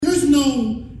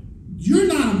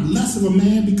less of a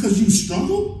man because you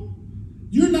struggle.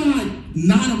 You're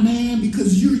not a man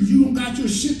because you don't got your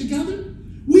shit together.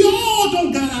 We all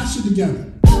don't got our shit together.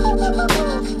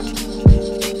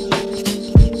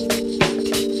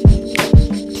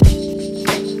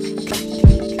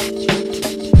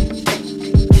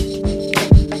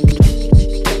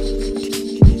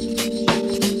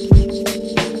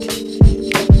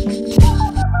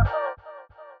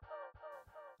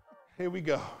 Here we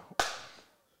go.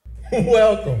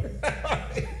 Welcome.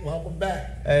 Welcome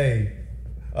back. Hey.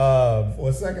 For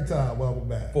a second time, welcome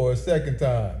back. For a second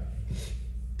time.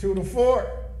 2 to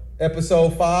 4.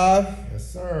 Episode 5.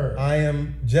 Yes, sir. I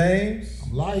am James.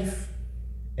 I'm Life.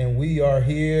 And we are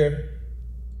here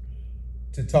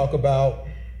to talk about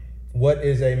what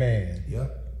is a man.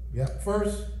 Yep.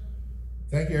 First,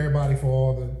 thank you everybody for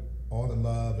all the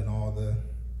love and all the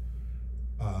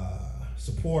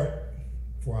support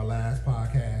for our last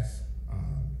podcast.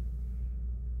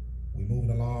 We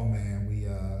moving along, man.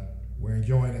 We're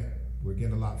enjoying it. We're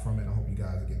getting a lot from it. I hope you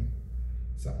guys are getting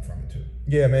something from it too.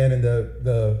 Yeah, man, and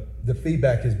the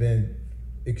feedback has been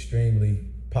extremely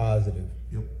positive.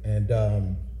 Yep.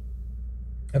 And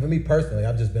for me personally,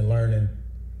 I've just been learning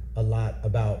a lot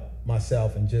about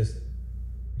myself and just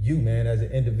you, man, as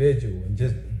an individual, and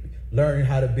just learning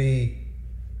how to be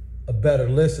a better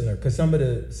listener. Because some of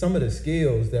the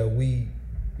skills that we,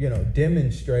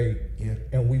 demonstrate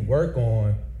and we work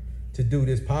on to do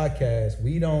this podcast,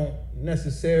 we don't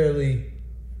necessarily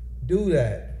do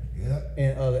that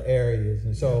in other areas.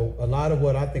 And so a lot of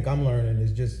what I think I'm learning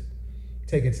is just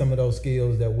taking some of those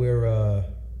skills that we're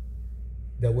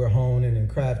honing and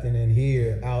crafting in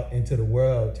here out into the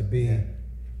world to be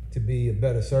a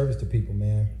better service to people,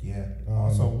 man. Yeah.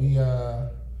 Also, we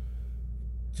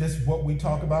just what we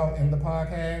talk about in the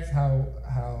podcast, how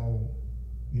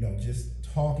just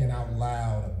talking out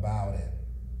loud about it,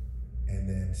 and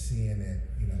then seeing it,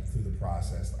 through the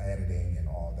process, editing and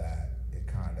all that, it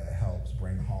kind of helps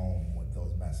bring home what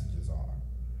those messages are.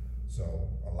 So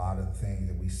a lot of the things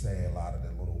that we say, a lot of the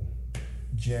little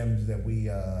gems that we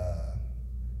that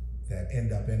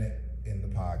end up in the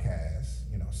podcast,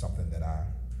 something that I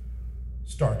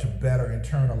start to better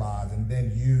internalize and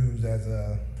then use as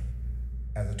a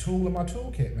tool in my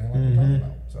toolkit, man, like we're talking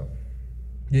about. So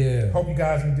yeah, hope you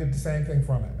guys did the same thing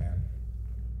from it, man.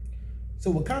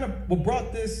 So what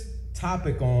brought this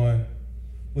topic on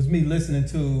was me listening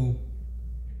to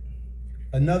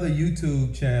another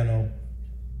YouTube channel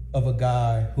of a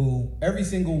guy who every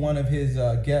single one of his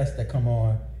guests that come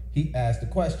on, he asked the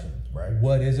question, right?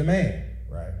 What is a man?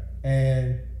 Right.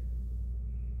 And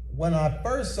when I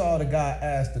first saw the guy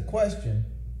ask the question,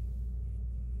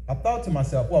 I thought to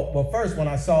myself, well, first when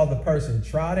I saw the person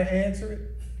try to answer it,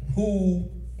 who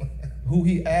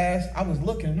he asked, I was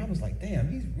looking and I was like, damn,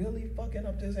 he's really fucking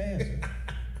up this answer.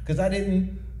 Because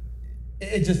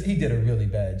he did a really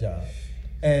bad job.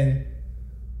 And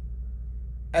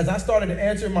as I started to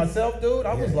answer it myself, dude,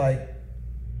 I was like,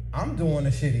 I'm doing a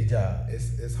shitty job.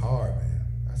 It's hard, man.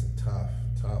 That's a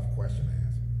tough question to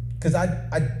answer. Because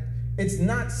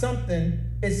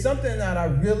it's something that I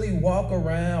really walk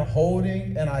around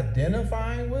holding and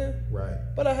identifying with. Right.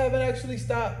 But I haven't actually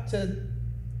stopped to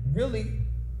really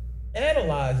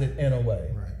analyze it in a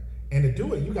way. Right. And to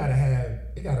do it, it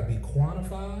gotta be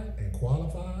quantified and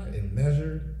qualified and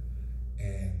measured,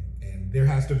 and there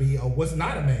has to be what's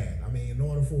not a man. I mean, in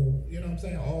order for,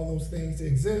 all those things to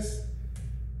exist,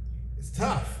 it's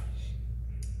tough.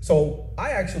 So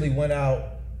I actually went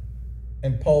out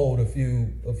and polled a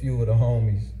few of the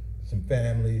homies, some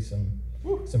family, some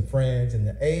friends, and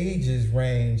the ages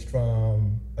ranged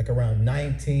from like around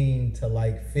 19 to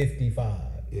like 55.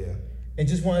 Yeah. And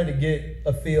just wanted to get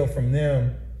a feel from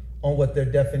them on what their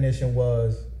definition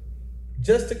was,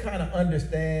 just to kind of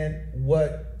understand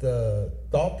what the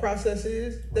thought process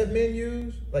is that men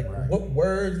use, like what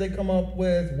words they come up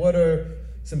with, what are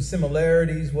some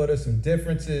similarities, what are some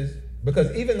differences.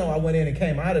 Because even though I went in and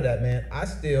came out of that, man, I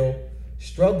still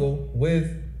struggle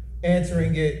with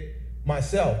answering it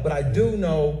myself. But I do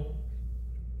know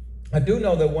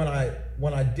that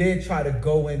when I did try to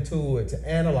go into it to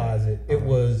analyze it, it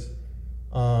was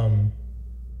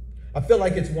I feel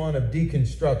like it's one of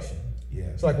deconstruction.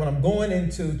 Yeah. So like when I'm going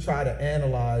into try to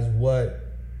analyze what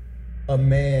a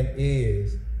man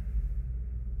is,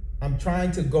 I'm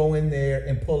trying to go in there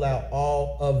and pull out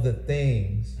all of the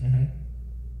things,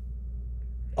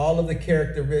 all of the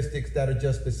characteristics that are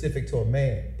just specific to a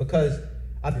man. Because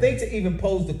I think to even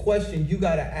pose the question, you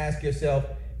got to ask yourself,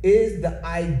 is the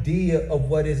idea of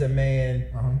what is a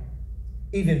man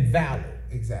even valid?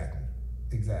 Exactly.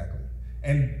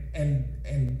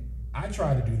 And I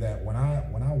tried to do that when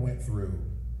I went through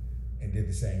and did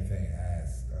the same thing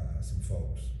as some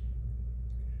folks.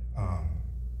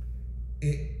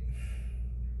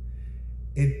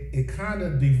 It kind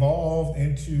of devolved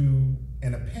into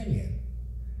an opinion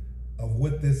of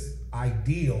what this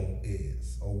ideal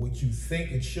is, or what you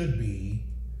think it should be,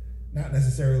 not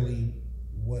necessarily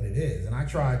what it is. And I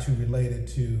try to relate it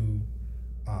to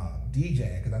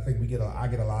DJing, because I think I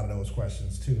get a lot of those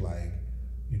questions too, like,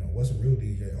 you know, what's a real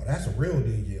DJ? Oh, that's a real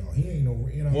DJ. Oh, he ain't no,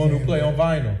 you know, one who play on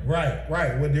vinyl.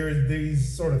 Right. Well, there's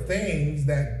these sort of things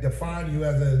that define you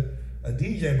as a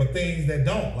DJ, but things that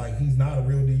don't. Like, he's not a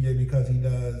real DJ because he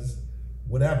does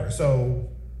whatever. So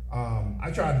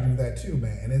I try to do that too,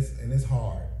 man, and it's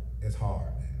hard. It's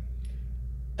hard, man.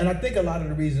 And I think a lot of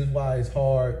the reasons why it's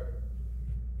hard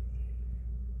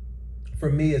for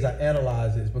me as I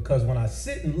analyze it is because when I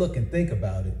sit and look and think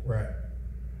about it, right,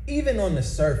 even on the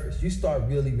surface, you start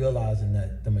really realizing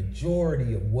that the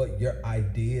majority of what your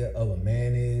idea of a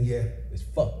man is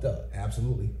fucked up.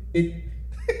 Absolutely.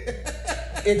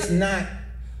 It's not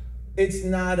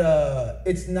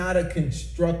a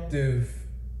constructive.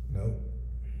 No.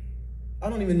 I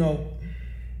don't even know.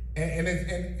 And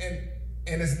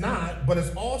it's not, but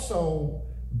it's also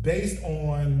based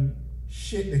on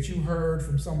shit that you heard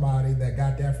from somebody that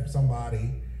got that from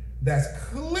somebody that's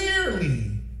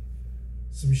clearly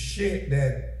some shit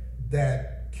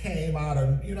that came out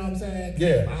of, you know what I'm saying?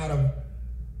 Came out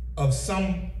of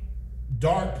some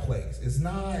dark place. It's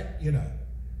not, you know,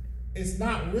 it's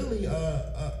not really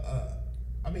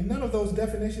I mean, none of those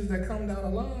definitions that come down the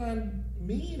line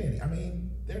mean anything. I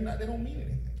mean, they don't mean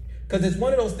anything. Because it's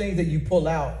one of those things that you pull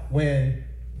out when,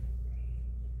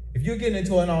 if you're getting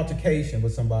into an altercation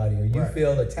with somebody or you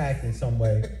feel attacked in some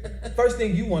way, first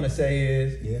thing you want to say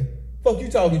is, fuck you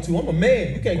talking to? I'm a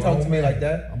man. You can't talk to me like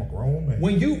that. I'm a grown man.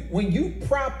 When you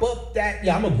prop up that,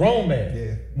 I'm a grown man.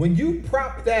 Yeah. When you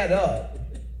prop that up,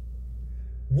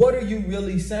 what are you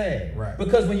really saying? Right.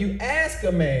 Because when you ask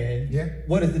a man,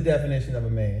 what is the definition of a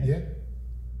man? Yeah.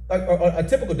 A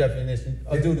typical definition,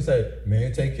 a dude to say,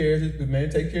 man take care of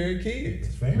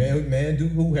kids. Man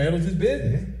who handles his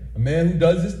business. A man who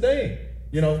does his thing.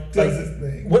 You know, does his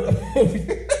thing. But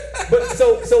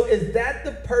so is that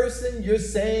the person you're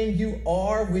saying you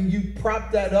are when you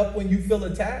prop that up when you feel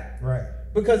attacked? Right.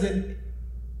 Because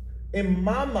in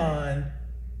my mind,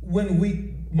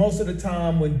 most of the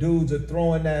time when dudes are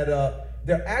throwing that up,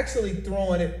 they're actually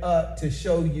throwing it up to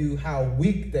show you how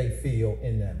weak they feel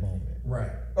in that moment.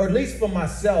 Right. Or at least for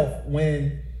myself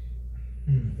when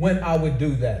I would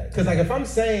do that. Because like if I'm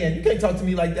saying, you can't talk to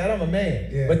me like that, I'm a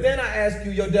man. But then I ask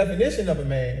you your definition of a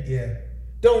man.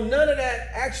 Don't none of that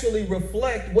actually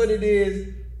reflect what it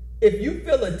is. If you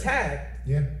feel attacked,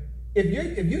 if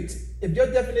your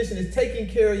definition is taking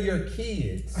care of your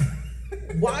kids,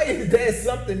 why is that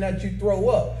something that you throw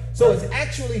up? So it's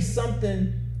actually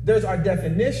something. There's our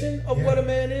definition of what a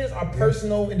man is, our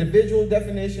personal individual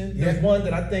definition. There's one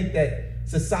that I think that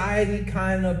society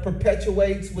kind of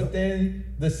perpetuates within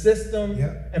the system,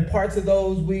 and parts of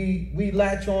those we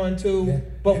latch on to.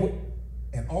 But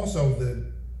and also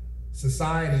the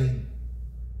society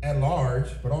at large,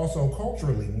 but also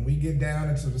culturally, when we get down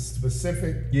into the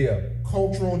specific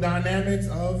cultural dynamics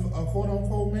of a quote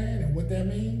unquote man and what that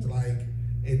means, like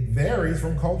it varies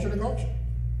from culture to culture.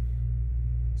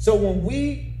 So when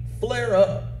we flare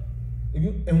up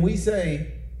and we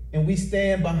say, and we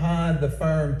stand behind the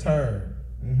firm term,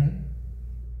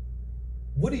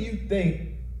 what do you think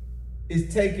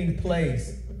is taking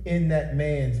place in that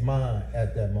man's mind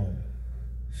at that moment?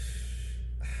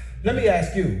 Let me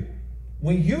ask you,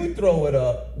 when you throw it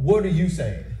up, what are you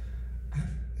saying?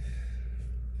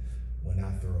 When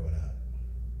I throw it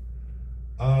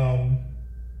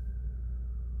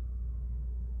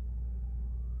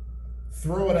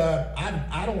up,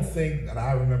 I don't think that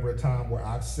I remember a time where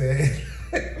I've said,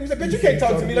 bitch, you can't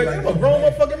talk to me like that. I'm a grown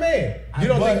motherfucking man. You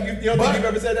don't think you've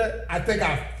ever said that? I think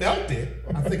I felt it.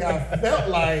 I think I felt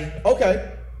like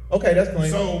okay, that's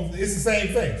clean. So it's the same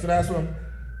thing. So that's what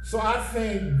so I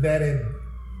think that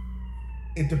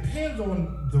it depends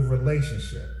on the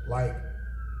relationship. Like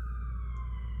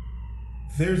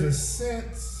there's a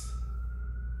sense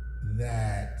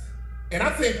that, and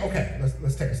I think, okay,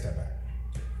 let's take a step back.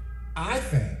 I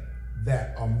think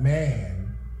that a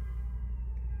man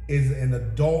is an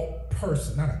adult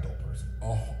person, not adult person,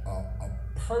 a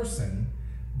person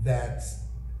that's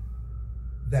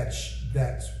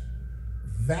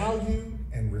valued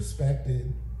and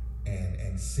respected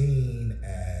and seen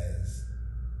as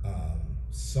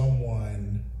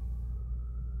someone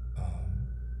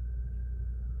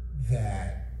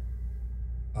that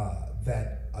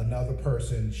another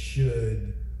person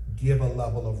should give a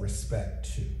level of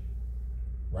respect to,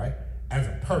 right?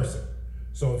 person.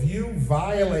 So if you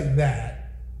violate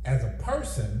that as a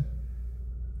person,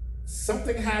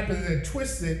 something happens and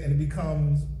twists it and it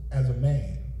becomes as a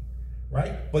man,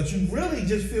 right? But you really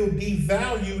just feel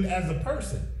devalued as a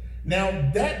person.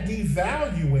 Now that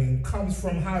devaluing comes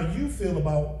from how you feel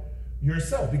about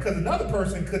yourself, because another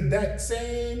person that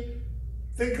same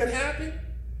thing could happen,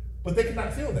 but they could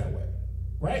not feel that way,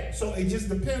 right? So it just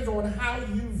depends on how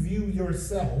you view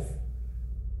yourself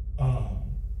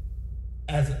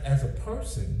as a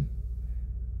person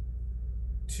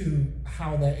to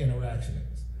how that interaction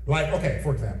is. Like, okay,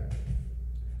 for example,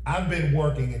 I've been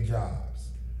working in jobs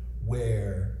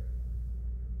where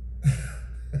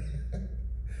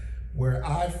where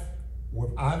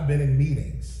I've been in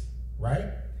meetings,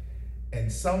 right?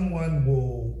 And someone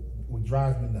will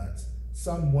drive me nuts.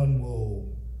 Someone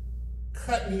will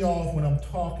cut me off when I'm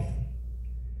talking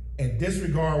and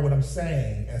disregard what I'm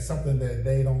saying as something that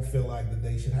they don't feel like that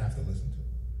they should have to listen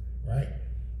to, right?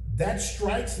 That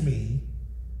strikes me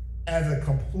as a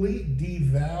complete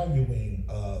devaluing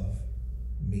of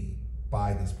me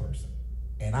by this person.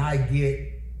 And I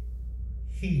get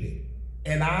heated.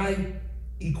 And I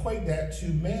equate that to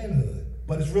manhood,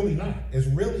 but it's really not. It's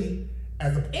really,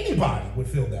 anybody would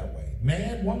feel that way.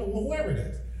 Man, woman, whoever it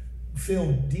is,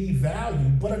 feel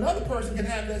devalued, but another person can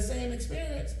have that same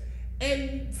experience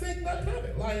and think nothing of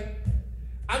it. Like,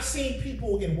 I've seen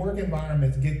people in work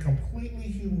environments get completely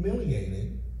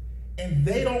humiliated and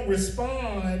they don't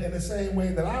respond in the same way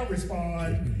that I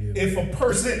respond if a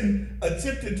person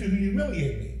attempted to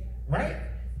humiliate me, right?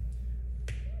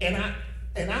 And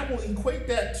I will equate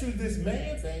that to this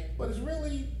man thing, but it's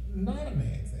really not a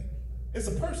man thing. It's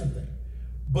a person thing.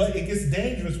 But it gets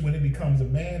dangerous when it becomes a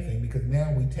man thing, because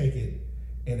now we take it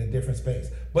in a different space.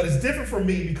 But it's different for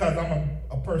me because I'm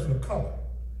a person of color.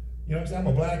 You know what I'm saying?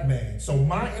 I'm a black man. So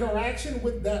my interaction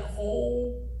with that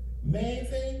whole man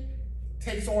thing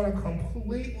takes on a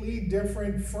completely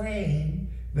different frame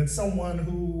than someone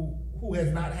who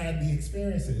has not had the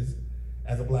experiences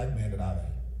as a black man that I've had.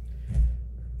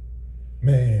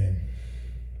 Man.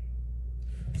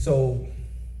 So,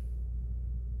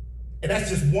 and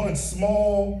that's just one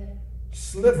small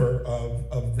sliver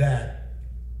of that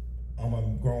I'm a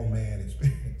grown man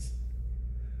experience.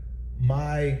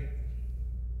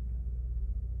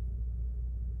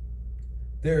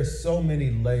 There are so many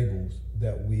labels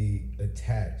that we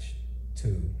attach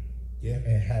to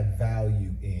and have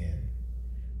value in,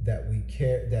 that we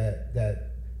care,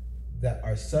 that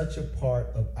are such a part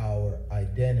of our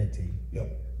identity,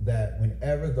 that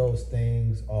whenever those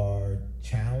things are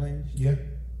challenged,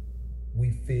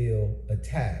 we feel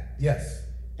attacked. Yes.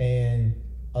 And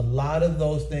a lot of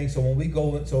those things, so when we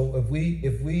go, so if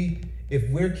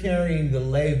we're carrying the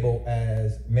label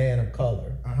as man of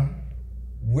color,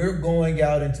 we're going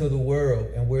out into the world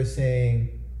and we're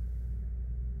seeing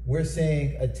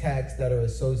attacks that are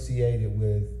associated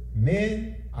with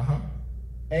men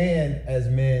and as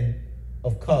men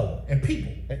of color. And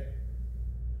people.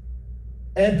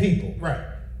 And people.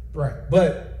 Right.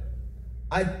 But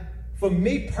for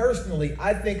me personally,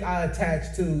 I think I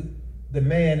attach to the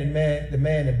man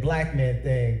and black man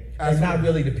thing, and not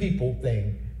really the people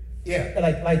thing.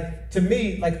 Yeah. Like to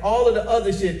me, like all of the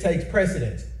other shit takes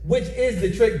precedence, which is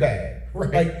the trick bag.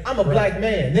 Right. Like I'm a black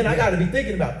man, then I got to be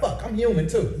thinking about fuck, I'm human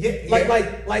too.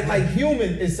 Like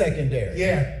human is secondary.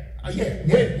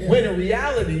 When in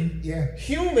reality,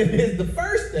 human is the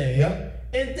first thing.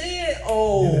 And then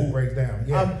it breaks down.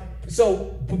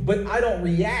 But I don't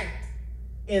react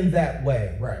in that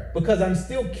way, right? Because I'm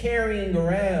still carrying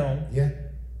around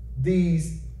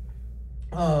these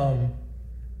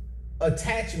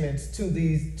attachments to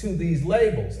these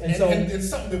labels, and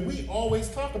something that we always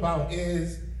talk about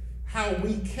is how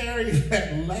we carry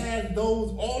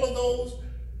all of those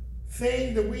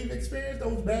things that we've experienced,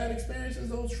 those bad experiences,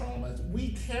 those traumas.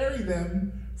 We carry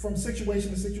them from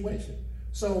situation to situation.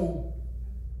 So,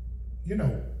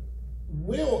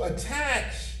 we'll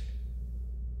attach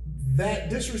that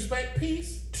disrespect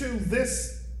piece to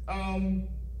this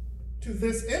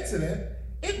incident.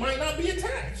 It might not be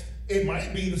attached. It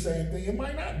might be the same thing. It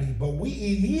might not be. But we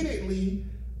immediately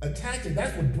attach it.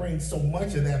 That's what brings so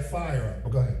much of that fire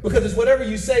up. Go ahead. Because it's whatever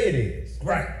you say it is.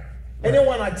 Right. And then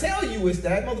when I tell you it's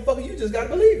that, motherfucker, you just gotta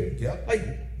believe it. Yep.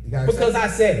 Because I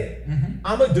said it.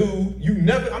 I'm a dude.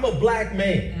 I'm a black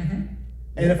man.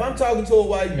 And if I'm talking to a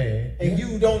white man and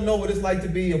you don't know what it's like to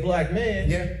be a black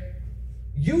man,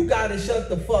 you gotta shut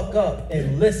the fuck up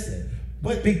and listen.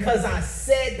 But because I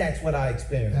said that's what I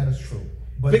experienced. That is true.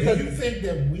 But because do you think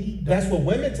that we don't? That's what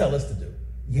women tell us to do.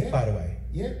 By the way.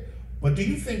 But do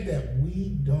you think that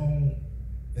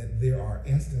that there are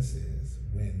instances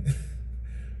when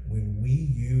we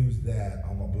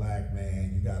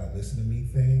listen to me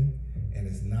thing, and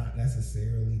it's not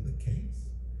necessarily the case.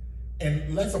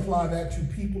 And let's apply that to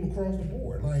people across the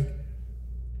board. Like,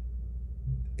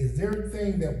 is there a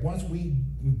thing that once we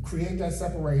create that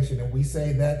separation and we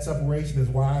say that separation is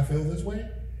why I feel this way,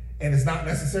 and it's not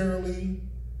necessarily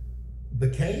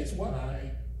the case,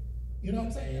 why? You know what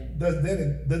I'm saying? Does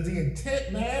the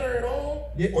intent matter at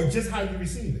all, Yeah. or just how you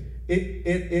receive it?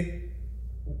 It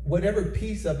whatever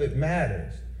piece of it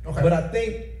matters. Okay. But I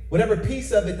think whatever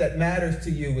piece of it that matters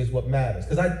to you is what matters.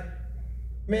 Because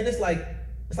it's like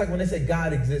when they say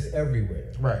God exists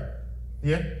everywhere. Right.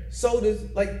 Yeah. So does,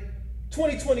 like,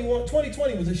 2020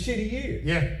 was a shitty year.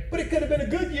 Yeah. But it could have been a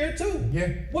good year too. Yeah.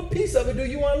 What piece of it do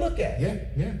you want to look at? Yeah.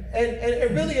 Yeah. And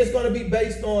it really is going to be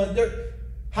based on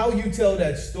how you tell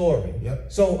that story.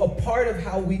 Yep. So a part of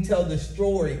how we tell the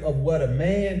story of what a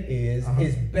man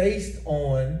is based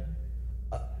on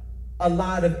a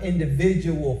lot of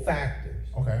individual factors.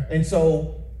 Okay. And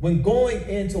so when going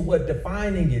into what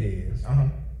defining it is,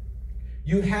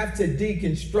 you have to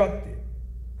deconstruct it.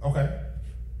 Okay.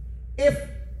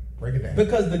 Break it down.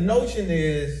 Because the notion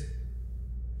is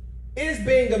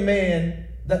being a man,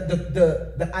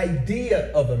 the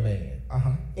idea of a man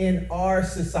in our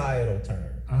societal terms.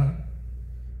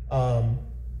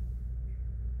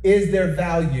 Is there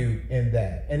value in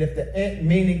that? And if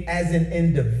meaning as an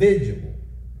individual,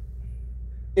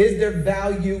 is there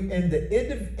value in the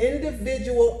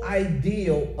individual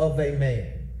ideal of a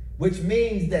man? Which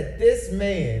means that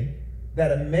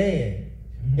a man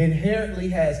inherently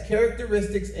has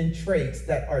characteristics and traits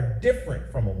that are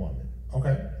different from a woman.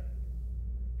 Okay.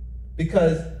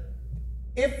 Because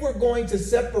if we're going to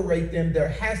separate them, there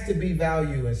has to be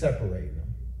value in separating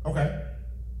them. Okay.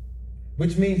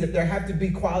 Which means that there have to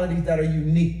be qualities that are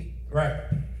unique Right.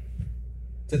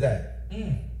 to that.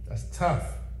 That's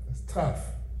tough.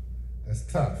 That's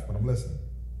tough, but I'm listening.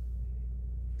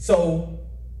 So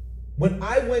when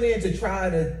I went in to try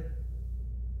to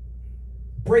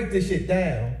break this shit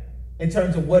down in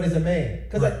terms of what is a man,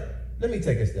 because let me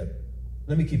take a step.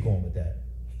 Let me keep going with that.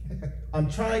 I'm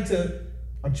trying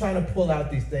to pull out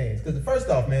these things, because first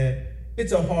off, man,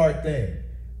 it's a hard thing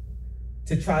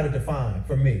to try to define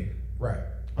for me. Right.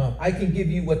 I can give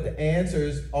you what the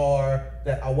answers are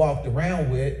that I walked around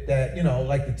with, that,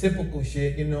 like the typical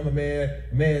shit, a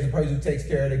man is a person who takes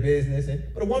care of their business,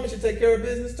 but a woman should take care of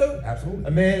business too. Absolutely.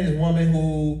 A man is a woman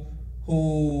who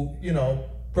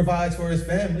provides for his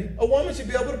family. A woman should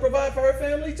be able to provide for her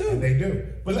family too. And they do.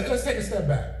 But let's take a step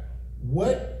back.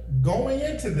 What, going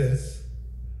into this,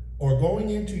 or going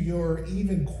into your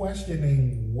even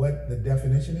questioning what the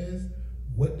definition is,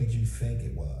 what did you think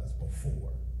it was before?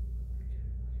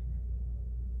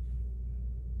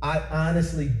 I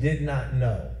honestly did not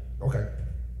know. Okay.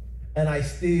 And I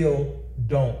still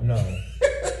don't know.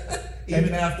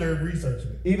 Even after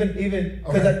researching it? Even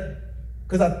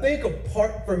because I think a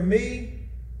part, for me,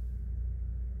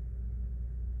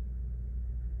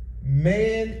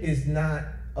 man is not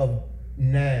a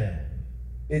noun,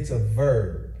 it's a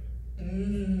verb.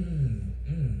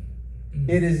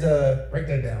 It is a, break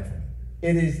that down for me.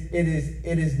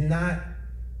 it is not,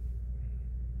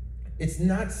 it's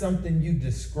not something you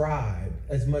describe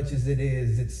as much as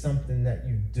it's something that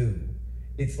you do.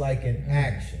 It's like an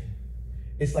action.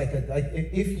 It's like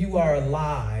if you are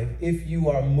alive, if you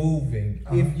are moving,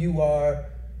 if you are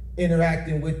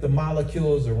interacting with the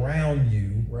molecules around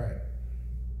you. Right.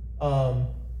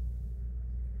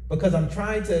 Because I'm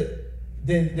trying to,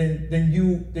 then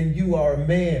you are a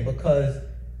man, because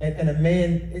and a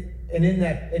man, and in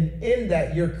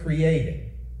that you're creating.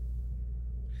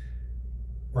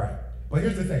 Right. But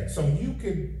here's the thing.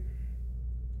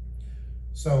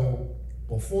 So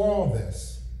before all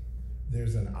this,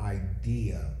 there's an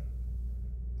idea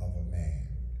of a man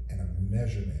and a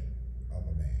measurement of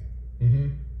a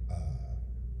man.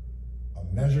 A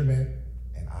measurement,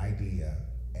 an idea,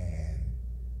 and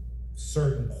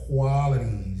certain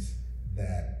qualities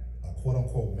that a quote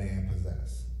unquote man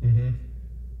possess.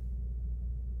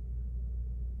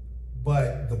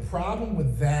 But the problem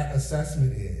with that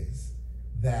assessment is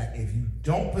that if you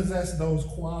don't possess those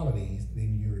qualities,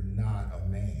 then you're not a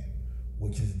man,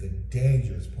 which is the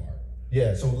dangerous part.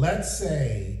 Yeah. So let's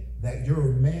say that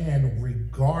you're a man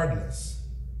regardless,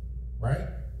 right?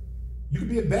 You could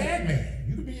be a bad man,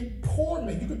 you could be a poor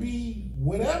man, you could be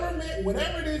whatever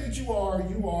it is that you are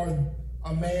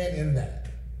a man in that.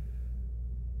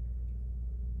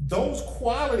 Those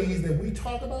qualities that we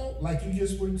talk about, like you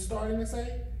just were starting to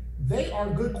say, they are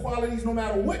good qualities no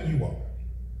matter what you are.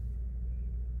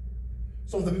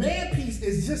 So the man piece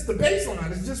is just the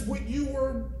baseline. It's just what you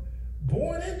were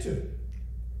born into,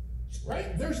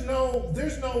 right? There's no,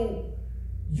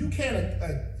 you can't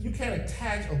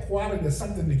attach a quality to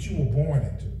something that you were born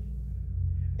into.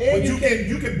 And But you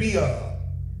can be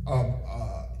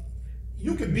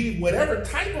you could be whatever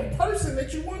type of person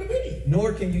that you want to be.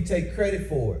 Nor can you take credit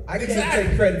for it. I can't Exactly.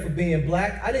 take credit for being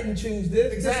black. I didn't choose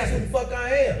this. Exactly. This is who the fuck I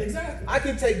am. Exactly. I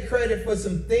can take credit for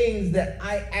some things that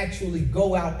I actually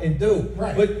go out and do.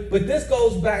 Right. But this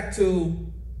goes back to,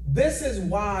 this is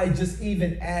why just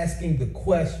even asking the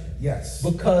question. Yes.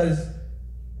 Because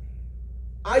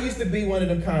I used to be one of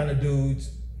them kind of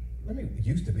dudes.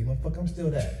 Used to be, motherfucker, I'm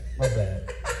still that. My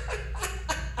bad.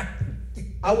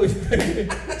 I was talking.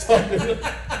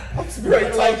 I'm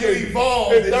straight Like talking. you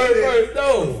evolved. In third person.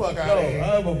 No, Fuck no, outta here.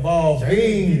 I'm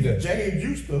evolving. James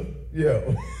used to.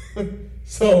 Yeah.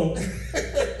 So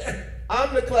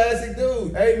I'm the classic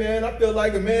dude. Hey man, I feel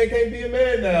like a man can't be a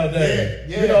man nowadays.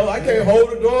 Yeah, you know, I can't yeah. hold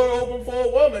the door open for a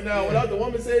woman now Yeah. without the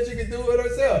woman saying she can do it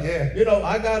herself. Yeah. You know,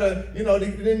 I gotta, you know,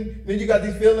 then you got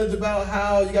these feelings about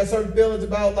how you got certain feelings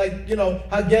about, like, you know,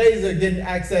 how gays are getting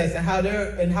access and how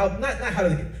they're, and how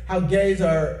how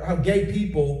gay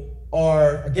people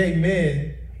are, gay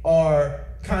men are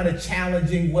kind of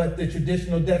challenging what the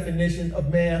traditional definition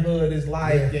of manhood is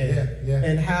like,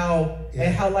 and how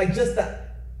like just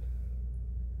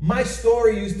my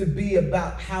story used to be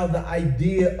about how the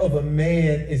idea of a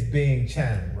man is being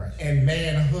challenged. Right. And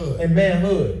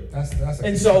manhood. That's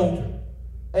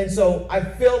And so I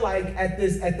feel like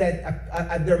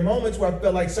there are moments where I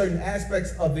feel like certain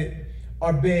aspects of it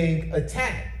are being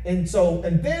attacked. And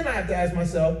then I have to ask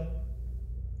myself,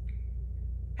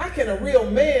 how can a real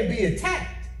man be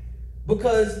attacked?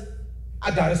 Because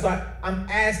I'm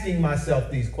asking myself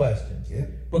these questions. Yeah.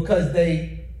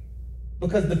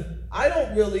 I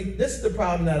don't really, this is the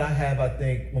problem that I have, I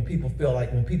think, when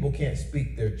people can't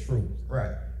speak their truth.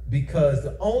 Right. Because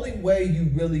the only way you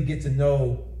really get to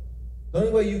know, the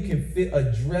only way you can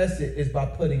address it is by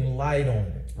putting light on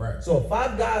it. Right. So if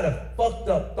I've got a fucked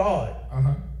up thought,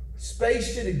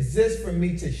 space should exist for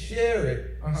me to share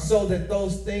it so that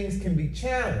those things can be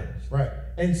challenged. Right.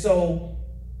 And so,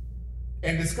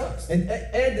 and discussed. and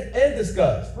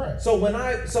discussed. Right. So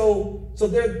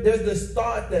there's this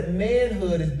thought that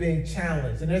manhood is being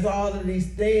challenged, and there's all of these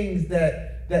things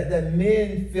that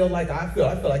men feel like I feel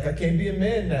like I can't be a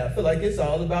man now. I feel like it's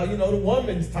all about, you know, the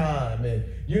woman's time, and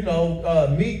you know,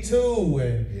 Me Too,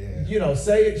 and you know,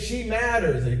 say it, she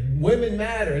matters, and women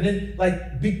matter, and then like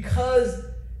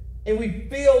and we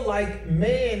feel like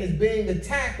man is being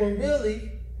attacked when really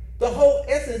the whole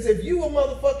essence, if you a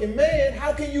motherfucking man,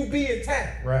 how can you be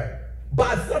attacked? Right.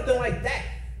 By something like that.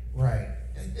 Right.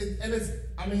 And it's,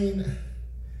 I mean,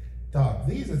 dog,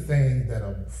 these are things that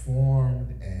are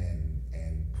formed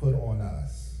and put on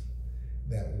us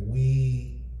that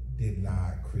we did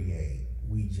not create.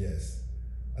 We just,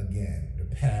 again,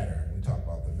 the pattern, we talk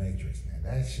about the Matrix, man,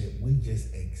 that shit, we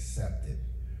just accept it.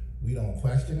 We don't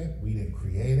question it, we didn't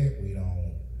create it, we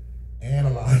don't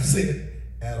analyze it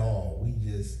at all. We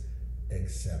just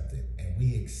accept it. And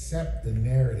we accept the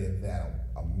narrative that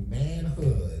a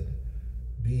manhood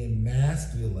being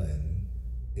masculine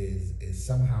is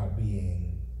somehow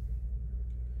being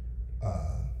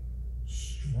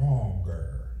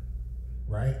stronger,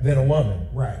 right? Than a woman.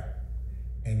 Right.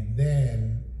 And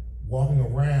then walking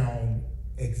around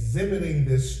exhibiting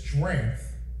this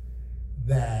strength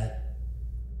that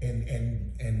and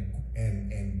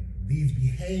these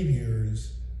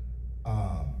behaviors,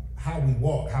 how we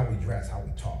walk, how we dress, how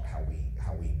we talk, how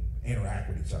we interact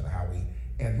with each other,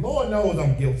 and Lord knows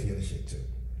I'm guilty of this shit too.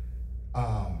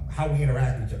 How we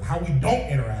interact with each other, how we don't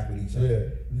interact with each other. Yeah.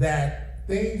 That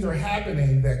things are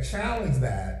happening that challenge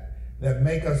that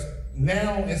make us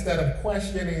now, instead of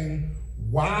questioning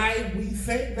why we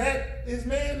think that is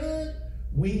manhood,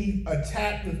 we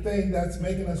attack the thing that's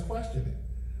making us question it.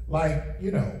 Like,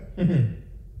 you know,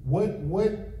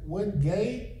 what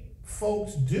gay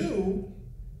folks do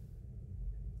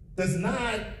does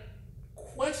not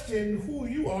question who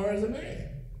you are as a man.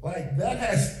 Like,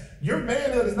 your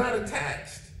manhood is not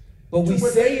attached. But we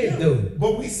say it do.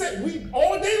 But we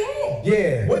all day long.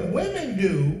 Yeah. What women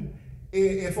do,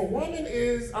 if a woman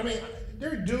is, I mean,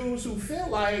 there are dudes who feel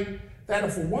like that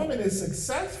if a woman is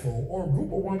successful, or a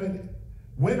group of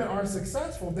women are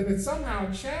successful, then it somehow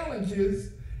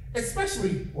challenges,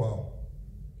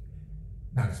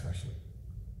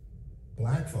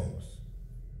 Black folks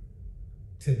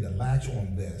tend to latch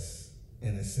on this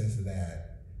in the sense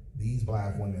that these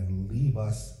Black women leave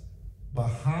us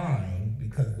behind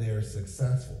because they're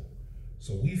successful.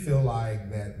 So we feel like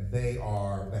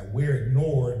that we're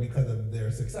ignored because of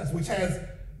their success, which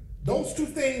those two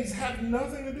things have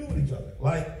nothing to do with each other.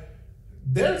 Like,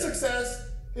 their success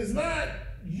is not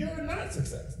you're not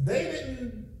success. They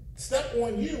didn't step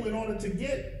on you in order to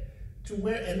get to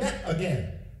where, and that,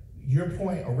 again, your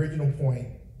point, original point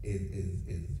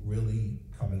is really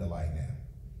coming to light now.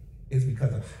 It's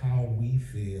because of how we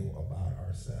feel about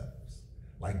ourselves.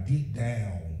 Like deep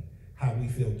down, how we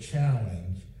feel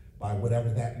challenged by whatever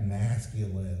that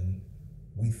masculine,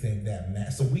 we think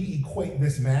that, so we equate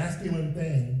this masculine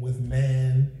thing with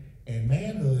man and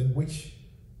manhood, which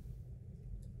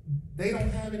they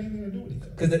don't have anything to do with each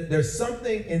other. Because there's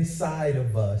something inside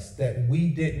of us that we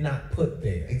did not put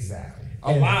there. Exactly.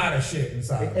 A lot of shit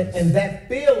inside of us. And that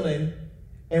feeling,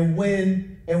 and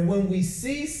when we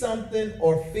see something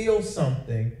or feel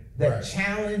something that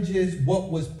challenges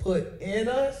what was put in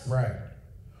us. Right.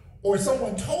 Or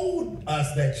someone told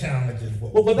us that challenges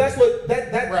what well, but that's what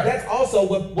that's also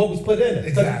what was put in it.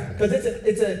 Exactly.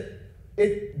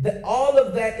 Because all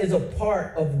of that is a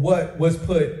part of what was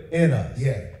put in us.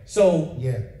 Yeah. So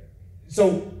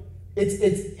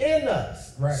it's in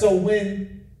us. Right. So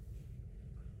when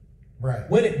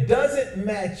it doesn't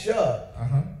match up,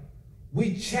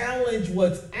 we challenge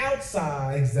what's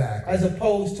outside exactly as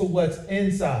opposed to what's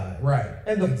inside. Right.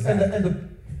 And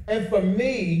for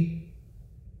me,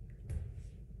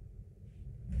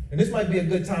 and this might be a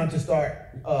good time to start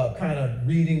kind of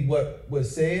reading what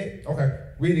was said. Okay.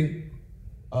 Reading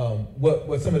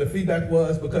what some of the feedback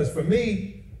was, because for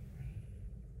me,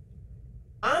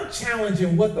 I'm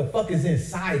challenging what the fuck is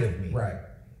inside of me. Right.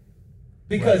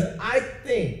 Because I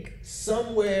think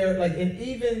somewhere, like, and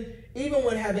even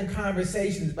when having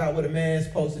conversations about what a man's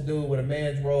supposed to do, what a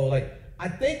man's role, like, I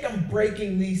think I'm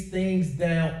breaking these things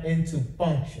down into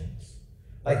functions.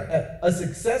 Like a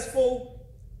successful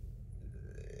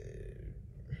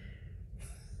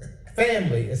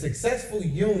family, a successful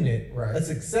unit, a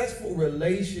successful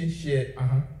relationship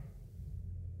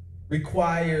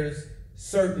requires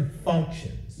certain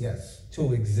functions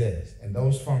to exist. And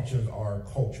those functions are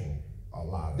cultural, a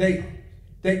lot of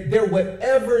they're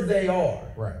whatever they are.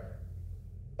 Right.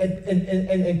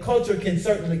 And culture can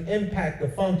certainly impact the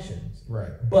functions.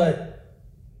 Right. But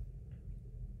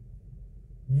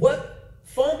what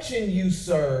function you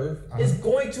serve is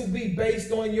going to be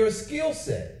based on your skill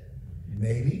set.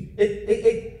 Maybe.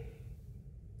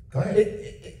 Go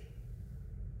ahead.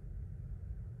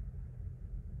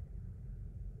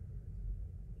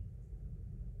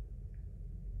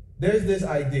 There's this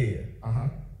idea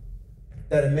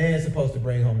that a man's supposed to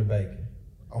bring home the bacon.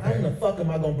 Okay. How in the fuck am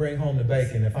I gonna bring home the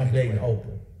bacon if I'm dating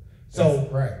Oprah? So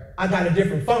I got a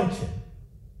different function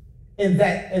in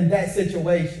that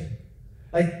situation.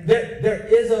 Like there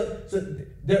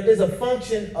is a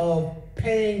function of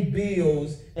paying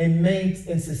bills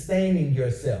and sustaining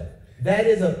yourself. That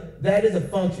is a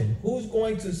function. Who's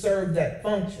going to serve that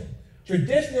function?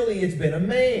 Traditionally, it's been a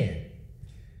man,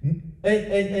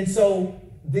 and so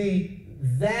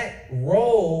that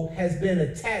role has been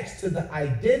attached to the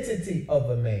identity of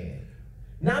a man,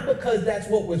 not because that's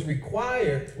what was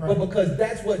required, but because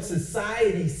that's what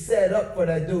society set up for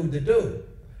that dude to do.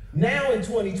 Now in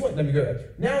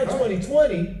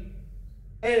 2020,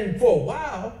 and for a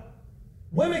while,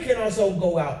 women can also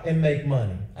go out and make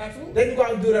money. Absolutely. They can go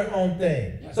out and do their own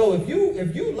thing. Yes. So if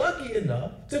you lucky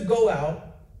enough to go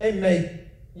out and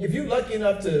if you lucky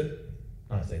enough to,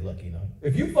 I say lucky enough,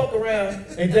 if you fuck around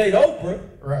and date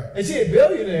Oprah, and she a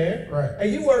billionaire,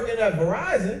 and you working at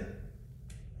Verizon,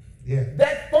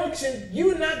 that function,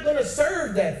 you're not gonna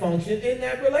serve that function in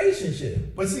that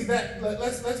relationship. But see that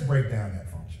let's break down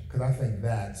that function, because I think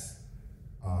that's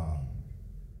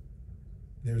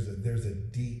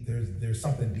there's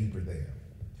something deeper there.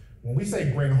 When we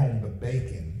say bring home the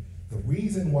bacon, the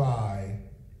reason why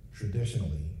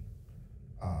traditionally,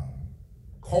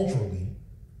 culturally,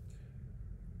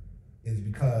 is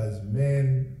because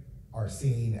men are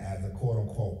seen as a quote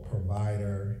unquote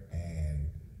provider and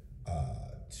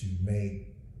to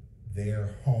make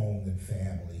their homes and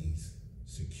families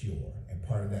secure. And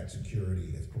part of that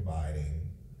security is providing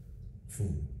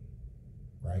food,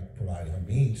 right? Providing a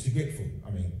means to get food.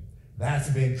 I mean, that's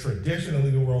been traditionally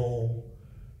the role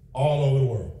all over the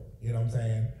world. You know what I'm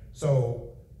saying? So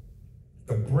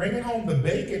the bringing home the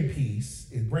bacon piece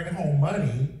is bringing home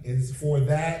money is for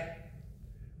that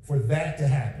to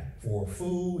happen, for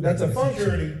food. That's a function.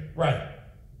 Security. Right.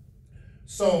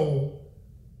 So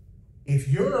if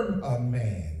you're a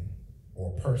man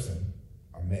or a person,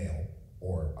 a male,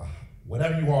 or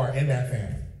whatever you are in that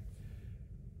family,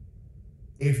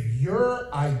 if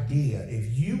your idea,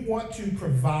 if you want to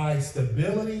provide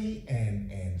stability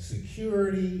and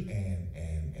security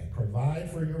and provide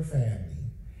for your family,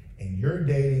 and you're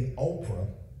dating Oprah,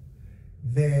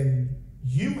 then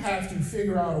you have to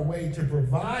figure out a way to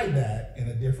provide that in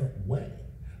a different way.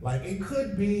 Like it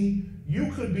could be,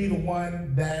 you could be the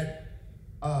one that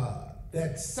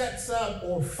that sets up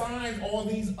or finds all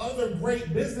these other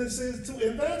great businesses to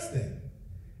invest in.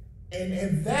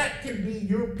 And that can be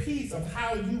your piece of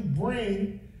how you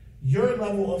bring your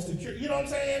level of security. You know what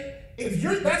I'm saying? If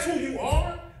that's who you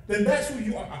are, then that's who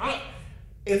you are.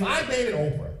 If I dated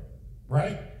Oprah,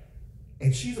 right,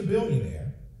 and she's a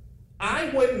billionaire, I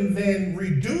wouldn't then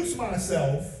reduce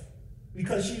myself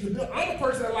because she's a billionaire. I'm a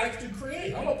person that likes to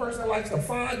create. I'm a person that likes to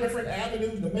find different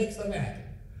avenues to make stuff happen,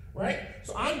 right?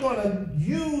 So I'm gonna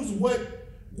use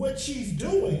what she's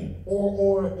doing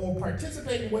or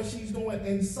participate in what she's doing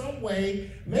in some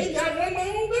way. Maybe I run my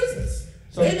own business.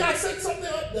 So maybe I set something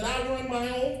up that I run my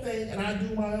own thing and I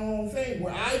do my own thing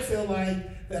where I feel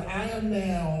like that I am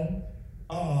now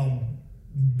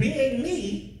being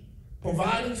me,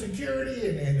 providing security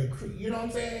and you know what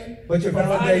I'm saying? But you're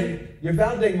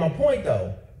validating my point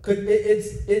though. Cause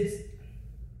it's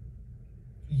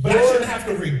but I shouldn't have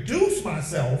to reduce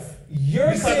myself.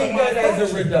 You're seeing that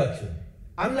as a reduction.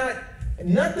 I'm not.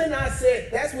 Nothing I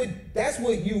said. That's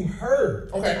what you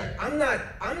heard. Okay. I'm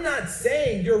not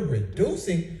saying you're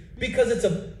reducing because it's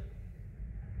a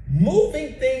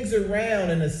moving things around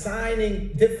and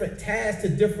assigning different tasks to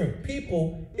different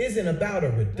people isn't about a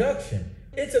reduction.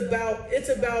 It's about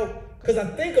because I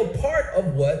think a part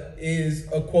of what is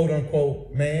a quote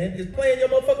unquote man is playing your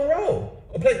motherfucking role.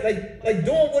 Like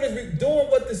doing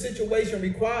what the situation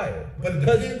requires. But it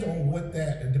depends on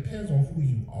it depends on who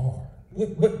you are.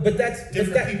 But that's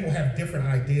different people have different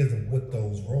ideas of what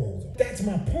those roles are. That's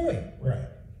my point. Right.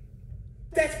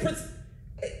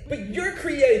 But you're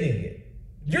creating it.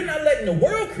 You're not letting the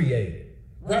world create it.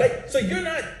 Right. Like, so you're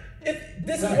not.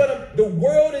 This is what the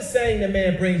world is saying. The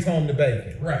man brings home the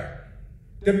bacon. Right.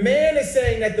 The man is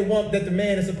saying that the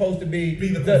man is supposed to be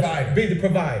the provider. Be the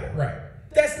provider. Right.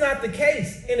 That's not the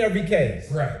case in every case.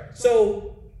 Right. So.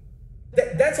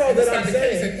 That's all that I'm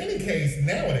saying. Case in any case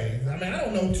nowadays. I mean, I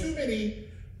don't know too many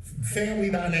family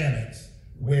dynamics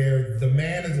where the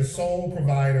man is the sole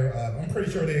provider of. I'm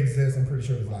pretty sure they exist. I'm pretty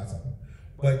sure there's lots of them.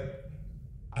 But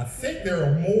I think there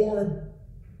are more.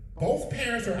 Both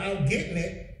parents are out getting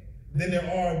it than there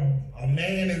are a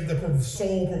man is the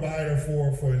sole provider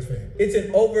for his family.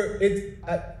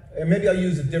 And maybe I'll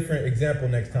use a different example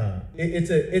next time. It's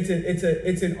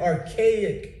an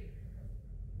archaic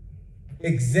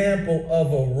example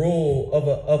of a rule of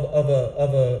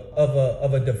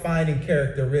a defining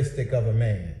characteristic of a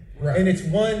man. Right. And it's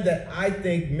one that I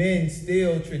think men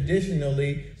still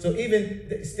traditionally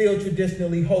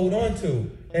hold on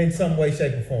to in some way,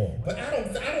 shape, or form. But I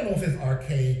don't know if it's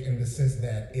archaic in the sense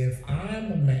that if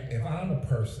I'm a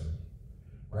person,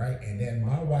 right, and then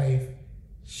my wife,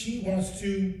 she wants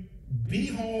to be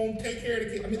home, take care of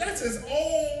the kids. I mean, that's his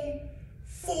own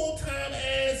full-time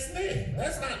ass thing.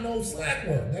 That's not no slack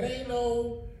work. That ain't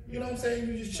no, you know what I'm saying?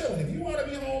 You just chilling. If you want to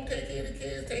be home, take care of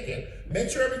the kids, make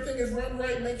sure everything is run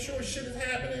right, make sure shit is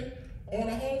happening on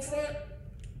the home front.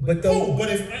 But cool. But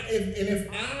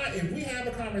if we have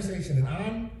a conversation and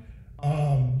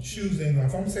I'm choosing,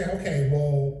 if I'm saying, okay,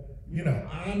 well, you know,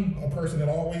 I'm a person that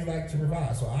always likes to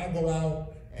provide, so I go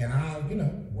out and I'll, you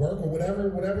know, work or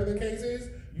whatever the case is.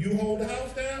 You hold the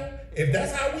house down. If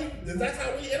that's how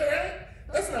we interact.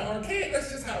 That's not archaic. That's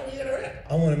just how we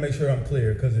interact. I want to make sure I'm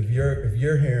clear because if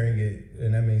you're hearing it,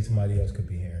 then that means somebody else could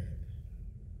be hearing it.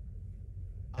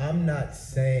 I'm not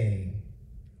saying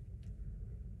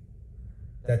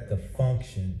that the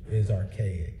function is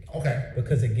archaic. Okay.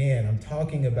 Because again, I'm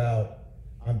talking about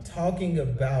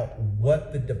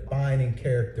what the defining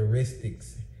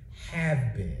characteristics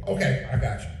have been. Okay, I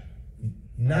got you.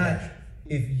 Not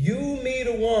if you meet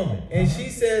a woman and she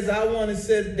says, I want to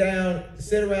sit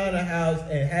around the house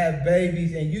and have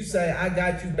babies, and you say, I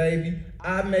got you, baby,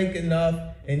 I make enough,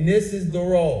 and this is the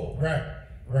role. Right.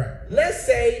 Let's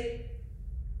say,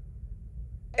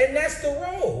 and that's the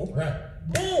role. Right.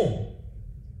 Boom.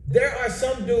 There are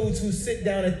some dudes who sit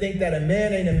down and think that a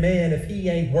man ain't a man if he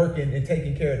ain't working and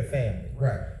taking care of the family.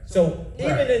 Right. So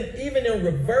even in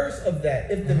reverse of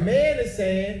that, if the man is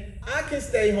saying, I can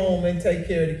stay home and take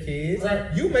care of the kids,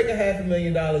 right. You make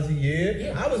 $500,000 a year.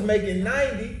 Yeah. I was making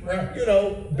 90, right. You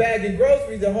know, bagging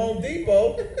groceries at Home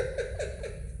Depot.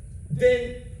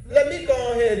 Then let me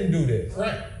go ahead and do this.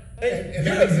 Right. And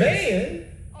you're a man.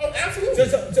 Oh,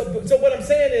 absolutely. So what I'm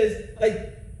saying is,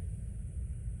 like,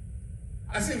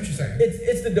 I see what you're saying.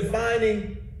 It's the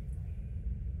defining.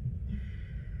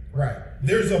 Right.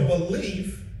 There's a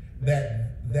belief that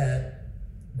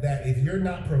if you're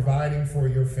not providing for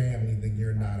your family, then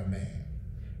you're not a man.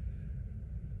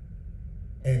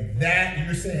 And that,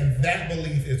 you're saying that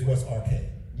belief is what's archaic.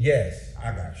 Yes.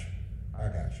 I got you.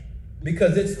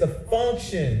 because it's the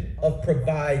function of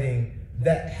providing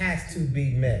that has to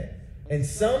be met. And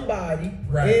somebody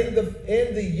Right. in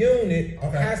the unit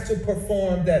Okay. has to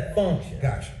perform that function.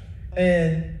 Gotcha.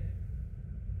 And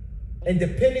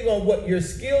depending on what your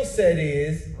skill set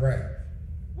is, Right.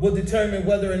 will determine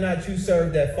whether or not you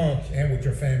serve that function. And with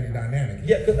your family dynamic.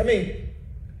 Yeah, because I mean,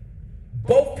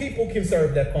 both people can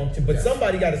serve that function, but Yes.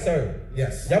 somebody got to serve it.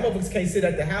 Yes. Y'all motherfuckers can't sit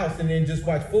at the house and then just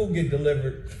watch food get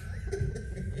delivered.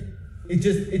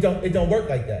 it don't work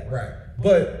like that. Right.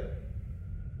 But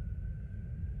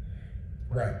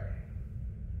Right.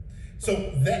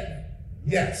 So that,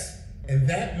 yes, and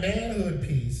that manhood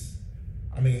piece,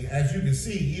 I mean, as you can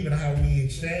see, even how we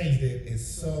exchanged it gets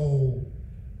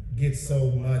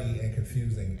so muddy and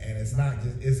confusing. And it's not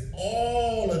just, it's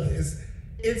all of this.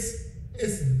 It's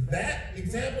that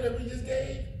example that we just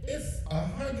gave. It's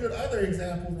 100 other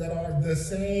examples that are the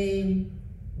same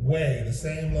way, the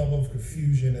same level of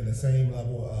confusion and the same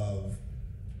level of,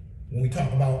 when we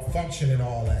talk about function and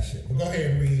all that shit. But go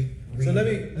ahead and read. so let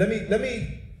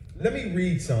me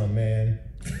read some, man.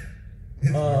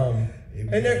 And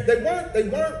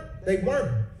they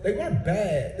weren't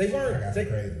bad. They I got weren't. some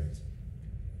crazy ones.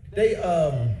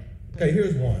 Okay,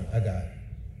 here's one I got.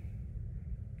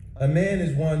 A man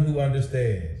is one who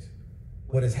understands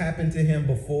what has happened to him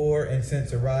before and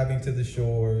since arriving to the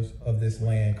shores of this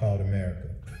land called America.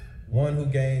 One who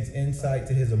gains insight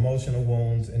to his emotional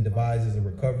wounds and devises a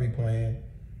recovery plan.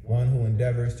 One who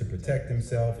endeavors to protect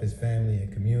himself, his family,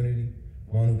 and community.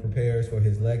 One who prepares for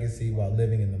his legacy while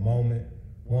living in the moment.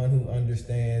 One who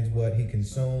understands what he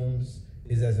consumes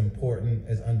is as important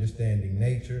as understanding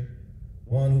nature.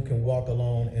 One who can walk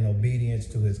alone in obedience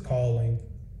to his calling.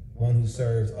 One who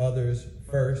serves others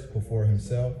first before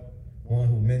himself. One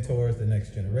who mentors the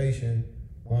next generation.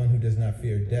 One who does not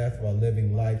fear death while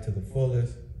living life to the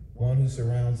fullest. One who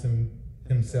surrounds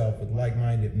himself with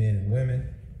like-minded men and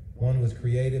women. One who is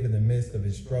creative in the midst of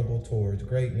his struggle towards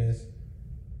greatness.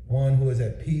 One who is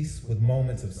at peace with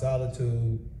moments of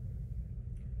solitude.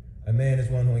 A man is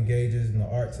one who engages in the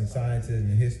arts and sciences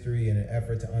and history in an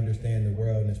effort to understand the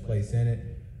world and its place in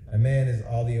it. A man is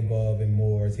all the above and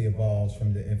more as he evolves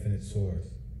from the infinite source.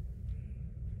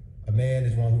 A man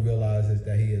is one who realizes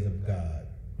that he is of God.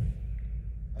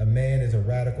 A man is a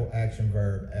radical action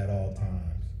verb at all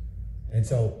times. And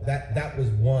so that was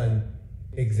one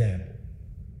example.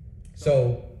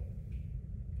 So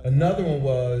another one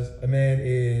was a man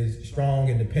is strong,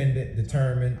 independent,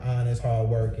 determined, honest,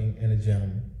 hardworking, and a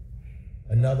gentleman.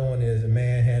 Another one is a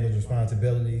man handles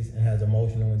responsibilities and has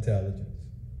emotional intelligence.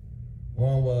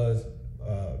 Another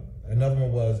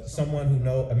one was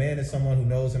a man is someone who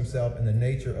knows himself and the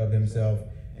nature of himself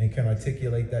and can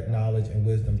articulate that knowledge and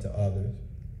wisdom to others.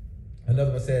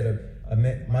 Another one said,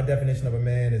 my definition of a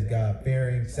man is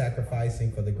God-fearing,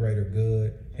 sacrificing for the greater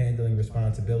good, handling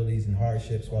responsibilities and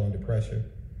hardships while under pressure,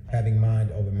 having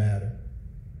mind over matter.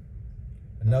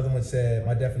 Another one said,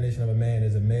 my definition of a man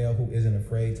is a male who isn't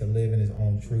afraid to live in his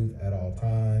own truth at all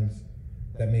times.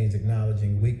 That means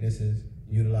acknowledging weaknesses,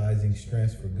 utilizing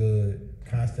strengths for good,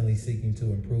 constantly seeking to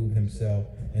improve himself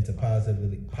and to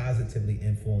positively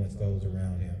influence those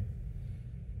around him.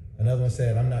 Another one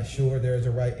said, I'm not sure there's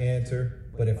a right answer,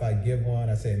 but if I give one,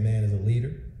 I say a man is a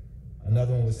leader.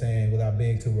 Another one was saying, without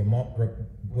being too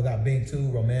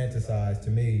romanticized, to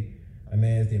me, a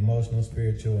man is the emotional,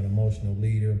 spiritual, and emotional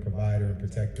leader and provider and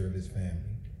protector of his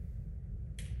family.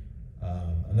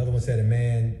 Another one said, a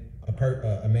man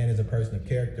is a person of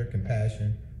character,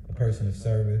 compassion, a person of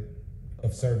service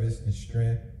and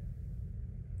strength.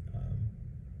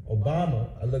 Obama,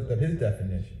 I looked up his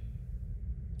definition.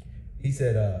 He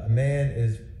said, a man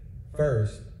is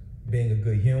first being a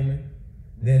good human,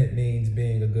 then it means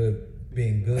being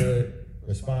good,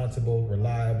 responsible,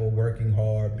 reliable, working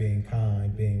hard, being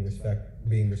kind, being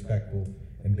respectful,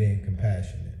 and being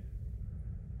compassionate.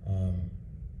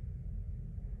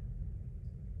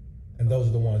 And those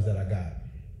are the ones that I got.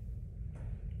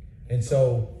 And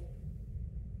so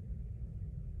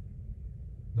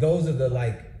those are the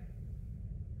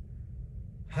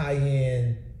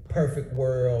high-end, perfect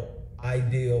world,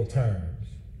 ideal terms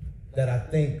that I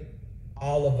think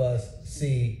all of us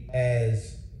see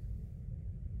as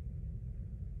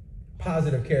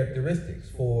positive characteristics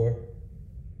for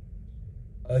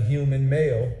a human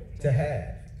male to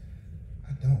have.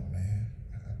 I don't, man.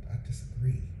 I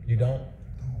disagree. You don't?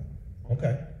 I don't.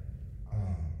 Okay.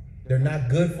 They're not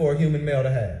good for a human male to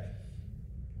have.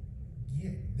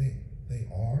 Yeah, they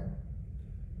are,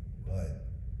 but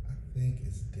I think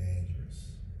it's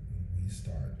dangerous when we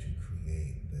start to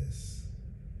create this.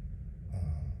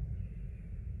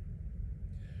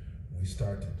 We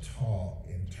start to talk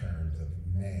in terms of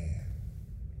man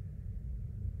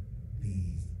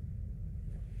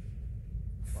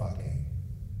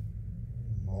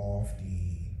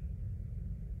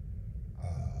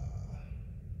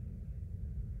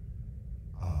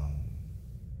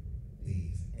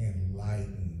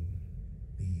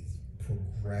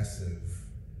aggressive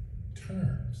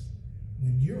terms.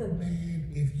 When you're a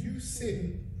man, if you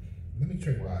sitting, let me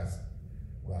tell you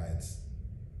why it's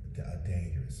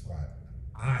dangerous. Why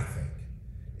I think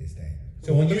it's dangerous.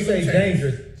 So when you say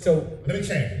dangerous, so let me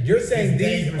change it. You're saying it's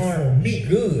these dangerous aren't for me.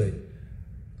 Good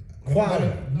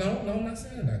quality. No, I'm not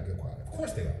saying they're not good quality. Of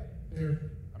course they are.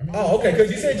 Oh, okay,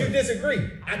 because you said you disagree.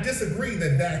 I disagree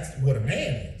that that's what a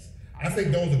man is. I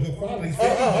think those are good qualities.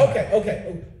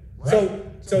 Okay. Right?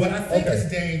 So, but I think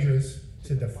it's dangerous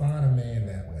to define a man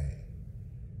that way,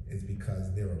 is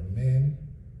because there are men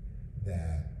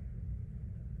that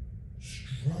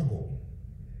struggle,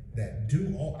 that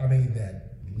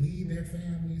that leave their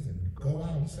families and go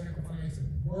out and sacrifice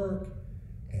and work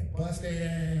and bust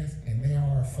their ass, and they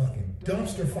are a fucking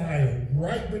dumpster fire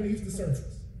right beneath the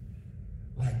surface.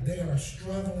 Like, they are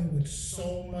struggling with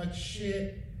so much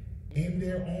shit in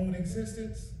their own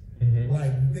existence. Mm-hmm.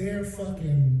 Like, their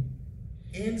fucking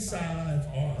insides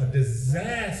are a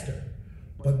disaster.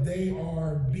 But they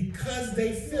are, because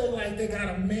they feel like they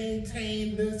gotta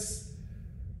maintain this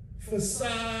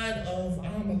facade of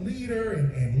I'm a leader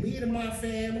and leading my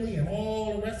family and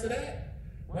all the rest of that,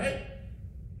 right?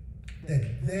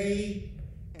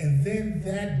 And then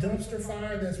that dumpster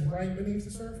fire that's right beneath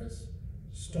the surface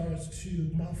starts to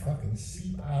motherfucking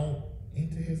seep out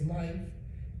into his life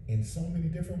in so many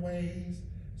different ways.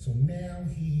 So now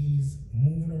he's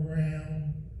moving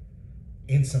around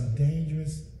in some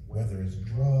dangerous, whether it's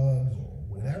drugs or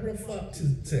whatever the fuck,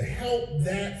 to help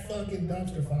that fucking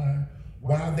dumpster fire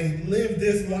while they live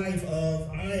this life of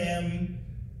I am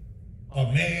a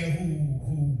man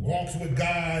who walks with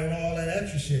God and all that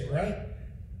extra shit, right?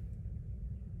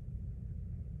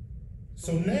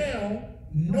 So now,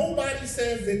 nobody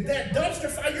says that dumpster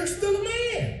fire, you're still a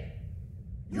man.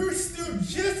 You're still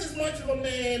just as much of a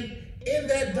man in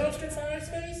that dumpster fire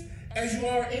space as you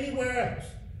are anywhere else.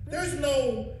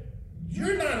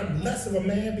 You're not less of a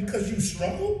man because you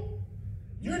struggle.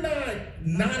 You're not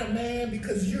a man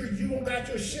because you don't got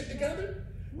your shit together.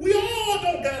 We all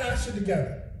don't got our shit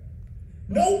together.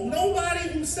 Nobody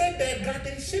who said that got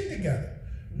their shit together.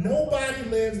 Nobody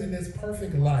lives in this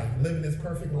perfect life, living this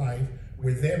perfect life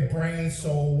where their brain,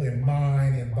 soul, and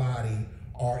mind and body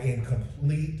are in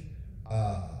complete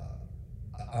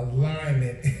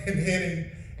alignment and heading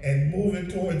and moving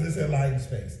towards this enlightened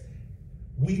space.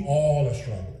 We all are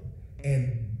struggling.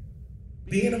 And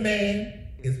being a man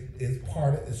is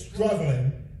part of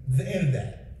struggling the end of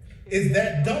that. Is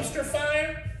that dumpster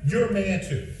fire? You're a man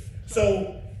too.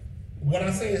 So when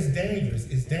I say it's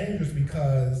dangerous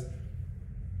because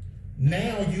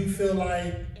now you feel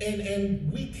like,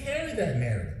 and we carry that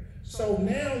narrative. So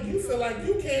now you feel like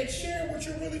you can't share what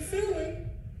you're really feeling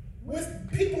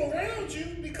with people around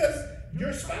you because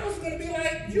your spouse is gonna be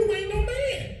like, you ain't no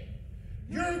man.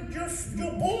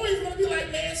 Your boy is gonna be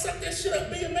like, man, suck that shit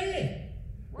up, be a man.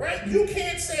 Right? You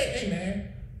can't say, hey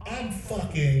man, I'm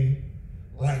fucking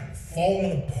like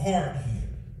falling apart here.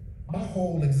 My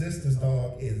whole existence,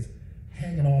 dog, is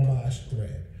hanging on by a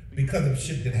thread because of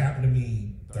shit that happened to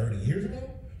me 30 years ago,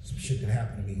 some shit that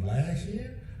happened to me last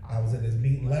year. I was at this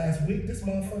meeting last week. This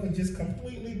motherfucker just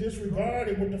completely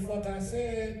disregarded what the fuck I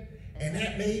said, and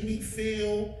that made me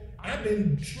feel, I've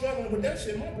been struggling with that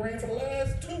shit in my brain for the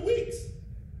last 2 weeks.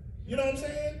 You know what I'm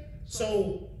saying?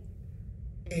 So,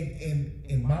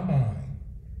 in my mind,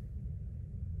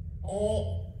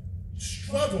 all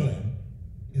struggling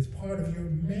is part of your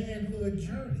manhood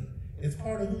journey. It's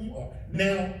part of who you are.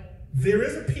 Now, there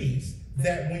is a piece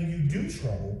that when you do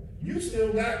struggle, you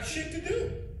still got shit to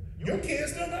do. Your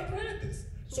kids still got practice.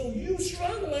 So you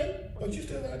struggling, but you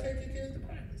still gotta take your kids to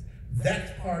practice.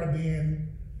 That's part of being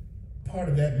part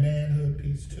of that manhood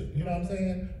piece too. You know what I'm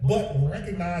saying? But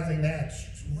recognizing that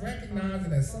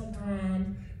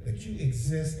sometimes that you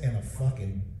exist in a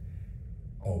fucking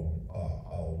a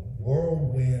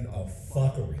whirlwind of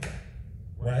fuckery,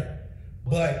 right?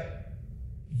 But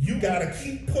you gotta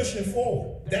keep pushing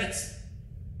forward. That's,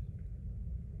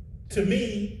 to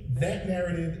me, that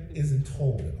narrative isn't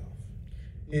told enough.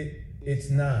 It's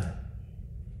not.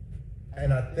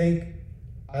 And I think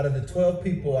out of the 12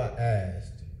 people I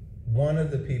asked, one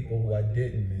of the people who I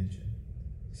didn't mention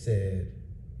said,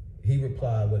 he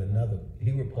replied with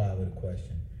a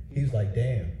question. He was like,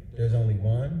 damn, there's only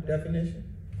one definition?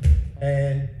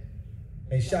 And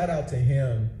shout out to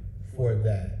him for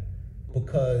that,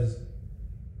 because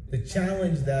the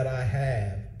challenge that I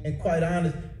have, and quite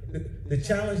honest, the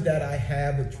challenge that I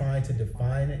have with trying to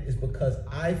define it is because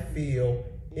I feel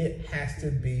it has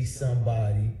to be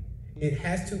somebody, it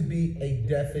has to be a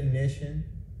definition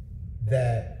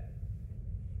that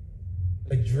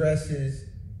addresses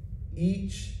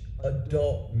each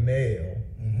adult male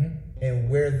and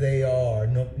where they are,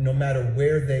 no matter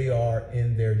where they are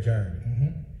in their journey.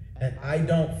 And I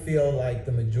don't feel like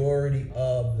the majority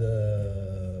of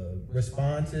the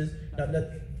responses,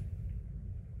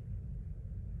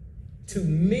 to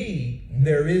me,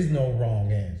 there is no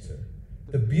wrong answer.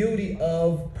 The beauty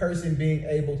of person being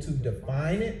able to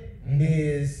define it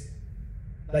is,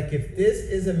 like, if this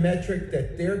is a metric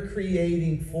that they're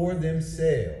creating for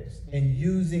themselves and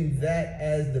using that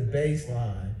as the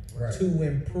baseline to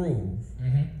improve,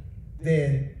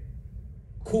 then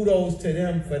kudos to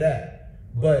them for that.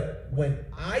 But when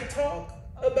I talk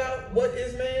about what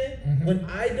is man, when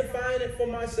I define it for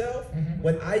myself,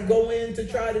 when I go in to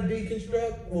try to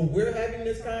deconstruct, when we're having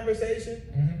this conversation,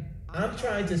 I'm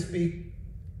trying to speak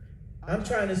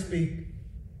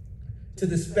to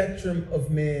the spectrum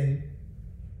of men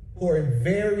who are in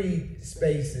varied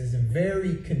spaces and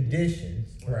varied conditions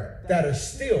that are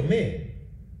still men,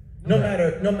 no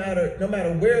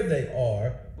matter where they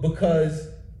are, because,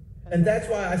 and that's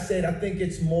why I said I think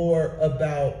it's more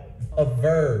about a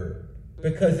verb,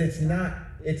 because it's not,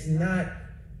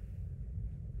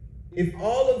 if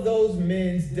all of those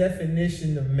men's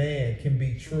definition of man can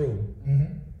be true,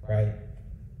 right?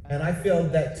 And I feel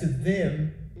that to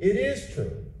them, it is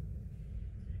true.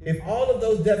 If all of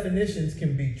those definitions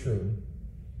can be true,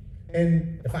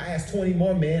 and if I ask 20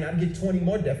 more men, I'd get 20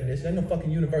 more definitions. There's no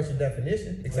fucking universal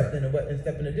definition except in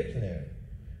a dictionary.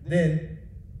 Then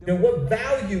what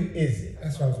value is it?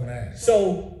 That's what I was gonna ask.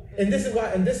 So, and this is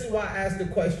why I asked the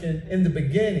question in the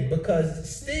beginning, because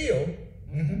still,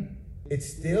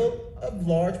 it's still a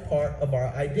large part of our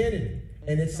identity.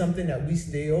 And it's something that we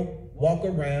still walk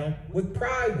around with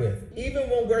pride with, even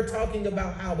when we're talking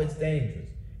about how it's dangerous,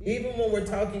 even when we're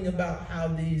talking about how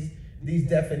these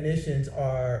definitions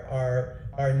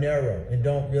are narrow and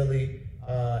don't really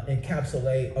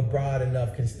encapsulate a broad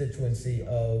enough constituency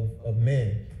of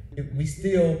men. We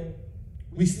still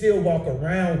walk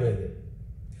around with it,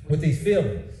 with these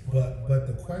feelings. But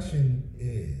the question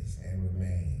is and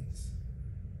remains,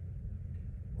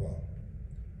 well,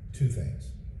 two things.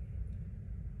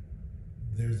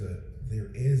 There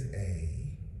is a,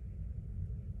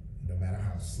 no matter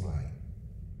how slight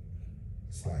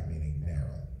meaning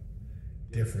narrow,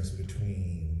 difference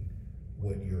between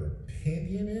what your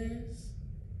opinion is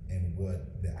and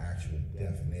what the actual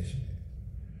definition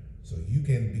is. So you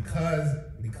can,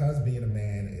 because being a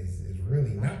man is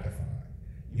really not defined,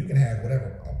 you can have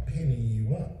whatever opinion you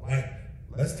want. Like,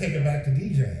 let's take it back to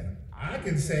DJing. I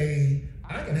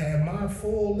can have my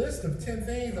full list of 10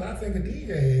 things that I think a DJ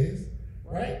is,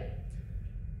 right?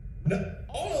 No,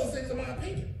 all of those things are my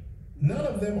opinion. None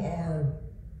of them are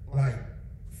like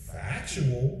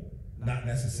factual, not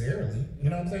necessarily. You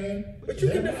know what I'm saying? But you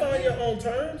can define your own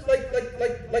terms. Like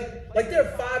there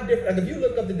are 5 different. Like if you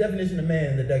look up the definition of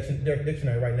man in the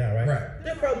dictionary right now, right? Right.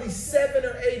 There are probably 7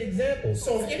 or 8 examples.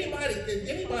 So if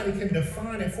anybody can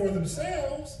define it for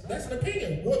themselves, that's an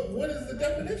opinion. What is the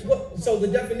definition? Well, so the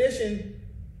definition,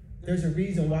 there's a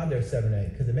reason why there's 7 or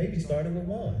 8, because it maybe started with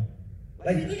 1.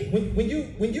 Like when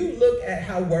you look at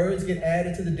how words get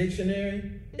added to the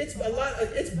dictionary, it's a lot.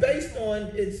 It's based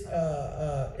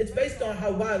on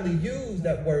how widely used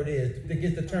that word is that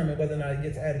gets determined whether or not it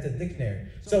gets added to the dictionary.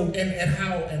 So and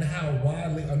how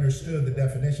widely understood the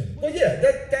definition. Well, yeah,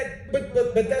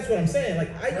 but that's what I'm saying. Like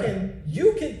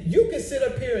you can sit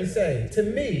up here and say to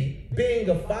me, being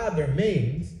a father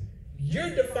means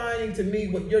you're defining to me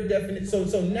what your definition.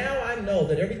 So now I know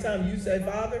that every time you say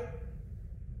father.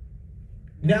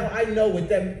 Now I know what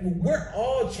that, we're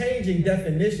all changing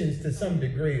definitions to some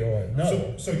degree or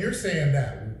another. So you're saying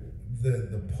that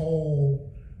the poll,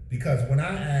 because when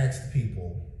I asked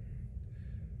people,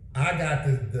 I got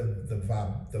the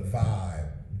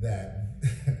vibe that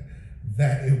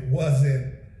that it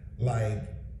wasn't like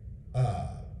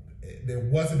there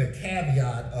wasn't a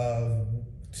caveat of,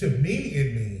 to me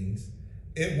it means,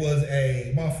 it was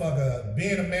a motherfucker,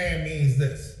 being a man means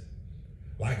this.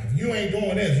 Like, if you ain't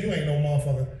doing this, you ain't no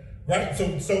motherfucker, right? So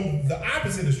the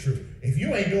opposite is true. If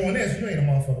you ain't doing this, you ain't a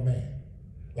motherfucker man.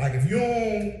 Like, if you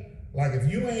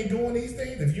ain't doing these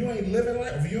things, if you ain't living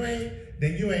life, then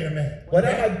you ain't a man. Well,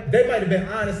 they might have been,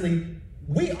 honestly,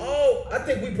 I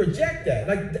think we project that.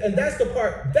 Like, and that's the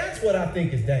part, that's what I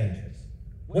think is dangerous.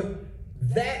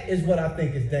 That is what I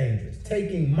think is dangerous.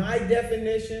 Taking my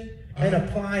definition and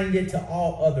applying it to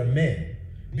all other men.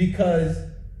 Because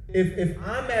if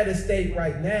I'm at a state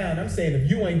right now and I'm saying if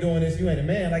you ain't doing this, you ain't a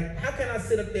man, like how can I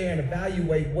sit up there and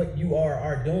evaluate what you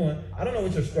are doing? I don't know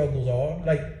what your struggles are.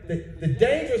 Like the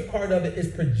dangerous part of it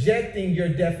is projecting your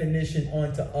definition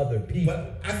onto other people.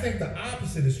 But I think the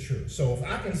opposite is true. So if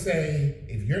I can say,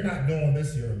 if you're not doing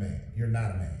this, you're a man. You're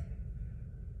not a man.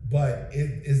 But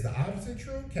is the opposite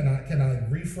true? Can I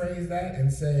rephrase that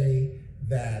and say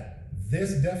that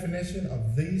this definition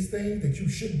of these things that you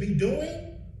should be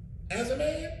doing as a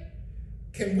man,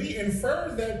 can we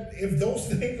infer that if those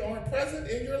things aren't present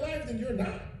in your life, then you're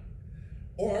not?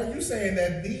 Or are you saying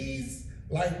that these,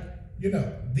 like, you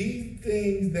know, these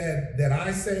things that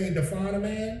I say define a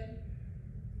man,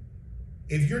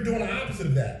 if you're doing the opposite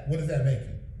of that, what does that make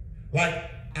you? Like,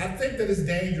 I think that it's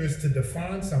dangerous to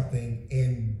define something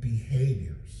in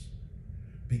behaviors,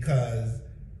 because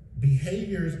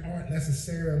behaviors aren't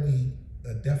necessarily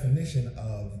a definition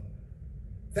of,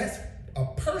 that's a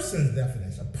person's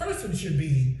definition. A person should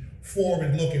be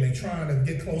forward looking and trying to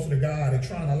get closer to God and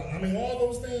trying to, I mean, all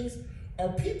those things are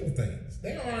people things.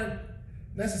 They aren't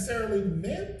necessarily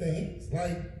men things.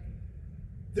 Like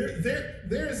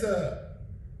there's a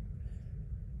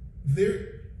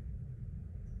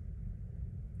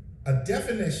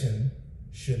definition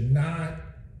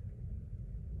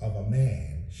of a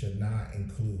man should not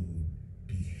include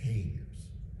behaviors,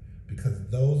 because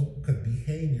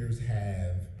behaviors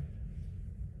have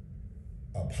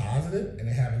a positive and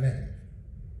they have a negative.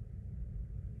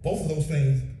 Both of those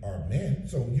things are men,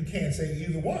 so you can't say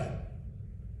either one,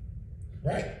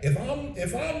 right? If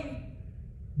I'm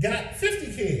got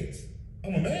 50 kids,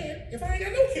 I'm a man. If I ain't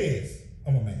got no kids,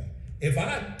 I'm a man. If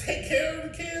I take care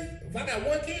of the kids, if I got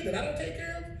one kid that I don't take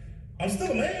care of, I'm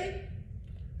still a man.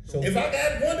 So if I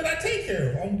got one that I take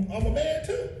care of, I'm a man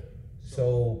too.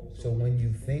 So when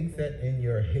you think that in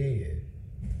your head,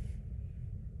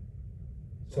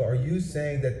 so are you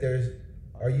saying that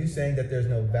there's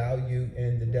no value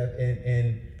in the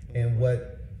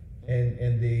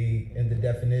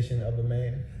definition of a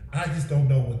man? I just don't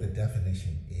know what the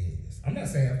definition is. I'm not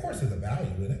saying, of course, there's a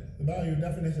value in it. The value of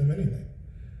definition of anything,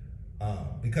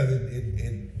 because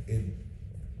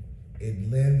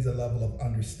it lends a level of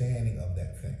understanding of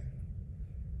that thing.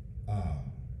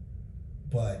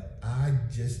 But I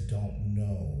just don't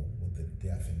know what the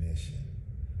definition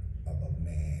of a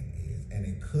man is, and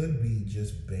it could be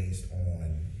just based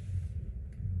on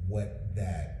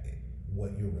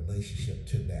what your relationship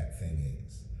to that thing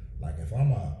is. Like if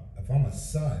I'm a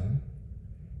son,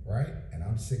 right, and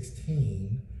I'm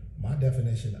 16, my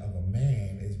definition of a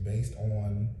man is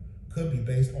could be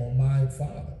based on my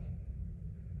father,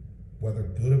 whether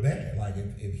good or bad. Like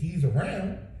if he's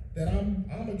around, then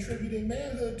I'm attributing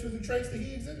manhood to the traits that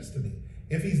he exhibits to me.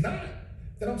 If he's not,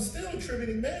 then I'm still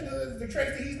attributing manhood to the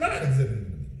traits that he's not exhibiting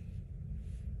to me.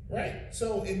 Right?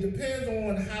 So it depends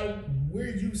on where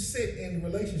you sit in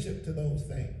relationship to those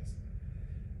things.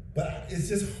 But it's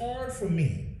just hard for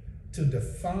me to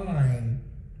define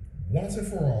once and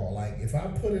for all. Like if I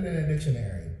put it in a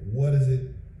dictionary, what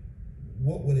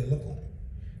would it look like?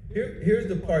 Here's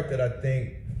the part that I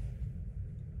think,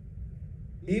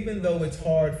 even though it's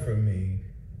hard for me,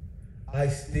 I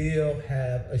still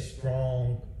have a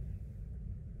strong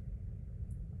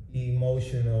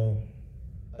emotional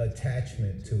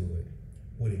attachment to it.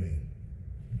 What do you mean?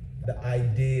 The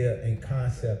idea and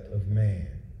concept of man.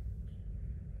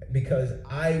 Because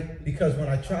when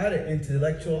I try to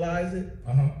intellectualize it,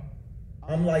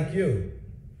 I'm like you.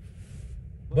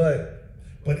 But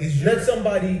let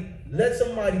somebody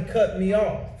cut me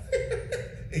off.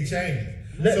 It changes.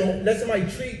 Let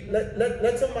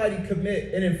somebody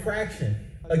commit an infraction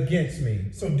against me.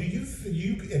 So do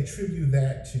you attribute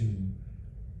that to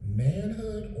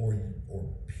manhood or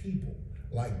people?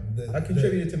 Like I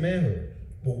contribute it to manhood.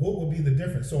 But what would be the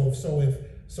difference? So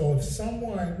if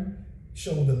someone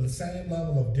showed the same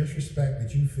level of disrespect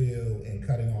that you feel in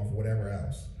cutting off whatever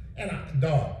else, and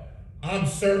I'm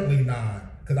certainly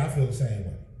not, because I feel the same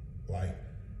way. Like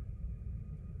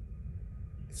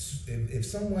if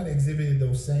someone exhibited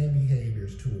those same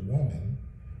behaviors to a woman,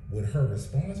 would her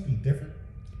response be different?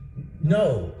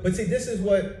 No, but see, this is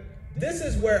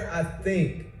where I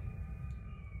think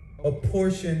a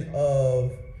portion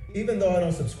of, even though I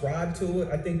don't subscribe to it,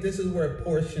 I think this is where a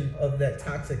portion of that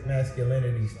toxic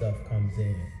masculinity stuff comes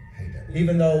in.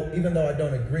 Even though I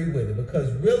don't agree with it,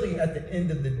 because really at the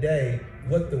end of the day,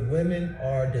 what the women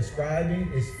are describing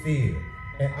is fear,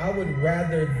 and I would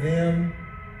rather them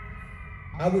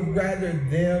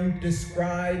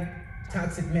describe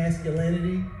toxic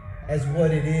masculinity as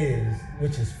what it is,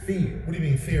 which is fear. What do you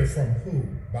mean fear from who?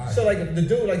 So like if the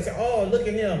dude like say, oh look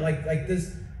at him, like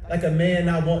this, like a man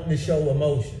not wanting to show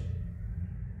emotion.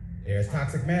 There's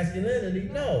toxic masculinity.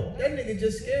 No, that nigga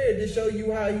just scared to show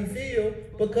you how he feel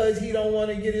because he don't want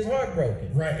to get his heart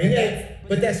broken. Right.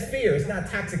 But that's fear. It's not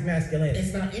toxic masculinity.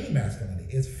 It's not any masculinity.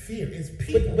 It's fear. It's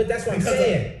people. But that's what I'm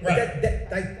saying. Right.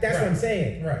 That's what I'm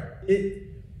saying. Right.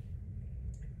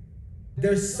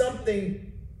 There's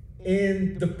something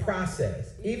in the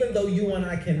process, even though you and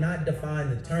I cannot define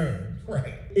the terms.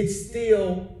 Right. It's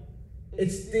still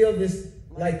this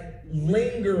like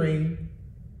lingering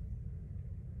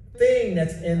thing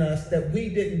that's in us that we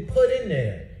didn't put in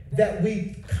there, that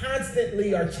we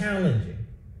constantly are challenging.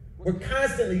 We're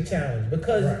constantly challenged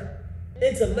because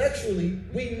intellectually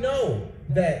we know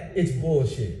that it's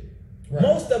bullshit. Right.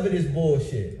 Most of it is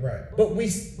bullshit. Right. But we're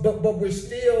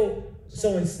still,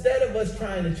 so instead of us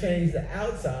trying to change the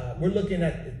outside, we're looking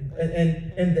at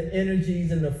and the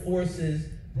energies and the forces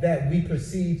that we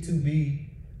perceive to be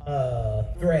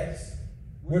threats.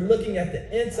 We're looking at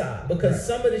the inside because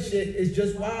some of the shit is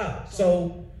just wild.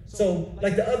 So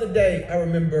like the other day, I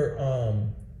remember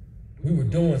we were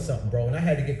doing something, bro, and I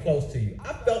had to get close to you.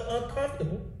 I felt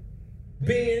uncomfortable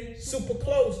being super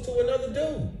close to another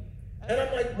dude, and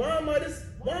I'm like, why am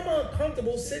I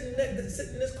uncomfortable sitting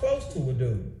this close to a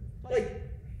dude? Like,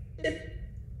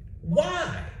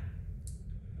 why?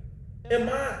 Am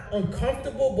I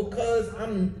uncomfortable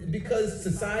because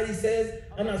society says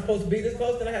I'm not supposed to be this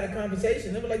close? Then I had a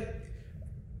conversation. They were like,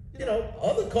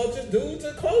 other cultures, dudes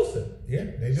are closer. Yeah,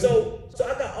 they do. So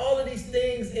I got all of these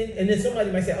things, and then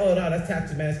somebody might say, oh, no, that's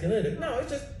toxic masculinity. No,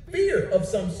 it's just fear of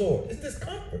some sort. It's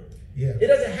discomfort. Yeah. It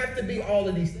doesn't have to be all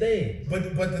of these things.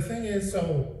 But the thing is,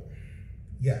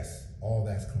 yes, all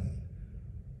that's clean.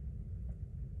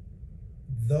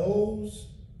 Those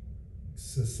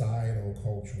societal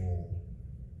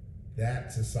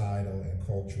and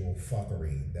cultural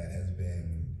fuckery that has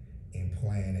been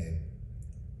implanted,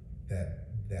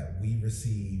 that we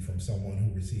receive from someone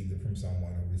who received it from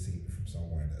someone who received it from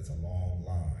someone, that's a long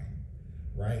line,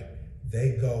 right?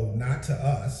 They go not to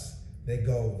us, they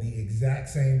go the exact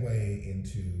same way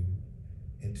into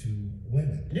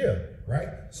women. Yeah. Right?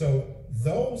 So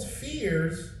those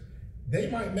fears, they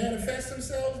might manifest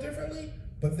themselves differently,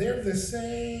 but they're the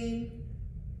same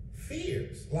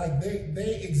fears. Like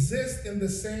they exist in the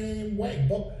same way.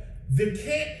 But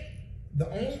the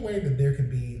only way that there can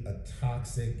be a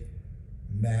toxic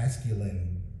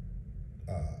masculine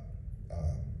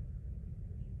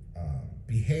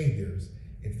behaviors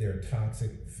if they're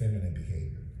toxic feminine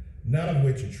behavior. None of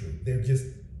which are true. They're just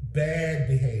bad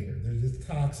behavior. They're just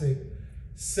toxic,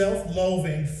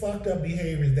 self-loathing, fucked up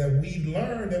behaviors that we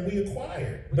learned, that we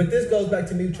acquired. But this goes back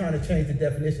to me trying to change the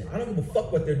definition. I don't give a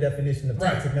fuck what their definition of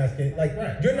toxic masculinity. Like,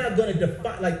 you're not going to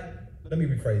define. Like, let me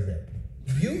rephrase that.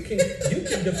 You can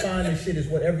define this shit as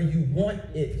whatever you want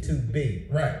it to be.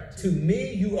 Right. To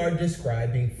me, you are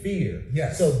describing fear.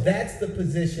 Yes. So that's the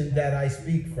position that I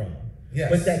speak from. Yes.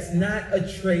 But that's not a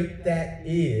trait that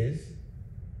is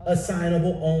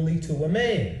assignable only to a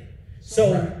man.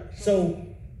 So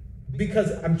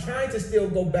because I'm trying to still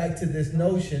go back to this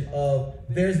notion of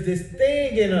there's this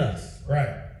thing in us.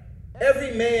 Right.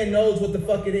 Every man knows what the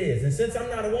fuck it is. And since I'm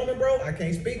not a woman, bro, I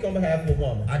can't speak on behalf of a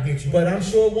woman. I get you. But I'm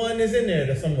sure one is in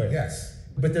there somewhere. Yes.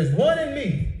 But there's one in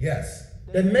me. Yes.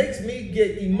 That makes me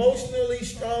get emotionally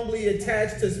strongly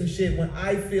attached to some shit when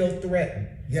I feel threatened.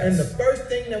 Yes. And the first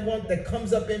thing that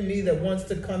comes up in me that wants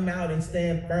to come out and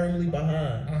stand firmly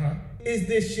behind is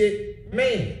this shit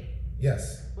man.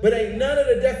 Yes. But ain't none of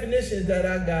the definitions that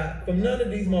I got from none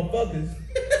of these motherfuckers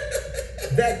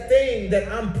that thing that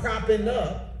I'm propping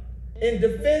up in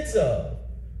defense of.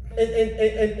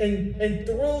 And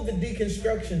through the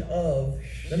deconstruction of,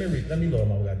 let me lower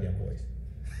my goddamn voice.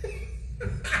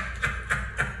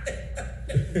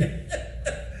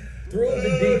 Through the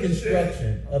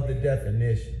deconstruction of the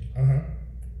definition,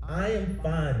 I am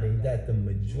finding that the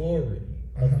majority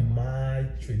of my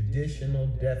traditional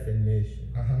definition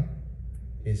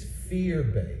is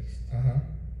fear-based.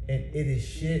 And it is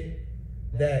shit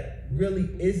that really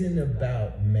isn't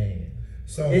about man.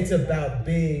 So it's about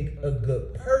being a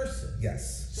good person.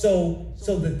 Yes. So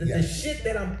the shit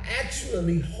that I'm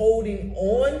actually holding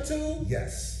on to,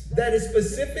 yes, that is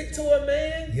specific to a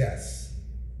man, yes,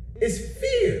 is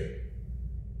fear.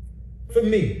 For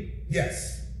me.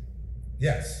 Yes.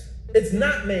 Yes. It's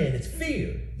not man, it's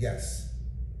fear. Yes.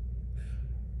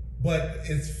 But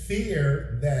it's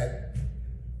fear that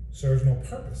serves no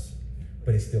purpose.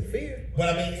 But it's still fear. But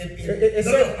I mean,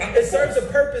 it serves a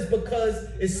purpose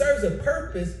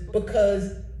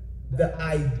because the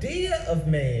idea of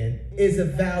man is a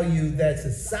value that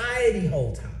society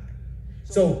holds high.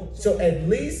 So at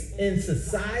least in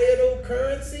societal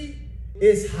currency,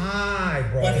 it's high,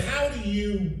 bro. But how do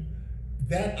you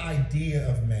that idea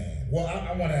of man. Well,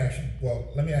 I want to ask you. Well,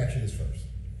 let me ask you this first,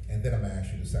 and then I'm gonna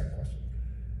ask you the second question.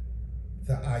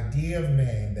 The idea of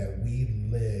man that we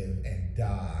live and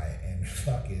die and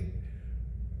fucking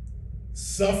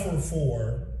suffer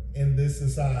for in this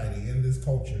society, in this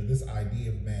culture, this idea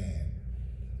of man.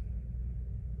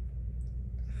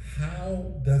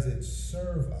 How does it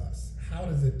serve us? How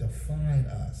does it define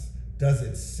us? Does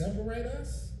it separate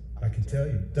us? I can tell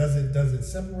you. Does it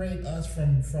separate us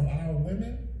from our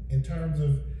women in terms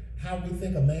of how we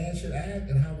think a man should act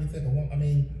and how we think a woman? I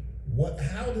mean,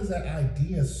 how does that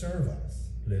idea serve us?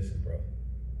 Listen, bro.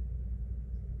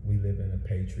 We live in a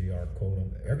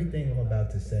patriarchal. Everything I'm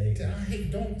about to say.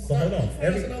 Don't. So hold on.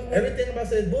 Everything I'm about to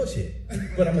say is bullshit.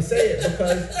 But I'm gonna say it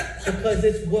because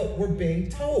it's what we're being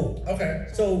told. Okay.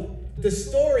 So the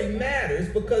story matters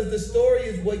because the story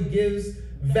is what gives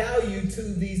value to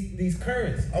these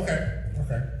currencies. Okay.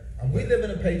 We live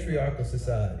in a patriarchal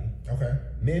society. Okay.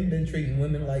 Men been treating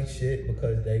women like shit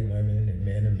because they women and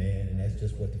men are men, and that's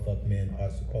just what the fuck men are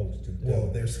supposed to do.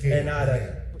 Well, they're scared.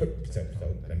 So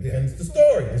let me finish the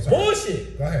story. It's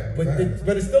bullshit. Go ahead.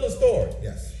 But it's still a story.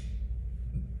 Yes.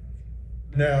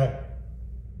 Now,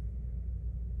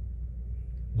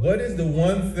 what is the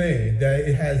one thing that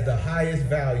it has the highest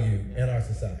value in our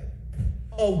society?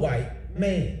 A white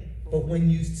man. But when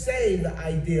you say the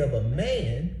idea of a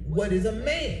man, what is a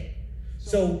man?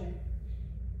 So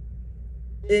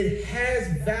it has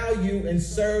value and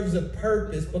serves a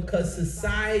purpose because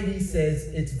society says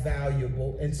it's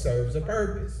valuable and serves a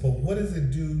purpose. But what does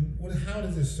it do? How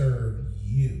does it serve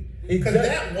you? Because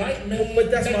that white man,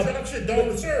 that shit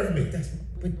don't serve me.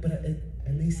 But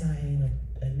at least I ain't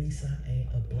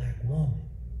a black woman.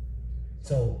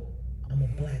 So I'm a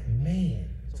black man.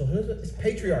 So here's what it's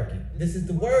patriarchy. This is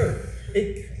the word.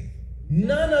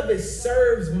 None of it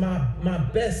serves my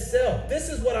best self. This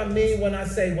is what I mean when I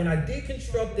say when I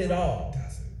deconstruct it all.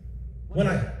 When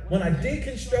I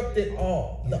deconstruct it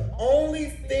all, the only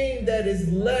thing that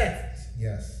is left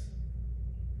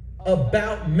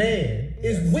about man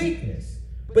is weakness.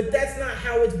 But that's not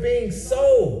how it's being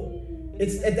sold.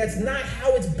 That's not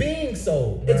how it's being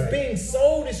sold. It's being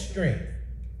sold as strength.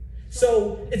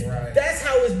 So that's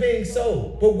how it's being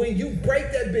sold. But when you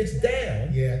break that bitch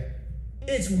down,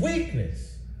 it's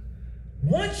weakness.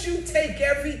 Once you take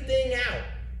everything out,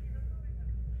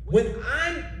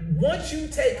 once you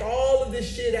take all of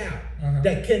this shit out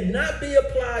that cannot be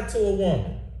applied to a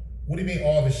woman. What do you mean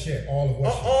all the shit? All of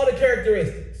what? All the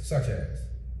characteristics. Such as?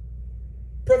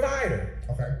 Provider.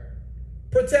 Okay.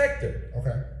 Protector.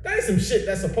 Okay. That ain't some shit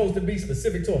that's supposed to be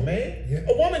specific to a man. Yeah.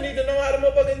 A woman need to know how to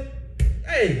motherfucking,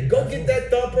 hey, go get that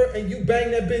thumper and you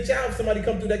bang that bitch out if somebody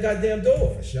come through that goddamn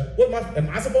door. For sure. Am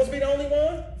I supposed to be the only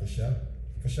one? For sure.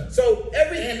 So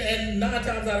and 9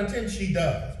 times out of 10 she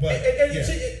does. But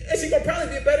she gonna probably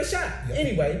be a better shot. Yep.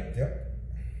 Anyway. Yep.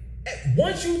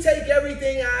 Once you take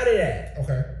everything out of that.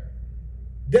 Okay.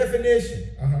 Definition.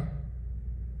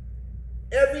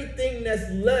 Everything that's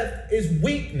left is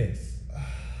weakness.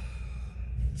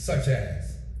 Such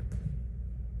as?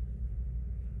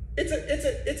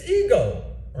 It's ego.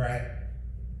 Right.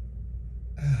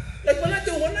 Like when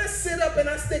I sit up and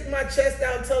I stick my chest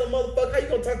out and tell a motherfucker, how you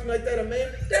gonna talk to me like that, a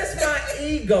man? That's my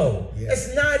ego. Yeah.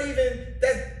 It's not even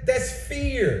that's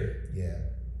fear. Yeah.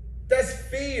 That's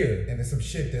fear. And there's some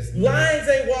shit that's lions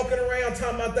ain't walking around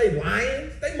talking about they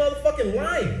lions. They motherfucking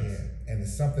lions. Yeah. And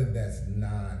it's something that's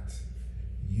not,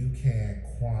 you can't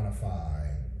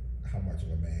quantify how much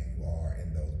of a man you are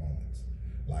in those moments.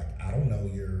 Like, I don't know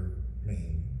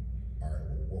all right,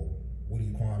 well, what are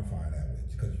you quantifying that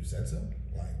with? Because you said so?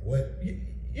 Like, what?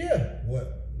 Yeah.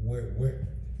 What? Where?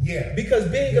 Yeah. Because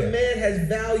being a man has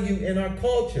value in our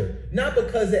culture. Not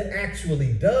because it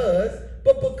actually does,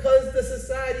 but because the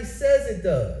society says it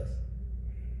does.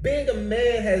 Being a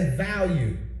man has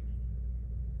value.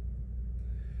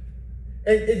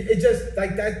 And it just,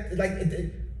 like that,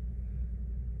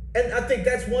 and I think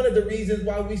that's one of the reasons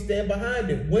why we stand behind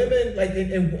it. Women, like,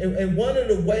 and one of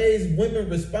the ways women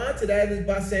respond to that is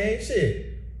by saying,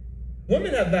 shit,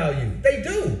 women have value. They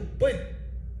do. But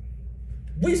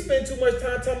we spend too much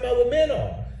time talking about what men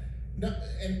are. No,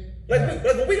 and like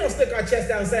when we don't stick our chest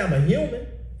out and say, I'm a human.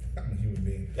 I'm a human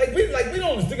being. Like we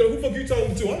don't stick out, who the fuck you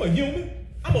talking to? I'm a human.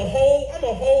 I'm a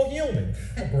whole human.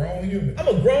 I'm a grown human. I'm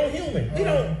a grown human. You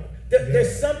know,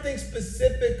 there's something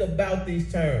specific about these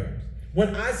terms.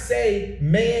 When I say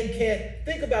man can't,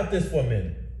 think about this for a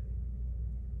minute.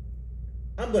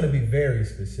 I'm gonna be very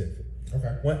specific.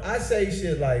 Okay. When I say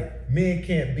shit like men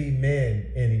can't be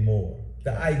men anymore,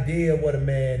 the idea of what a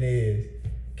man is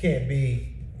is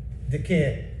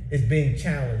being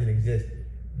challenged and existed.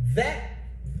 That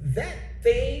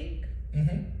thing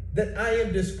that I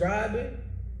am describing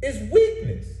is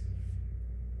weakness.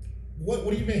 What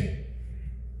do you mean?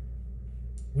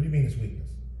 What do you mean it's weakness?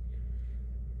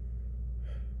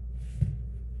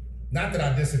 Not that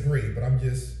I disagree, but I'm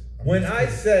just... When I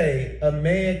say a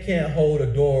man can't hold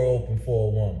a door open for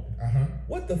a woman,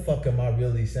 what the fuck am I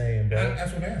really saying, bro?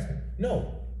 That's what I'm asking.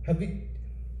 No.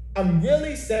 I'm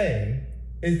really saying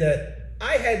is that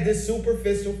I had this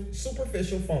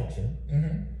superficial function.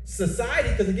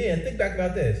 Society, because again, think back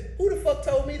about this. Who the fuck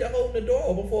told me that holding the door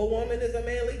open for a woman is a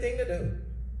manly thing to do?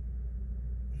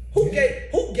 Who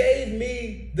gave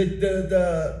me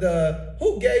the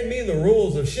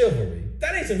rules of chivalry?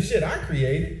 That ain't some shit I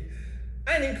created.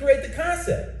 I didn't even create the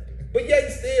concept. But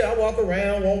yet still, I walk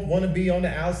around, want to be on the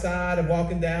outside of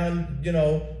walking down,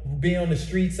 be on the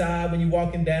street side when you're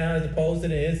walking down as opposed to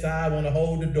the inside, want to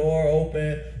hold the door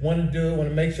open, want to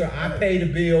make sure I pay the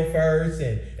bill first,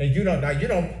 and you don't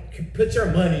put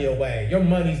your money away. Your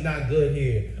money's not good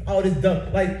here. All this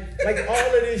dumb, like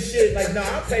all of this shit,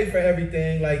 I'll pay for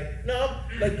everything.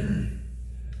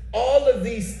 All of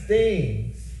these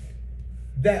things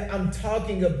that I'm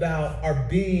talking about are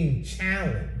being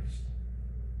challenged,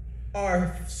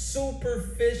 are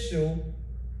superficial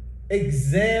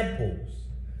examples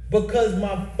because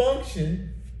my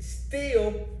function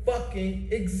still fucking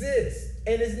exists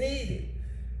and is needed.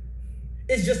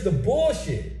 It's just the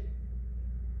bullshit.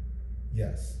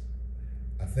 Yes.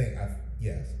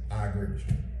 Yes, I agree with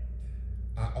you.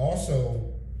 I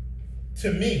also,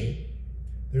 to me,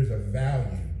 there's a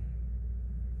value.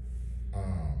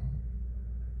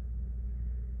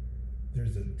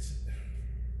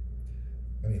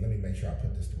 Let me make sure I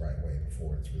put this the right way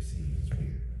before it's received as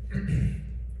weird.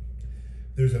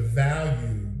 There's a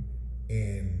value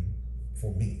in,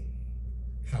 for me,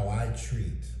 how I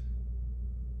treat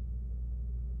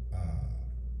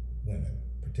women,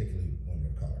 particularly women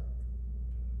of color.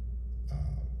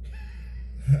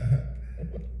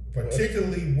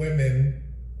 Particularly women,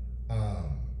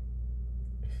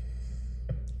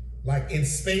 like in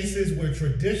spaces where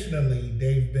traditionally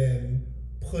they've been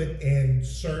put in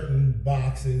certain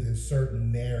boxes and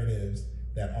certain narratives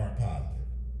that aren't positive,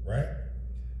 right?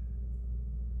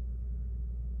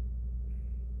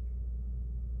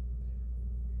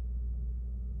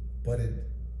 But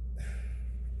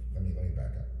let me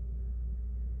back up.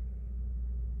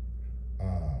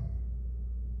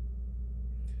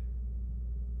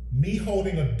 Me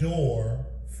holding a door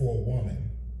for a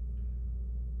woman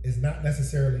is not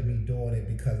necessarily me doing it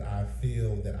because I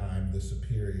feel that I'm the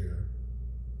superior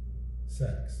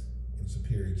sex, the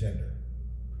superior gender,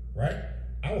 right?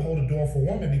 I will hold a door for a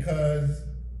woman because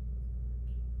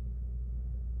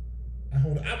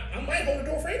I might hold a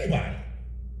door for anybody,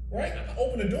 right? I can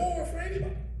open a door for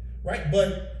anybody, right?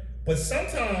 But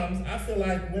sometimes I feel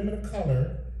like women of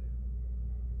color,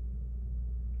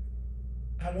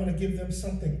 I want to give them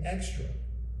something extra.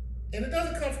 And it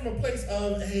doesn't come from a place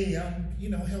of, hey, I'm,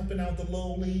 helping out the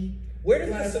lowly. Where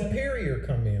does the superior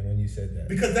come in when you said that?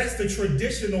 Because that's the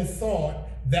traditional thought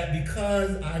that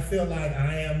because I feel like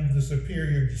I am the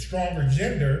superior, stronger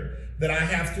gender, that I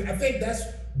have to, I think that's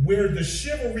where the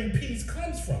chivalry piece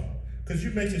comes from. Because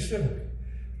you mentioned chivalry.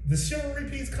 The chivalry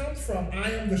piece comes from,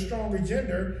 I am the stronger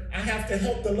gender, I have to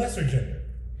help the lesser gender.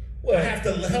 Well, I have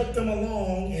to help them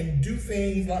along and do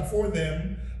things for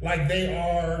them like they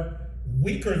are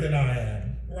weaker than I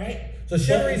am, right? So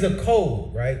chivalry is a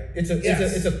code, right? It's a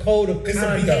code of conduct. It's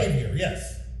a behavior,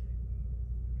 yes.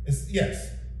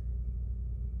 Yes.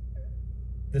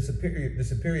 The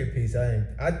superior piece.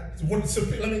 Let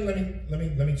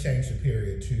me change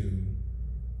superior to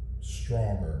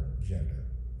stronger gender.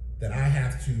 That I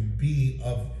have to be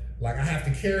I have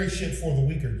to carry shit for the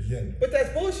weaker gender. But that's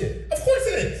bullshit. Of course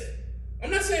it is. I'm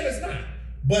not saying it's not,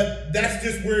 but that's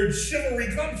just where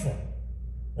chivalry comes from,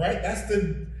 right? That's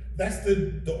the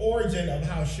origin of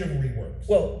how chivalry works.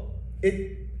 Well,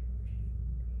 I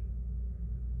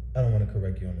don't want to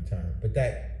correct you on the term, but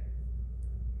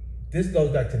this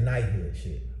goes back to knighthood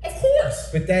shit. Of course.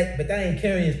 But that ain't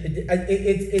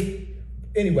carrying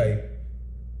anyway.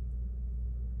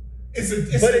 It's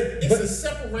a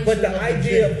separation. But the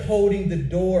idea of holding the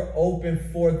door open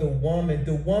for the woman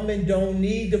don't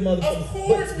need the motherfucker. Of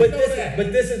course, but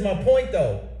this is my point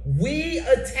though. We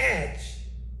attach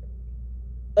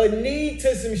a need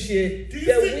to some shit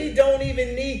we don't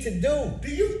even need to do.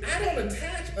 I don't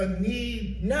attach a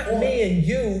need. Not me and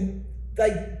you.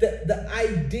 Like the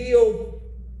ideal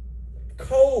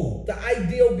code, the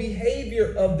ideal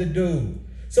behavior of the dude.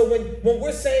 So when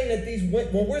we're saying that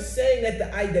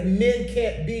that men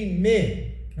can't be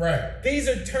men, right? These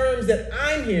are terms that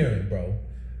I'm hearing, bro.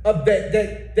 of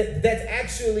that's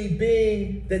actually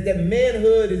being that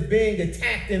manhood is being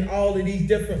attacked in all of these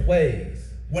different ways.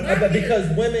 Because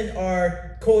women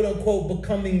are quote unquote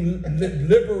becoming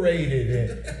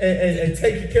liberated and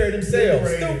taking care of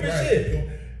themselves. Stupid shit.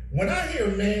 When I hear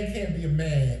a man can't be a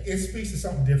man, it speaks to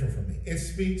something different for me. It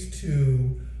speaks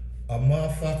to a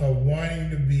motherfucker wanting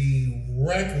to be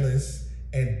reckless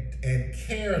and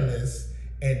careless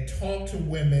and talk to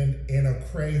women in a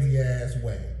crazy ass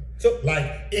way. So, like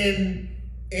in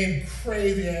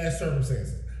crazy ass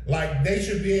circumstances. Like they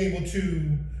should be able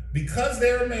to, because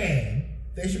they're a man,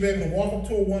 they should be able to walk up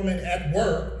to a woman at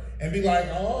work and be like,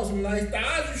 "Oh, some nice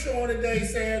thighs you're showing today,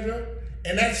 Sandra,"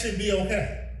 and that should be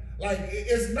okay. Like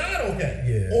it's not okay.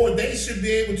 Yeah. Or they should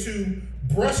be able to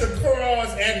brush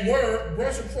across at work,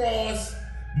 brush across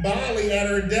Molly at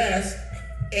her desk,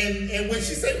 and when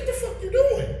she say, "What the fuck you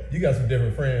doing?" You got some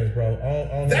different friends, bro.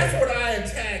 That's what I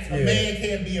attach. A man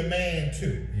can't be a man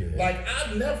too. Yeah. Like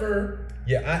I've never.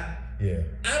 I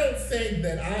don't think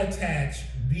that I attach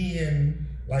being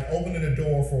like opening the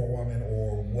door for a woman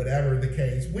or whatever the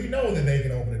case. We know that they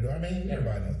can open the door. I mean,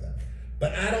 everybody knows that.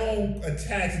 But I don't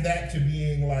attach that to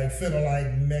being like feeling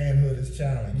like manhood is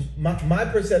challenged. My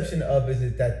perception of it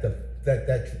is that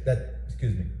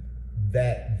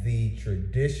that the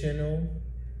traditional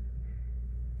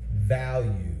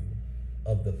value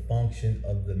of the function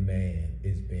of the man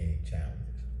is being challenged.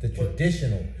 The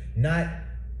traditional, not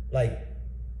like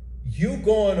you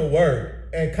going to work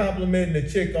and complimenting the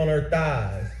chick on her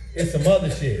thighs. It's some other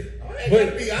shit. I'm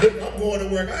going to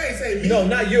work. I ain't saying me. No,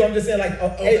 not you. I'm just saying like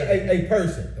a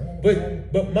person.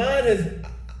 But mine has.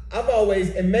 I've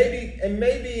always and maybe and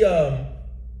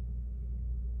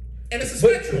it's a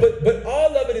spectrum. But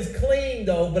all of it is clean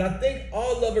though. But I think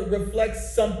all of it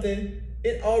reflects something.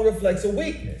 It all reflects a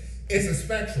weakness. It's a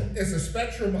spectrum. It's a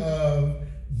spectrum of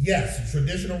yes,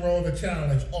 traditional roles are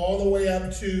challenged all the way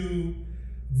up to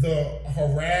the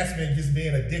harassment just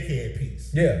being a dickhead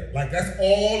piece. Yeah. Like that's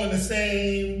all in the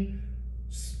same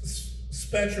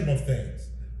spectrum of things.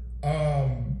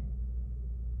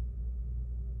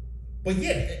 But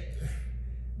yeah,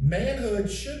 manhood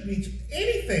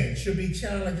anything should be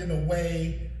challenged in a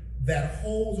way that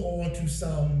holds on to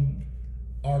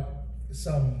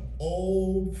some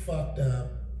old fucked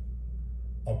up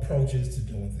approaches to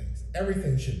doing things.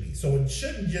 Everything should be. So it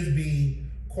shouldn't just be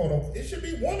quote unquote, it should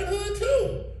be womanhood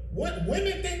too. What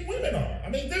women think women are. I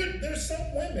mean, there's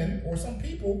some women or some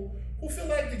people who feel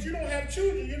like that you don't have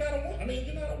children, you're not a woman. I mean,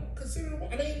 you're not considered a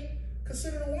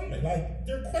woman. Like,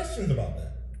 there are questions about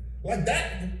that. Like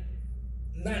that,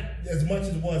 not as much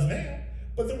as it was now,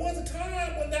 but there was a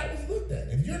time when that was looked at.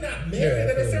 If you're not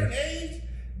married at a certain age,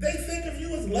 they think of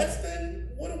you as less than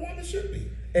what a woman should be.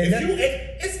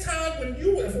 It's times when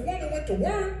if a woman went to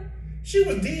work, she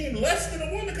was deemed less than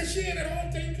a woman because she ain't at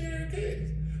home taking care of her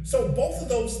kids. So both of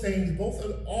those things,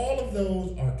 all of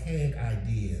those archaic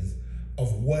ideas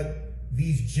of what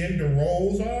these gender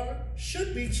roles are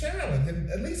should be challenged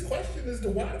and at least questioned as to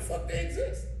why the fuck they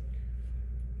exist.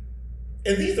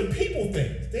 And these are people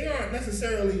things. They aren't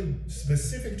necessarily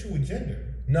specific to a gender.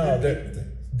 No,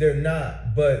 they're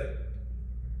not, but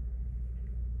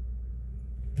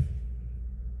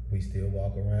we still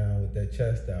walk around with that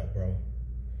chest out, bro.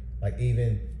 Like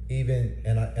even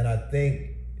and I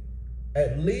think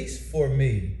at least for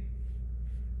me,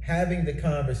 having the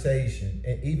conversation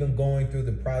and even going through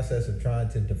the process of trying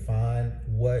to define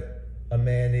what a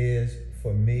man is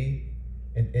for me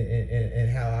and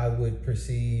how I would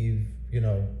perceive, but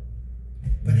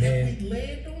men. Have we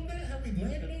landed on that?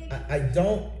 I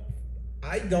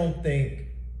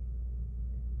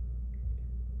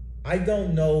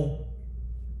don't know.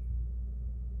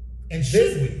 And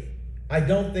should we? I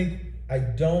don't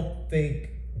think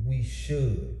we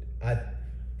should.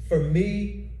 For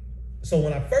me, so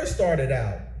when I first started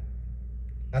out,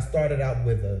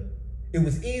 with it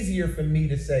was easier for me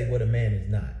to say what a man is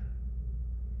not.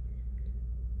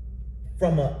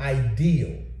 From an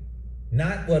ideal,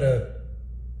 not what a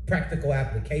practical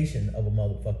application of a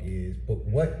motherfucker is, but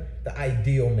what the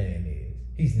ideal man is.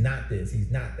 He's not this, he's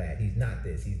not that, he's not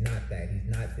this, he's not that, he's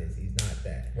not this, he's not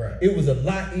that. Right. It was a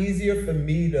lot easier for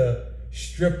me to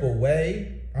strip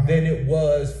away than it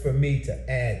was for me to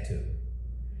add to.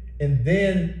 And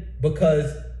then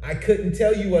because I couldn't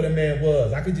tell you what a man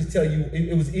was, I could just tell you,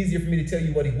 it was easier for me to tell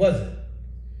you what he wasn't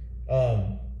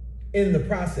in the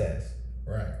process.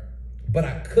 Right. But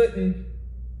I couldn't,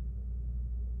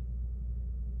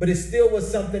 but it still was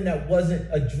something that wasn't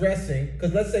addressing,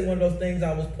 because let's say one of those things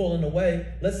I was pulling away,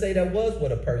 let's say that was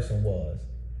what a person was.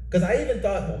 Because I even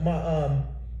thought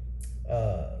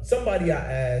somebody I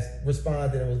asked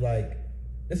responded and was like,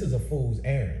 this is a fool's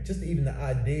errand. Just even the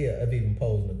idea of even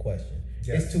posing the question.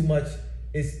 Yes. It's too much.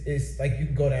 It's like you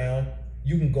can go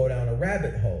down a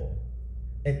rabbit hole.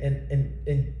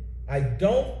 And I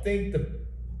don't think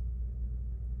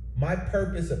my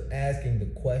purpose of asking the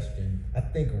question, I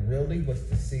think really was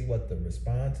to see what the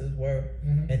responses were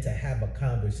and to have a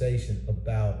conversation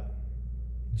about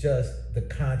just the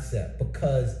concept,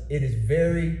 because it is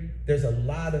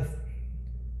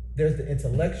there's the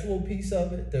intellectual piece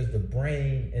of it, there's the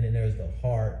brain, and then there's the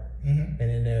heart, and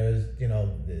then there's,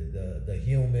 the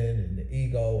human and the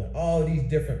ego and all these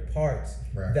different parts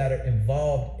that are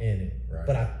involved in it. Right.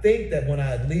 But I think that when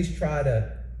I at least try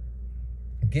to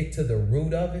get to the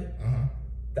root of it,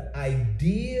 the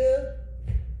idea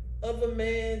of a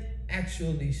man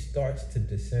actually starts to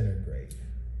disintegrate.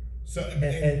 So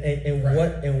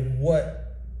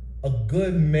what a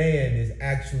good man is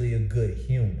actually a good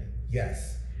human.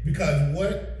 Yes, because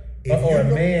a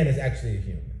man is actually a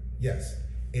human. Yes,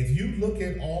 if you look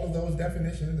at all of those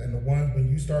definitions and the ones when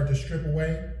you start to strip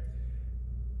away,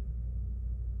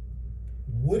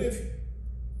 what if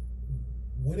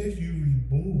you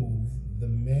remove the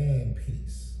man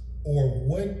piece,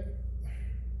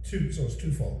 so it's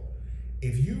twofold.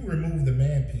 If you remove the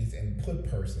man piece and put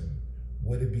person,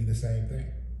 would it be the same thing?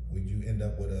 Would you end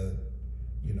up with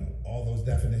all those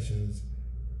definitions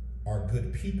are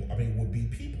good people? I mean, would be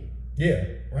people. Yeah.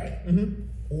 Right?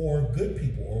 Or good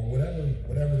people, or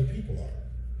whatever the people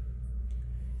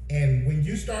are. And when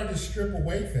you start to strip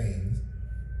away things,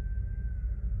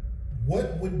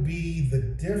 what would be the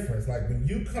difference? Like when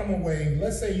you come away,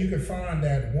 let's say you could find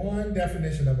that one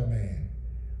definition of a man,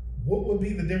 what would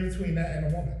be the difference between that and a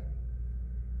woman?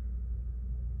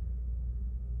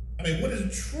 I mean, what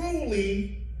is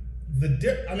truly other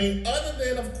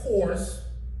than, of course,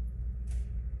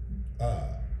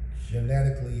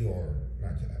 genetically, or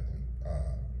not genetically,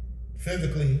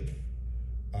 physically,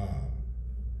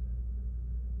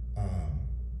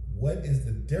 what is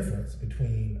the difference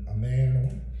between a man and a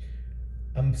woman?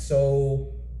 I'm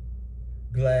so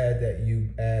glad that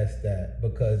you asked that,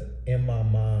 because in my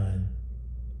mind,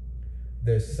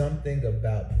 there's something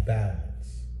about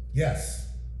balance. Yes.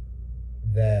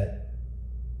 That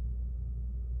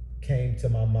came to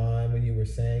my mind when you were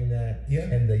saying that. Yeah.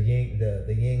 And the yin,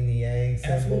 the yin and yang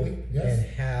symbol. Absolutely. Yes.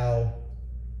 And how,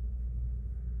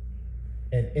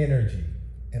 and energy.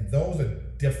 And those are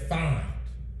defined.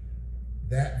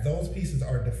 Those pieces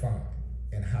are defined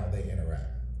in how they interact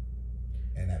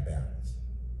and that balance.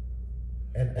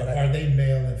 But are they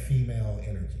male and female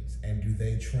energies? And should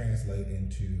they translate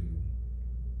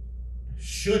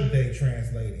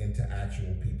into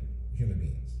actual people, human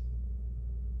beings?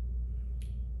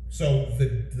 So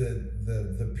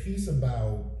the piece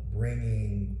about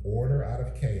bringing order out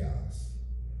of chaos,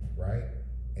 right?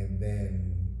 And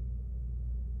then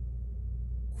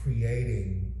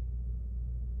creating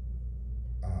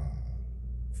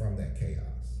from that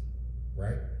chaos,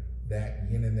 right? That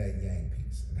yin and that yang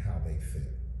piece and how they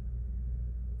fit.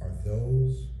 Are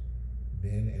those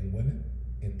men and women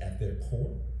at their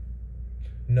core?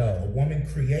 No. A woman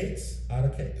creates out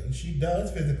of chaos. She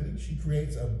does physically. She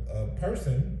creates a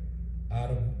person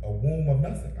out of a womb of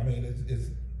nothing. I mean,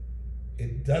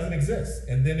 it doesn't exist.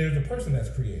 And then there's a person that's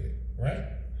created, right?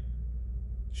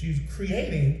 She's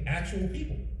creating actual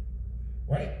people,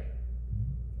 right?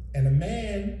 And a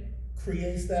man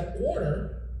creates that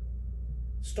order,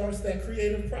 starts that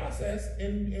creative process,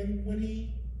 and when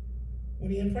he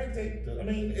impregnates, I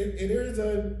mean, there's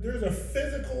a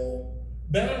physical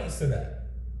balance to that,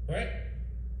 right?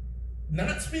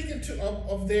 Not speaking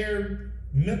of their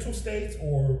mental states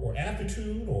or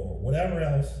aptitude or whatever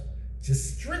else,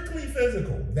 just strictly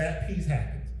physical, that piece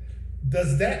happens.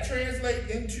 Does that translate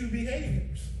into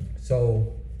behaviors?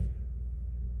 So,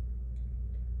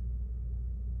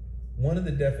 one of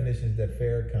the definitions that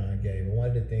Farrakhan gave, and one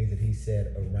of the things that he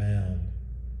said around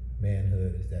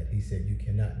manhood, is that he said you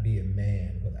cannot be a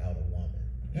man without a woman.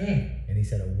 And he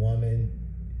said a woman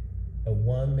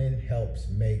helps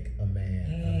make a man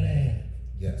a man.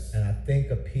 Yes. And I think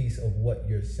a piece of what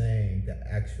you're saying that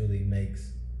actually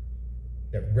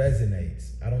that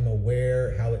resonates. I don't know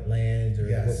how it lands or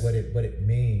what it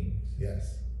means.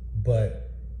 Yes. But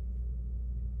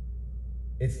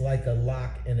it's like a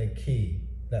lock and a key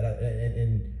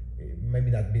and maybe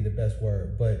not be the best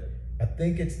word, but I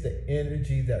think it's the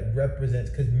energy that represents,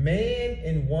 because man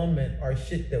and woman are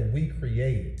shit that we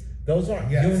created. Those aren't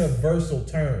universal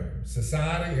terms.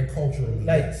 Society and culturally.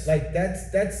 Like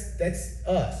that's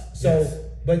us. So,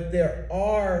 but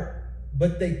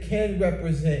they can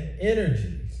represent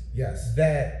energies. Yes.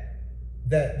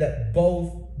 That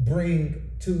both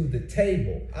bring to the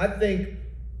table. I think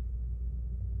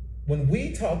when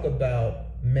we talk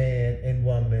about man and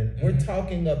woman, we're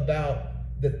talking about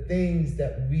the things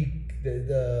that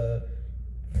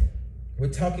we're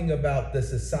talking about the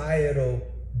societal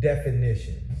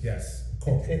definitions. Yes.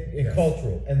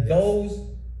 Cultural. And those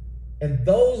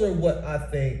are what I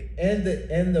think, and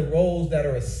the roles that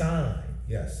are assigned.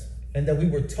 Yes. And that we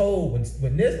were told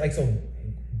when this, like, so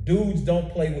dudes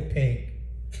don't play with pink,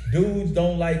 dudes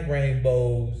don't like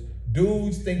rainbows,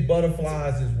 dudes think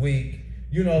butterflies is weak,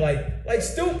 you know, like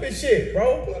stupid shit,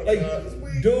 bro. Like,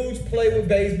 dudes play with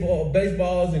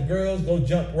baseballs and girls go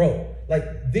jump rope.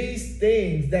 Like, these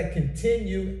things that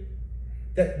continue,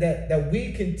 that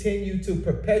we continue to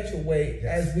perpetuate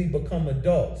as we become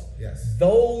adults. Yes.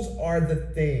 Those are the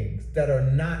things that are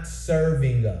not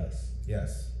serving us.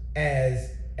 Yes.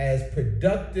 As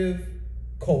productive,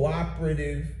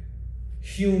 cooperative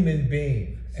human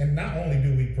beings. And not only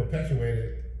do we perpetuate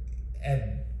it,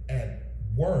 at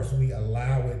worst, we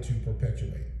allow it to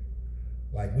perpetuate.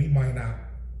 Like, we might not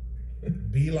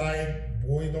be like,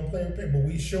 boys don't play with pink, but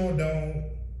we sure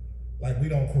don't, like, we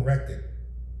don't correct it.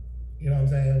 You know what I'm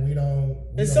saying? We don't.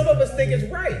 And some of us think it's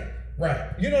right. Right.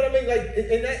 You know what I mean? Like,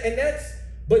 and that's,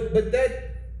 but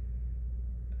that,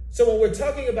 so when we're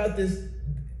talking about this,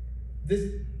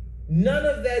 none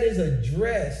of that is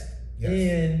addressed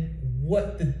in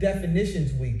what the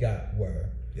definitions we got were.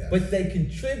 Yes. But they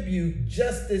contribute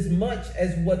just as much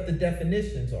as what the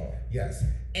definitions are. Yes.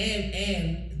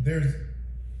 And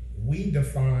we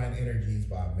define energies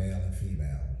by male and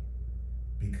female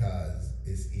because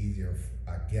it's easier,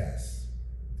 I guess,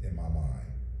 in my mind,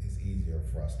 it's easier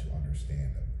for us to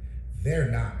understand them. They're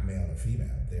not male and female,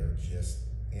 they're just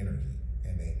energy,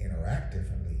 and they interact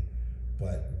differently.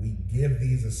 But we give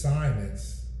these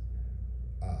assignments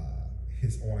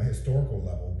on a historical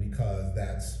level because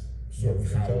that's sort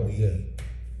of how we,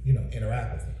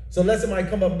 interact with it. So let somebody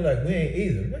come up and be like, we ain't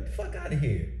either. Get the fuck out of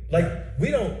here. Like,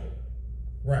 we don't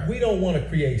want to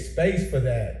create space for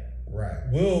that. Right.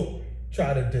 We'll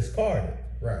try to discard it.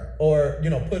 Right. Or,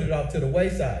 put it off to the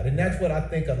wayside. And that's what I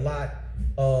think a lot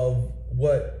of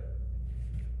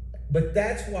but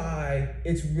that's why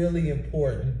it's really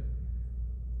important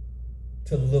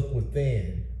to look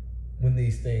within when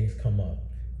these things come up.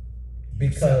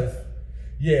 Because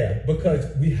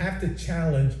we have to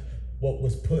challenge what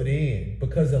was put in.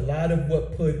 Because a lot of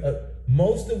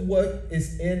most of what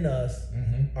is in us,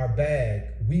 our bag,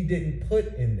 we didn't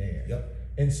put in there. Yep.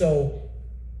 And so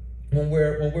when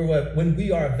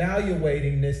we are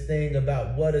evaluating this thing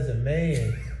about what is a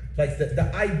man, like the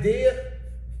idea,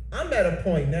 I'm at a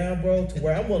point now, bro, to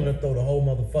where I'm willing to throw the whole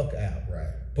motherfucker out. Right.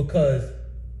 Because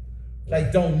I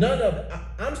don't know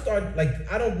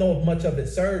if much of it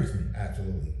serves me.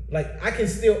 Absolutely. Like, I can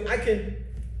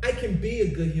be a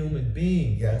good human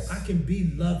being, bro. Yes. I can be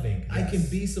loving. Yes. I can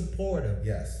be supportive.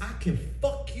 Yes. I can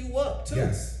fuck you up too.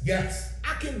 Yes. Yes.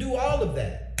 I can do all of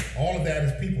that. All of that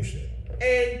is people shit.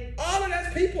 And all of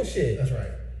that's people shit. That's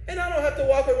right. And I don't have to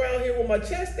walk around here with my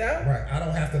chest out. Right. I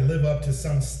don't have to live up to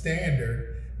some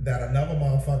standard that another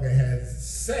motherfucker has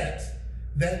set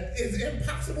that is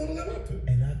impossible to live up to.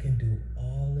 And I can do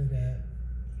all of that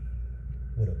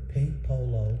with a pink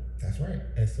polo. That's right.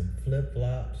 And some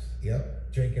flip-flops.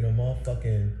 Yep. Drinking a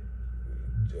motherfucking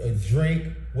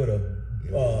drink with an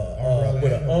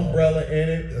umbrella in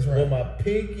it. That's right. With my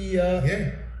pinky up.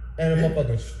 Yeah. And a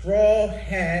motherfucking straw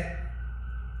hat.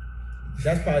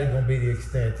 That's probably gonna be the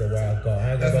extent of where I go.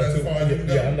 I ain't gonna go too far.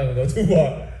 Yeah, I'm not gonna go too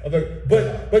far.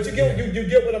 But you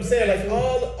get what I'm saying. Like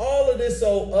all of this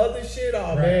other shit.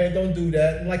 Oh man, don't do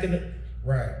that.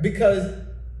 Right. Because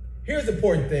here's the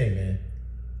important thing, man.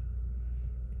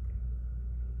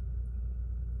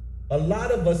 A lot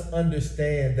of us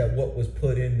understand that what was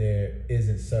put in there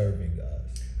isn't serving us.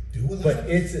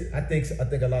 I think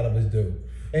a lot of us do.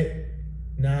 And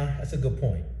that's a good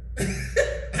point.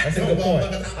 That's a good point.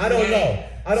 I don't know.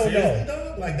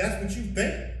 Dog? Like, that's what you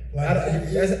think? Like,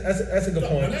 that's a good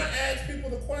point. When I ask people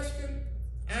the question,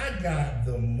 I got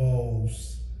the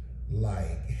most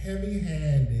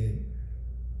heavy-handed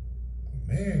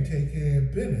man take care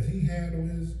of business.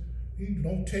 He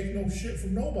don't take no shit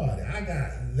from nobody. I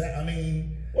got that. I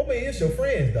mean, it's your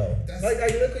friends though. Like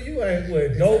look at you ain't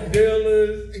with dope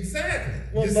dealers. Exactly.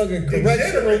 Motherfucking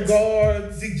correctional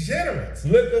guards. Degenerates.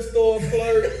 Liquor store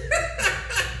clerks.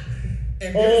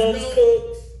 And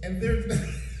cooks. And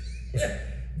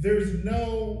there's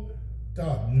no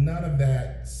dog, none of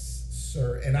that,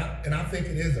 sir. And I think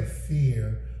it is a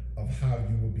fear of how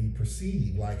you will be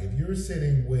perceived. Like, if you're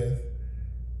sitting with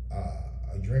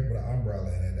a drink with an umbrella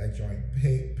in it, that joint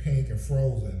pink and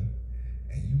frozen,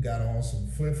 and you got on some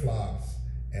flip-flops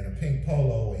and a pink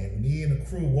polo, and me and the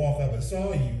crew walk up and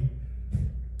saw you,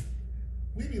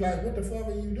 we be like, what the fuck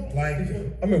are you doing? Like,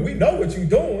 I mean, we know what you're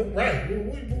doing. right?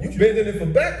 You bending it for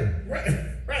Beckham.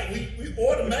 Right. We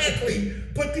automatically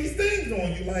put these things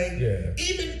on you. Like,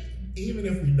 even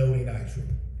if we know they're not true,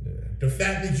 the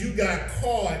fact that you got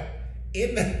caught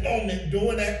in that moment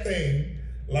doing that thing,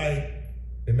 like,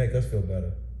 it make us feel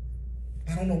better.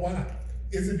 I don't know why.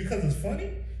 Is it because it's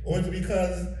funny, or is it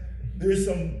because there's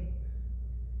some?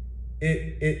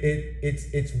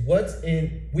 It's what's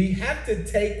in. We have to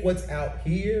take what's out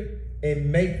here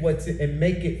and make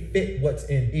it fit what's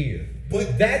in here.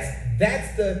 But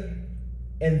that's the,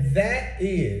 and that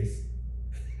is,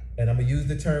 and I'm gonna use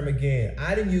the term again.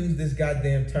 I didn't use this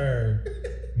goddamn term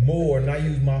more than I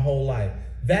used my whole life.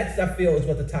 That's, I feel, is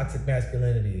what the toxic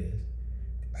masculinity is.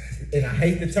 And I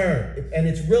hate the term. And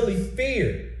it's really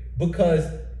fear, because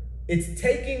it's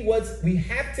taking we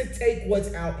have to take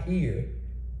what's out here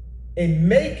and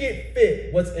make it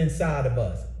fit what's inside of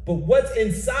us. But what's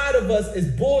inside of us is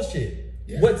bullshit.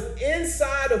 Yeah. What's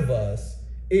inside of us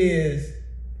is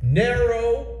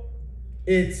narrow,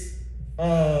 it's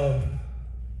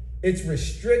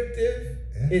restrictive,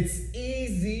 it's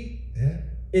easy,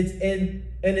 and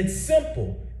it's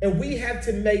simple. And we have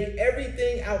to make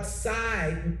everything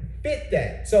outside fit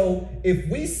that. So if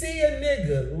we see a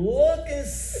nigga looking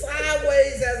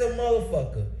sideways as a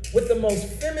motherfucker with the most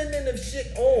feminine of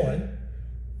shit on,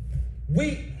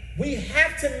 we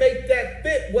have to make that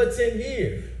fit what's in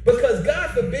here. Because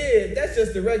God forbid, that's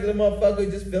just a regular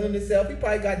motherfucker just feeling himself. He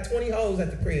probably got 20 hoes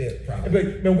at the crib. Probably.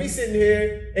 But when we sitting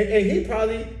here, and he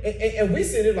probably, and we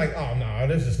sitting there like, oh no,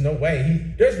 there's just no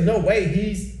way. There's no way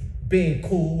he's being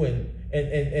cool and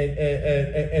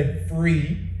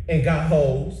free and got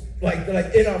hoes like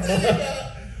in our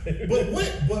mind. But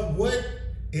what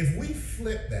if we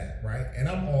flip that, right? And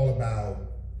I'm all about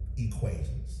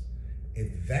equations.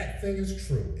 If that thing is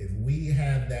true, if we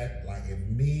have that,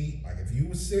 if you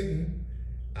were sitting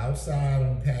outside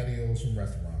on patios from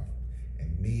restaurant,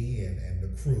 and me and the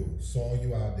crew saw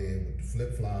you out there with the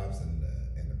flip flops and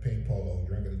the pink polo,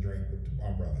 drinking a drink with the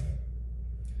umbrella,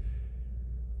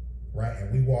 right?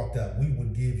 And we walked up, we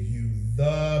would give you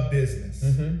the business,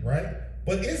 right?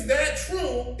 But is that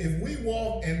true if we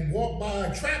walk by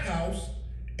a trap house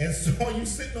and saw you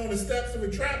sitting on the steps of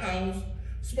a trap house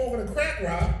smoking a crack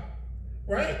rock,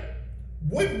 right?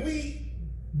 Would we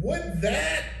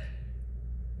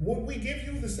give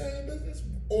you the same business?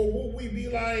 Or would we be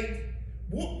like,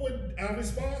 what would our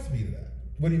response be to that?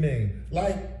 What do you mean?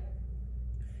 Like,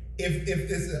 if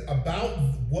it's about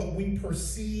what we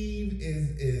perceive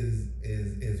is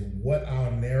what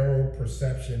our narrow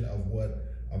perception of what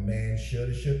a man should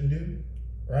or shouldn't do,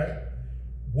 right?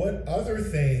 What other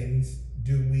things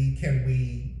can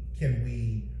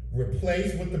we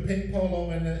replace with the pink polo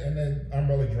and the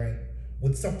umbrella drink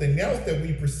with something else that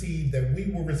we perceive that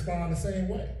we will respond the same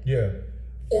way? Yeah.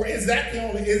 Or is that the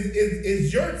only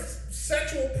is your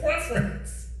sexual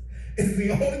preference is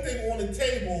the only thing on the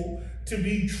table to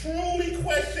be truly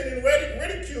questioned and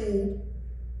ridiculed,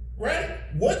 right?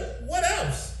 What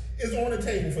else is on the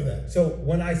table for that? So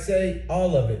when I say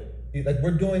all of it, like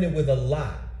we're doing it with a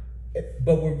lot,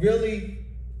 but we're really,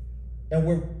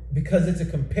 because it's a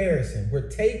comparison, we're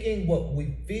taking what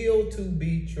we feel to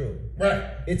be true. Right.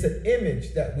 It's an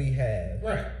image that we have,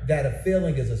 right, that a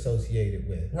feeling is associated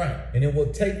with. Right. And then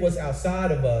we'll take what's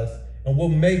outside of us and we'll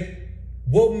make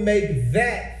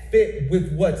that fit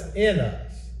with what's in us.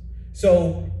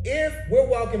 So if we're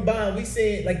walking by and we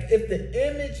see, like, if the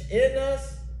image in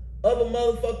us of a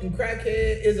motherfucking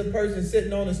crackhead is a person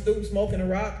sitting on a stoop smoking a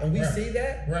rock, and we see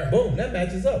that, boom, that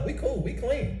matches up. We cool, we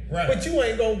clean. Right. But you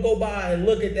ain't gonna go by and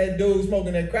look at that dude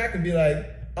smoking that crack and be like,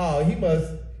 oh, he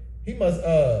must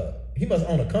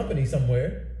own a company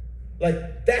somewhere.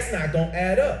 Like, that's not gonna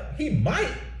add up. He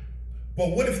might.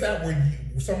 But what if that were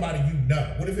you, somebody you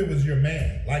know? What if it was your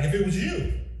man? Like, if it was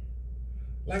you?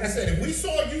 Like I said, if we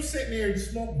saw you sitting there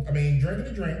drinking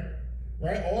a drink,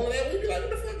 right? All of that, we'd be like, what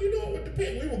the fuck you doing with the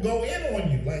pink? We would go in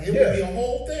on you. Like, it would be a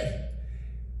whole thing.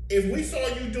 If we saw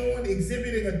you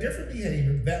exhibiting a different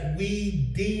behavior that we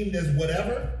deemed as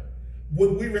whatever,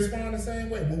 would we respond the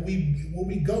same way? Would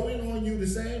we go in on you the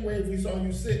same way if we saw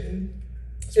you sitting?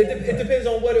 It depends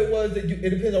on what it was that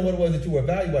you were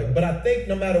evaluating. But I think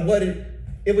no matter what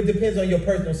it would depend on your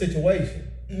personal situation.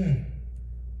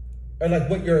 Or like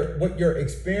what your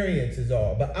experiences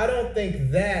are. But I don't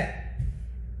think that,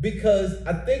 because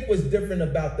I think what's different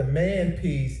about the man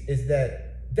piece is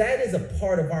that is a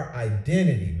part of our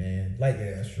identity, man. Like,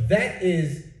 that's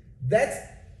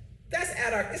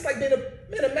at our, it's like being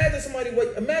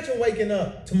imagine waking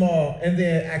up tomorrow and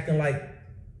then acting like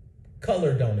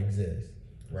color don't exist.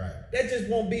 Right. That just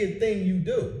won't be a thing you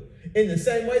do. In the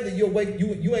same way that you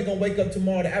ain't gonna wake up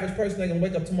tomorrow, the average person ain't gonna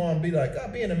wake up tomorrow and be like,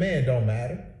 God, being a man don't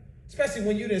matter. Especially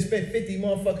when you done spent 50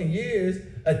 motherfucking years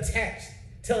attached,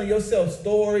 telling yourself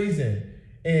stories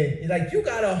and like you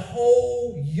got a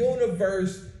whole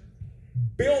universe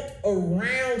built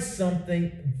around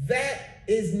something that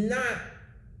is not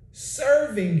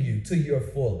serving you to your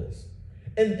fullest.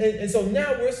 And so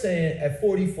now we're saying at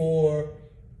 44,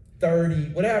 30,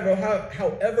 whatever,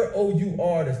 however old you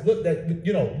are, that's looking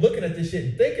at this shit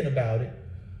and thinking about it,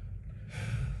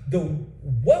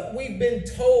 what we've been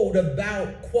told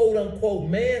about quote unquote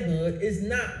manhood is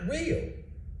not real.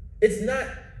 It's not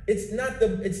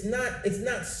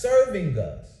serving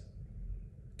us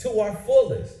to our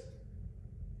fullest.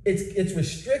 It's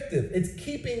restrictive. It's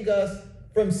keeping us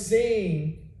from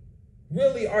seeing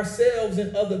really ourselves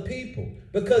and other people.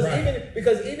 Because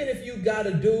even if you got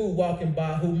a dude walking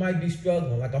by who might be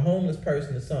struggling, like a homeless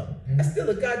person or something, that's still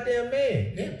a goddamn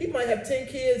man. Yeah. He might have 10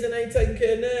 kids and ain't taking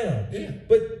care of them. Yeah.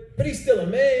 But he's still a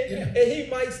man. Yeah. And he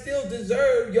might still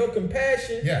deserve your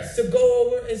compassion Yes. to go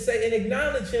over and say and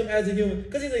acknowledge him as a human.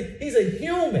 Because he's a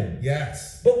human.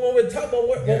 Yes. But when we're talking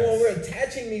about Yes. when we're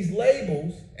attaching these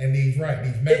labels, and these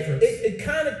metrics, it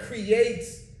kind of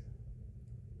creates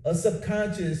a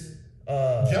subconscious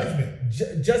judgment,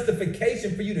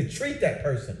 justification for you to treat that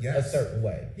person a certain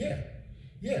way. Yeah,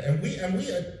 and we,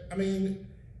 I mean,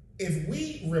 if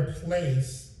we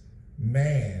replace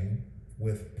man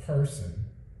with person,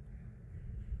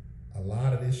 a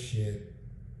lot of this shit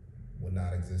would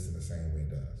not exist in the same way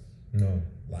it does. No,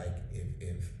 like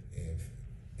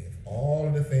if all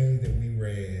of the things that we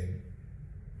read,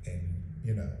 and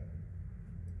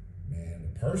man,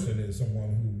 the person is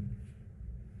someone who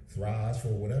thrives for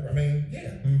whatever. I mean,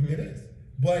 yeah, it is.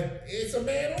 But it's a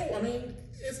man or I mean,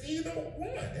 it's either one.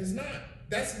 It's not.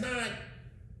 That's not.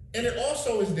 And it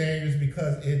also is dangerous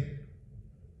because it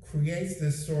creates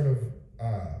this sort of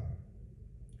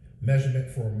measurement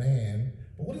for a man.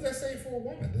 But what does that say for a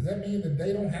woman? Does that mean that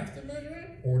they don't have to measure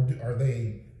it, or are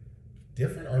they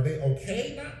different? Are they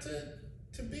okay not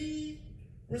to be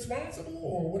responsible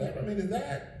or whatever? I mean,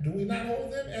 do we not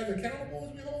hold them as accountable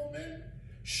as we hold men?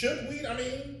 Should we? I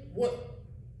mean,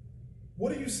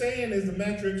 what are you saying is the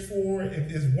metrics for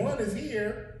if one is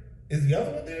here, is the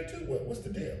other one there too? What's the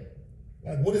deal?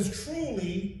 Like, what is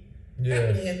truly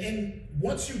happening? And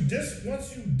once you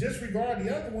disregard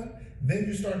the other one, then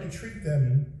you start to treat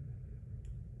them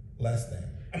less than.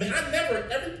 I mean, I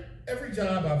never every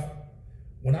job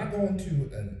when I go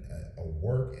into a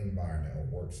work environment or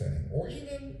work setting, or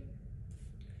even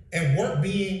and work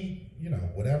being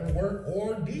whatever work,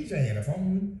 or DJing, if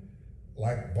I'm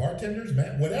like bartenders,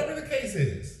 man, whatever the case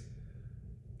is,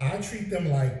 I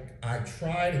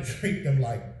try to treat them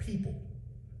like people,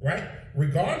 right?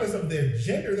 Regardless of their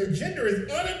gender is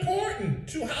unimportant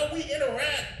to how we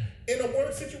interact in a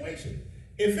work situation.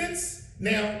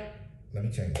 Now, let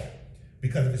me change that.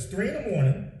 Because if it's 3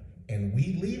 a.m. and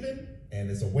we leaving, and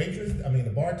it's a waitress,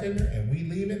 the bartender, and we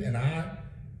leaving,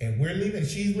 and we're leaving,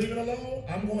 she's leaving alone,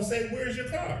 I'm gonna say, where's your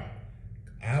car?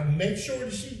 I'll make sure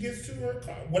that she gets to her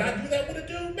car. Would I do that with a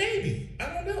dude? Maybe. I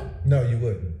don't know. No, you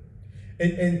wouldn't.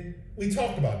 And we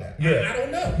talked about that. Yeah. I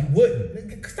don't know. You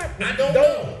wouldn't. Stop. I don't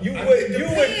know. You would. It You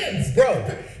depends. would, bro.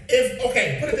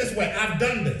 Put it this way. I've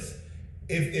done this.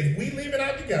 If we leave it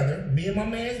out together, me and my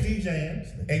man's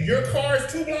DJing, and your car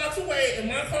is 2 blocks away, and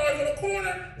my car's on the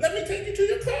corner, let me take you to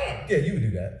your car. Yeah, you would do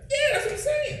that. Yeah, that's what I'm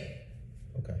saying.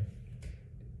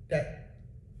 Okay.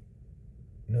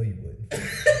 No, you wouldn't.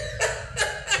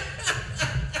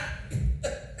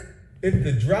 If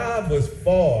the drive was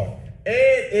far and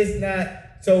it's not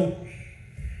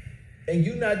and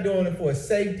you're not doing it for a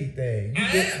safety thing.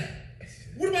 I am.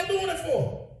 What am I doing it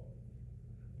for?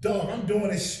 Dog, I'm doing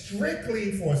it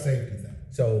strictly for a safety thing.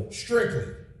 So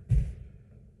strictly.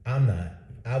 I'm not.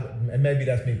 And maybe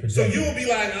that's me projecting. So you would be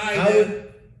like,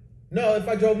 no, if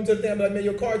I drove him to the thing, I'd be like, man,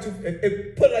 your car too.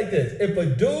 Put it like this: if a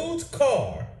dude's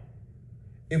car,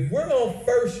 if we're on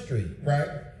 1st Street, right,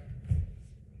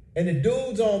 and the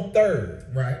dude's on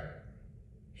 3rd, right,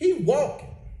 he walking,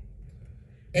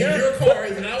 and your car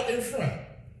is out in front,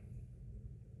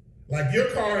 like your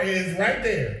car is right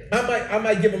there. I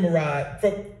might give him a ride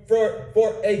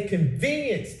for a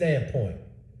convenience standpoint.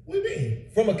 What do you mean?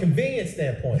 From a convenience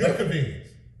standpoint, your convenience,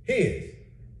 his,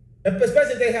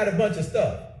 especially if they had a bunch of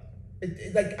stuff.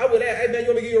 Like I would ask, hey man, you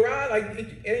want me to give you a ride? Like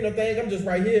it ain't no thing. I'm just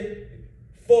right here.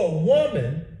 For a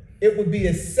woman, it would be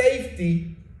a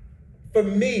safety for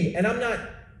me, and I'm not.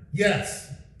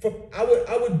 Yes. I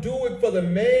would do it for the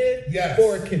man. Yes.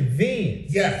 For a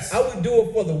convenience. Yes. I would do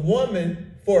it for the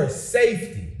woman for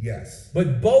safety. Yes.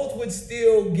 But both would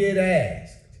still get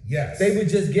asked. Yes. They would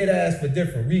just get asked for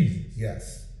different reasons.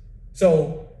 Yes.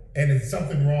 So, and there's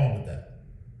something wrong with that.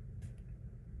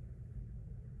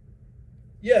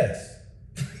 yes.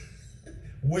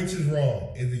 Which is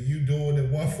wrong? Is it you doing it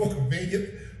one for convenience,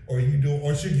 or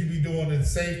should you be doing it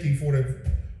safety for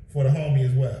the homie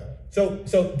as well?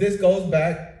 So this goes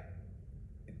back.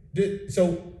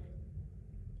 So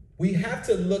we have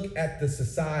to look at the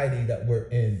society that we're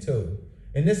in too.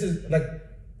 And this is like,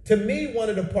 to me, one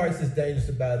of the parts that's dangerous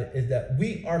about it is that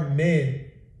we are men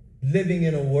living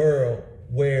in a world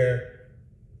where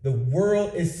the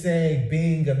world is saying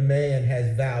being a man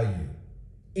has value,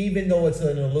 even though it's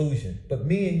an illusion. But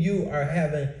me and you are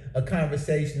having a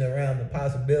conversation around the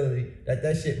possibility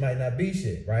that shit might not be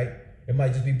shit, right? It might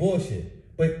just be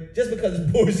bullshit. But just because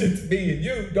it's bullshit to me and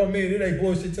you don't mean it ain't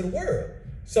bullshit to the world.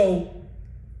 So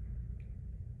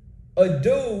a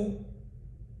dude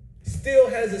still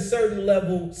has a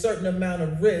certain amount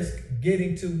of risk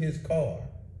getting to his car.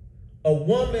 A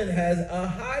woman has a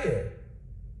higher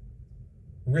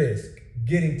risk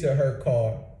getting to her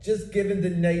car, just given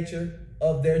the nature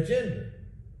of their gender.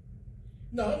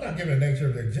 No, I'm not giving the nature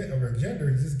of their gender.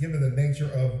 It's just giving the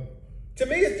nature of, to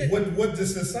me, it's what the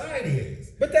society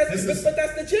is. But that's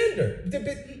the gender.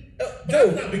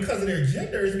 But not because of their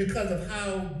gender. It's because of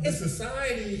how the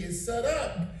society is set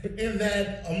up. In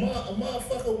that a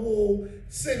motherfucker will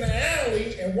sit in the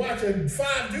alley and watch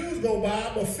 5 dudes go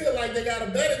by, but feel like they got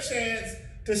a better chance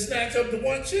to snatch up the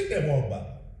one chick that walk by.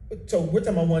 So we're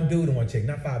talking about 1 dude and 1 chick,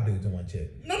 not 5 dudes and 1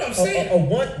 chick. No, I'm saying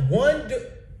one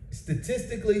dude.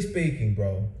 Statistically speaking,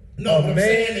 bro. No, a what I'm man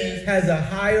saying is has a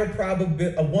higher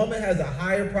probability. A woman has a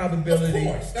higher probability.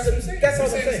 Of course, that's what I'm saying. That's all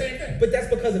I'm saying. The saying. same thing. But that's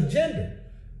because of gender.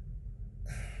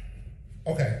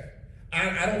 Okay,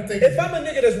 I don't think. If I'm a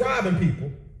nigga that's robbing people,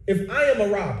 if I am a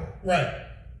robber, right?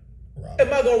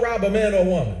 Am I gonna rob a man or a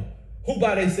woman? Who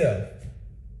by themselves?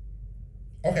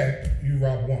 Okay, you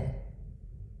rob a woman,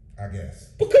 I guess.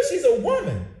 Because she's a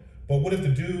woman. But what if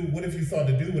you thought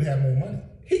the dude would have more money?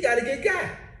 He got to get got.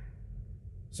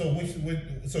 So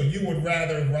you would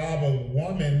rather rob a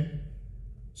woman?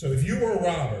 So if you were a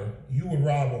robber, you would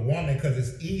rob a woman because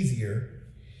it's easier,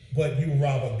 but you would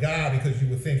rob a guy because you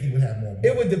would think he would have more money.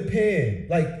 It would depend.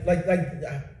 Like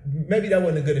maybe that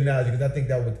wasn't a good analogy because I think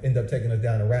that would end up taking us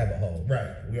down a rabbit hole.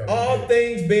 Right. All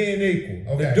things being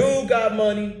equal. Okay. The dude got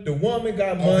money, the woman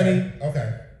got money.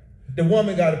 Okay. The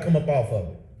woman got to come up off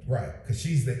of it. Right, because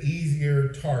she's the easier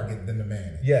target than the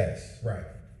man is. Yes. Right.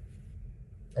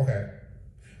 Okay.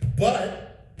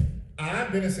 But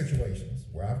I've been in situations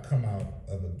where I've come out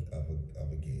of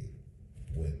a gig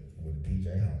with a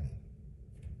DJ homie,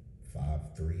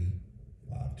 5'3",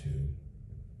 5'2",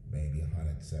 maybe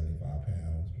 175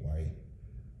 pounds, white,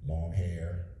 long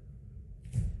hair,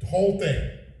 the whole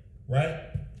thing, right?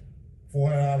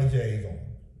 $400 J's on,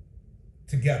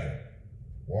 together,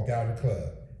 walk out of the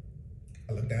club.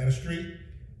 I look down the street.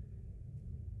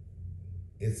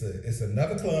 It's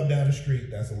another club down the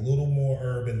street that's a little more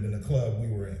urban than the club we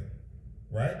were in,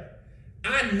 right?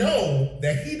 I know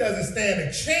that he doesn't stand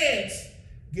a chance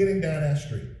getting down that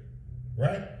street,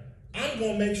 right? I'm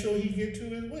gonna make sure he get to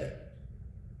his whip,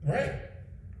 right?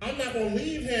 I'm not gonna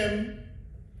leave him.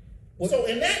 So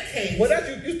in that case,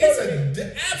 it's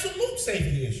an absolute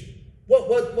safety issue.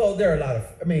 Well, there are a lot of.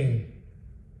 I mean,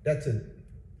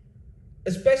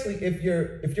 especially if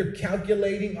you're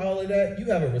calculating all of that, you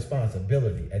have a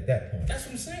responsibility at that point. That's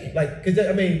what I'm saying. Like, because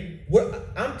I mean,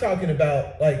 I'm talking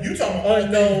about like you talking about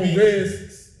unknown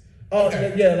risks.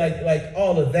 Okay. Yeah, like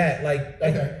all of that. Like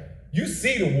okay. You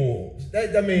see the wolves.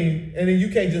 And then you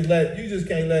can't just let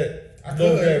I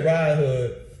Little Red Riding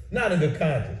Hood. Not in good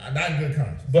conscience. Not in good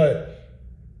conscience. But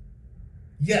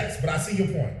yes, but I see your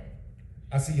point.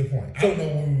 I don't know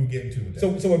where we were getting to with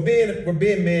that. So we're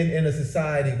being men in a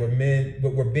society where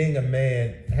being a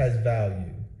man has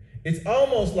value. It's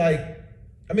almost like,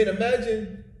 I mean,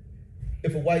 imagine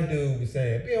if a white dude was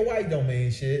saying, being white don't mean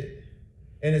shit.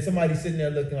 And then somebody sitting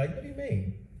there looking like, what do you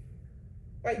mean?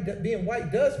 Being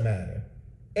white does matter.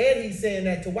 And he's saying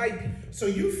that to white people. So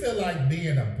you feel like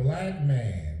being a black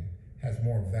man has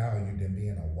more value than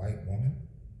being a white woman?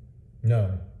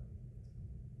 No.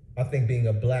 I think being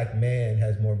a black man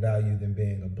has more value than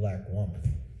being a black woman.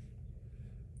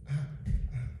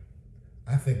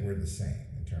 I think we're the same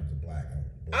in terms of black and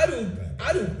black.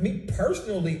 I do. Me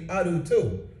personally, I do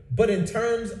too. But in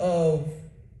terms of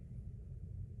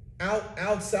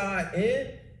outside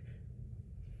in,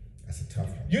 that's a tough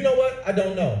one. You know what? I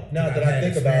don't know. Now that I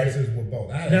think about it, experiences with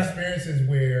both. I had experiences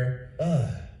where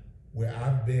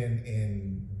I've been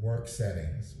in work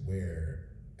settings where,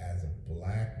 as a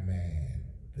black man,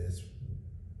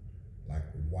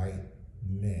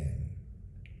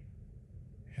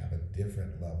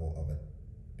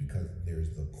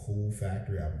 cool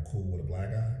factor. I'm cool with a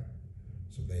black guy,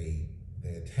 so they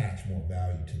attach more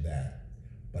value to that.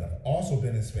 But I've also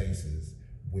been in spaces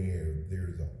where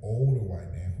there's an older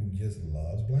white man who just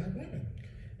loves black women,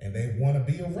 and they want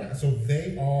to be around. So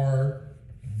they are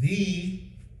the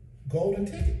golden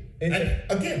ticket. And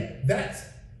again, that's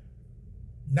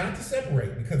not to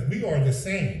separate, because we are the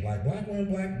same. Like black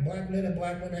women, black men, and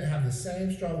black women have the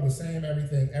same struggle, the same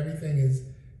everything. Everything is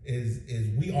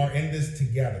we are in this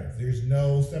together. There's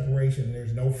no separation.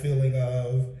 There's no feeling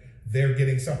of they're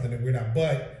getting something that we're not.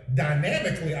 But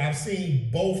dynamically, I've seen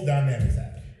both dynamics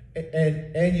happen.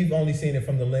 And you've only seen it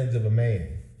from the lens of a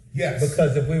man. Yes.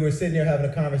 Because if we were sitting here having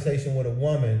a conversation with a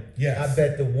woman, yes, I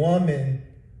bet the woman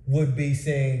would be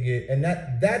seeing it, and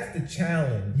that's the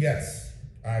challenge. Yes,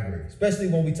 I agree. Especially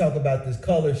when we talk about this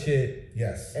color shit.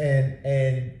 Yes.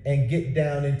 And get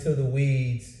down into the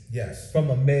weeds. Yes. From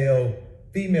a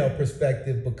male-female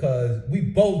perspective, because we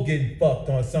both getting fucked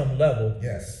on some level.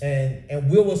 Yes. And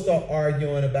we will start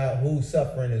arguing about whose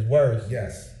suffering is worse.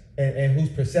 Yes. And whose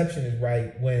perception is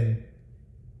right when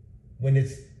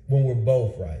we're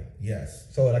both right. Yes.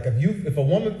 So like if a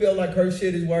woman feel like her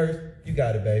shit is worse, you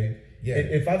got it, baby. Yeah.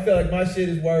 If I feel like my shit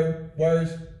is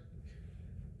worse,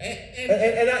 and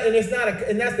it's not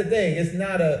and that's the thing. It's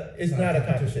not a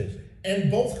competition.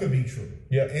 And both could be true.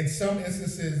 Yeah. In some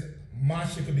instances, my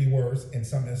shit could be worse. In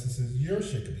some instances, your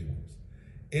shit could be worse.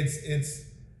 It's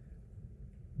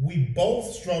we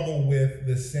both struggle with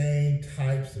the same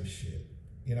types of shit.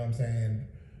 You know what I'm saying?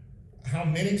 How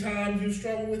many times you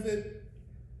struggle with it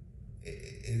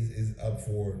is up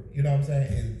for, you know what I'm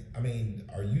saying?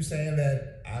 Are you saying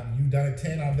that you've done it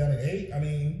 10, I've done it 8? I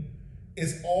mean,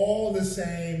 it's all the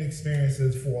same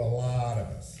experiences for a lot of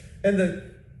us. And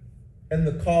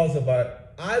the cause of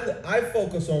I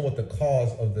focus on what the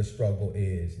cause of the struggle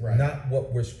is, right, not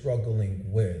what we're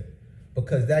struggling with,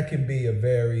 because that can be a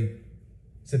very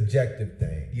subjective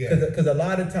thing. Yeah. Because a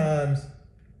lot of times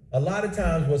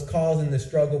what's causing the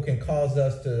struggle can cause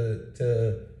us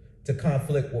to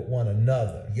conflict with one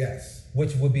another. Yes.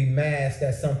 Which would be masked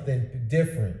as something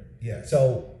different. Yes.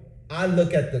 So I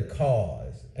look at the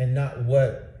cause and not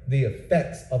what the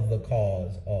effects of the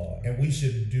cause are. And we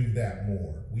should do that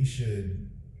more. We should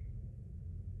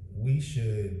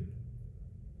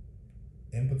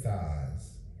empathize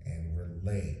and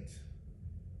relate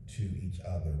to each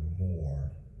other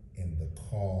more in the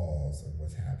cause of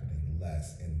what's happening,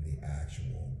 less in the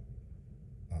actual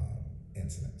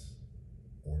incidents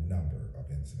or number of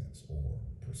incidents or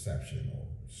perception or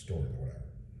story or whatever.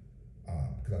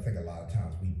 Because I think a lot of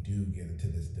times we do get into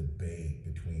this debate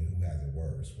between who has it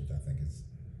worse, which I think is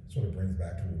sort of brings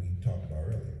back to what we talked about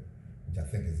earlier, which I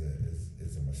think is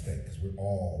a mistake, because we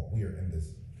are in this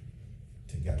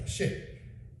together. Shit,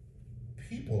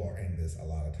 people are in this a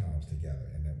lot of times together,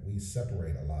 and that we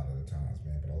separate a lot of the times,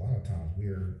 man. But a lot of times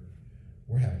we're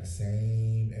having the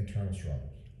same internal struggles.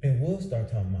 And we'll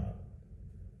start talking about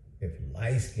if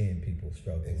light-skinned people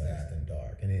struggle less Exactly. than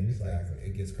dark, and then it's Exactly,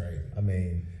 it gets crazy. I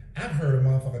mean, I've heard a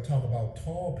motherfucker talk about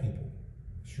tall people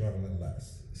struggling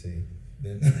less. see,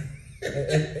 Than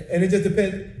and it just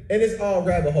depends, and it's all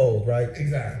rabbit holes, right?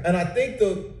 Exactly. And I think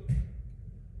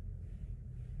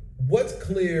what's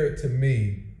clear to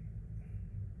me,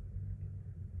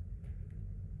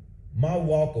 my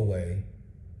walk away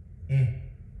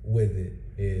with it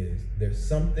is there's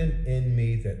something in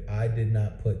me that I did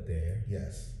not put there.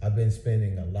 Yes. I've been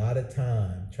spending a lot of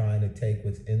time trying to take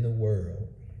what's in the world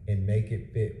and make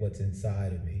it fit what's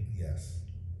inside of me. Yes.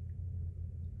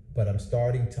 But I'm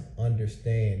starting to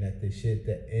understand that the shit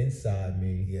that inside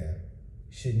me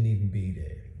shouldn't even be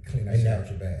there. Clean that shit out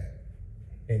your bag.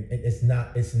 And it's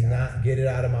not get it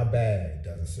out of my bag. It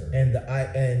doesn't serve.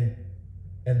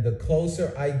 And the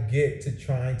closer I get to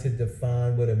trying to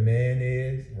define what a man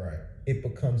is, right, it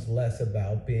becomes less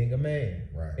about being a man,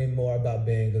 right, and more about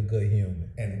being a good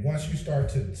human. And once you start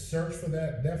to search for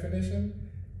that definition,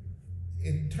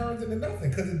 it turns into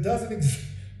nothing, because it doesn't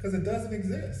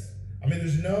exist. I mean,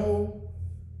 there's no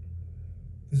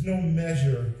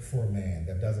measure for a man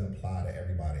that doesn't apply to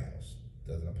everybody else.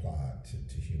 Doesn't apply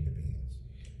to human beings.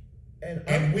 And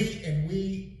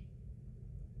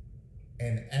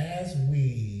as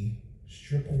we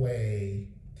strip away,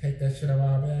 take that shit out of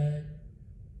our bag,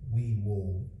 we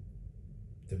will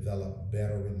develop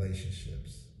better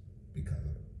relationships because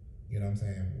of it. You know what I'm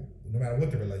saying? No matter what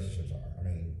the relationships are. I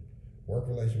mean, work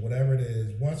relationship, whatever it is.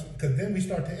 Because then we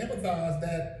start to empathize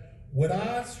that what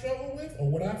I struggle with or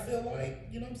what I feel like,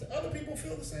 you know what I'm saying, other people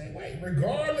feel the same way.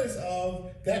 Regardless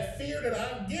of that fear that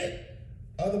I get,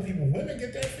 other people, women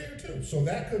get that fear too. So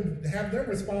that could have them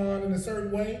respond in a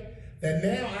certain way that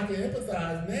now I can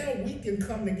empathize. Now we can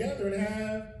come together and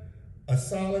have a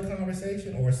solid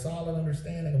conversation or a solid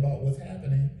understanding about what's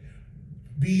happening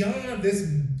beyond this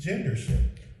gender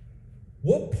shit.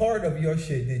 What part of your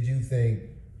shit did you think?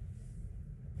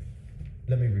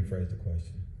 Let me rephrase the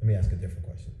question. Let me ask a different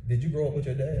question. Did you grow up with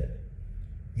your dad?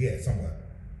 Yeah, somewhat.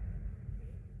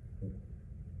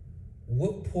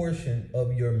 What portion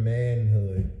of your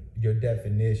manhood, your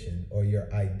definition, or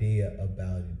your idea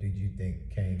about it did you think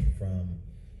came from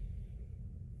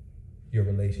your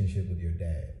relationship with your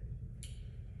dad?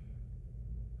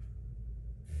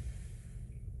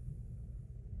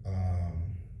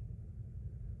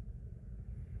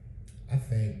 I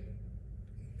think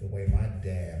the way my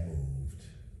dad moved,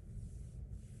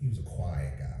 he was a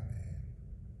quiet guy, man.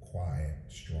 Quiet,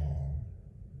 strong,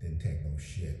 didn't take no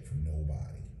shit from nobody.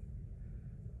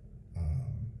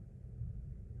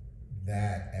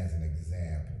 That as an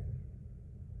example.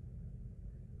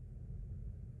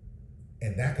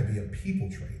 And that could be a people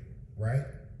trait, right?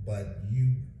 But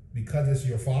you, because it's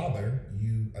your father,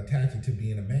 you attach it to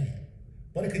being a man.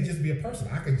 But it could just be a person.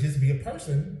 I could just be a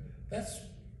person that's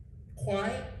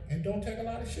quiet and don't take a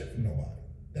lot of shit from nobody.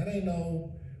 That ain't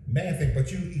no man thing,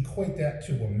 but you equate that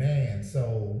to a man.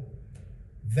 So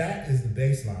that is the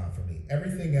baseline for me.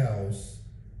 Everything else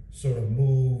sort of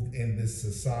moved in this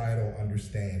societal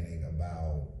understanding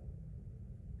about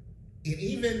it.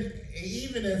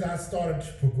 Even as I started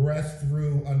to progress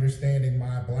through understanding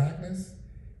my blackness,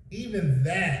 even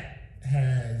that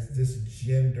has this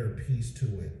gender piece to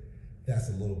it that's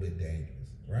a little bit dangerous,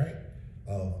 right?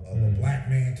 Of a black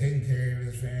man taking care of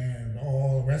his family and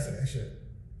all the rest of that shit.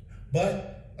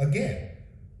 But again,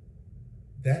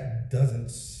 that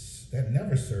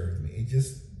never served me.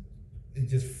 It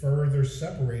just further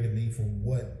separated me from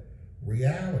what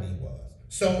reality was.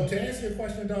 So to answer your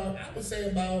question, dog, I would say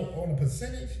about, on a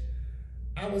percentage,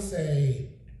 I would say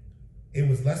it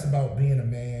was less about being a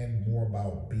man, more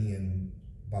about the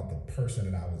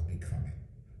person that I was becoming.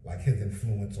 Like his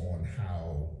influence on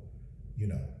how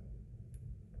the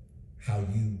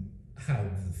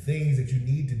things that you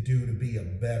need to do to be a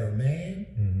better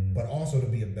man, but also to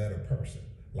be a better person.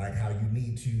 Like how you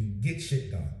need to get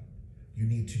shit done. You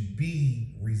need to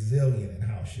be resilient in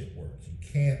how shit works. You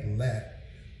can't let,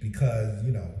 because,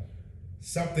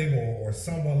 something or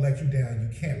someone let you down, you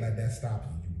can't let that stop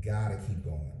you. You gotta keep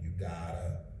going. You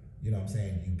gotta, you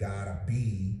gotta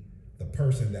be the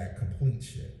person that completes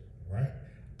shit, right?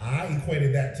 I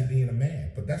equated that to being a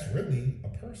man, but that's really a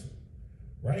person,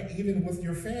 right? Even with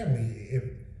your family, if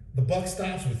the buck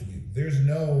stops with you, there's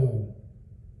no,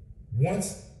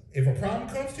 if a problem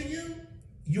comes to you,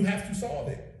 you have to solve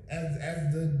it as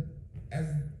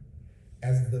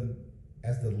the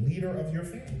leader of your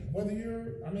family, whether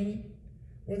you're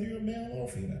male or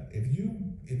female. If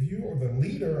you are the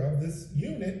leader of this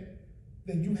unit,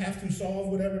 then you have to solve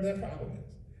whatever that problem is.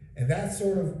 And that's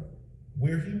sort of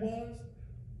where he was.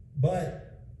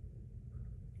 But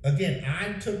again,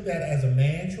 I took that as a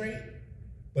man trait,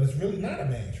 but it's really not a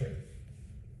man trait.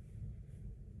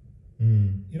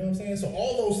 You know what I'm saying? So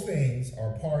all those things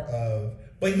are part of,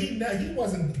 but he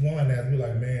wasn't one that be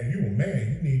like, man, you a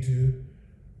man, you need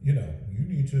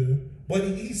to, but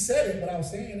he said it without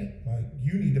saying it. Like,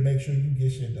 you need to make sure you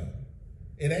get shit done.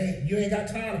 You ain't got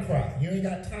time to cry. You ain't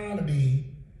got time to be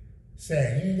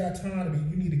sad. You ain't got time to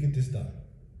you need to get this done.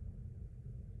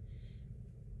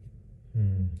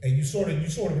 And you sort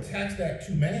of attach that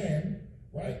to man,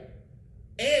 right?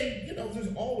 And,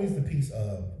 there's always the piece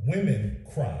of women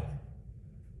cry.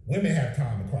 Women have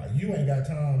time to cry. You ain't got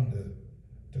time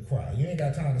to cry. You ain't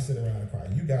got time to sit around and cry.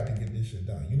 You got to get this shit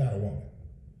done. You're not a woman.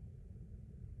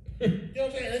 You know what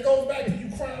I'm saying? It goes back to you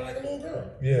crying like a little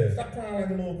girl. Yeah. Stop crying like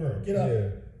a little girl. Get up. Yeah.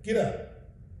 Get up.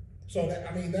 So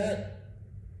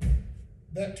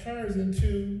that turns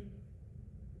into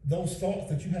those thoughts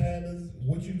that you have as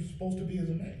what you're supposed to be as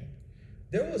a man.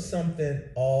 There was something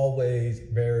always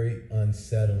very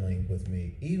unsettling with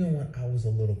me, even when I was a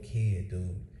little kid,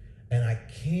 dude. And I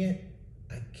can't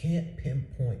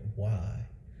pinpoint why.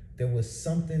 There was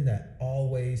something that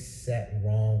always sat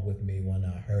wrong with me when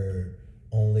I heard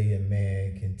only a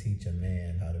man can teach a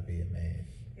man how to be a man.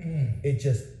 It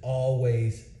just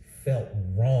always felt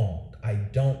wrong. I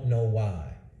don't know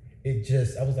why.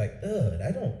 I was like,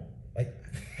 I don't, like,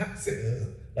 how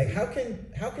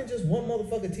can just one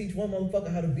motherfucker teach one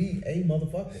motherfucker how to be a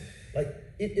motherfucker? Like,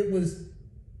 it was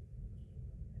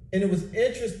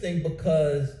interesting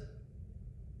because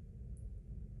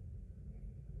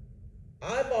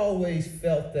I've always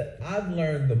felt that I've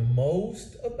learned the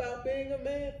most about being a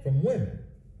man from women.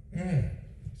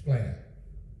 Explain that.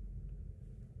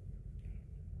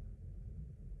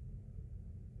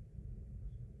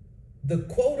 the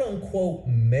quote unquote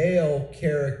male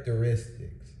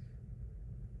characteristics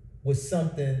was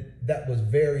something that was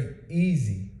very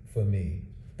easy for me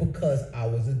because I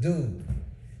was a dude.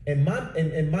 And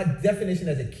my definition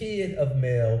as a kid of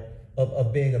male,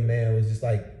 of being a man, was just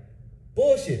like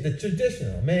bullshit. The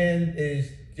traditional man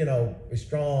is, is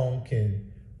strong,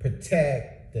 can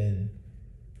protect, and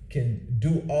can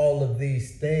do all of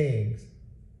these things.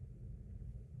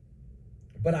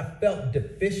 But I felt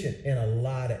deficient in a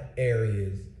lot of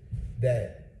areas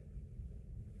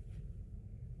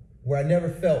where I never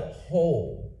felt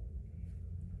whole.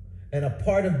 And a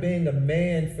part of being a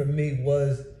man for me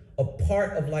was a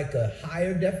part of like a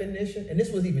higher definition. And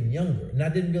this was even younger. And I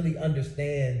didn't really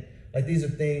understand, like these are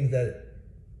things that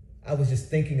I was just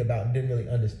thinking about and didn't really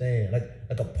understand. Like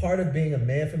a part of being a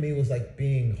man for me was like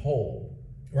being whole.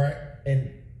 Right.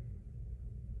 And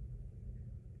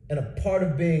a part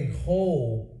of being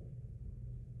whole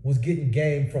was getting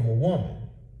game from a woman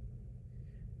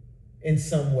in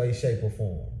some way, shape, or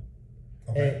form.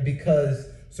 Okay. And because...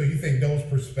 So you think those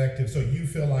perspectives, so you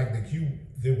feel like that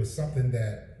there was something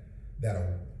that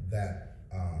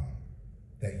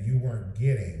you weren't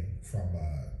getting from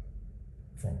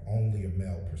only a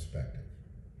male perspective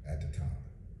at the time.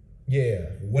 Yeah.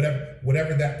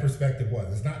 Whatever that perspective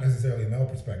was. It's not necessarily a male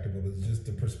perspective, it was just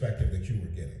the perspective that you were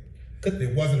getting.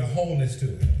 There wasn't a wholeness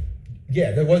to it.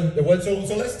 Yeah, there wasn't.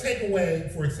 So let's take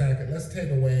away, for a second,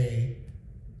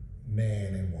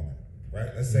 man and woman,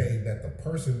 right? Let's say that the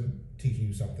person teaching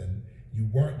you something, you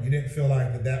didn't feel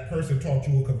like that person taught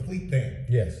you a complete thing.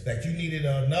 Yes. That you needed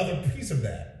another piece of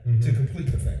that to complete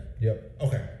the thing. Yep.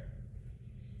 Okay.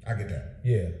 I get that.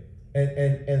 Yeah.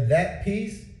 And that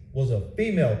piece was a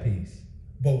female piece.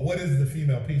 But what is the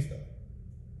female piece though?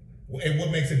 And what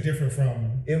makes it different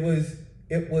from? It was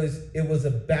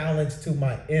a balance to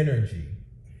my energy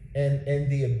and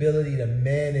the ability to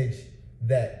manage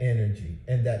that energy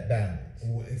and that balance.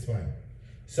 Well, explain.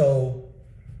 So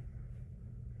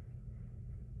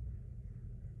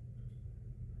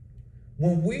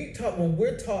when we're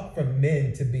taught from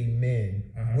men to be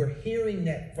men, we're hearing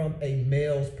that from a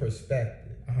male's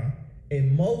perspective.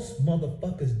 And most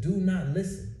motherfuckers do not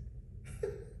listen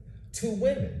to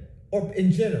women or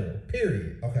in general,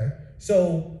 period. Okay.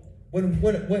 So when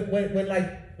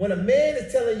a man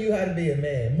is telling you how to be a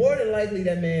man, more than likely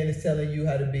that man is telling you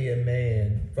how to be a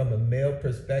man from a male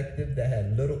perspective that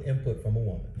had little input from a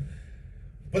woman.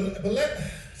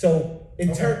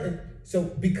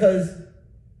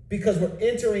 Because we're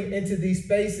entering into these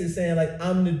spaces saying like,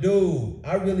 I'm the dude,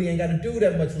 I really ain't got to do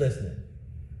that much listening.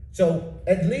 So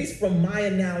at least from my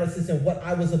analysis and what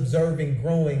I was observing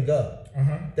growing up,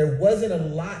 there wasn't a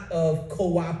lot of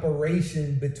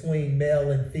cooperation between male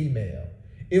and female.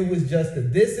 It was just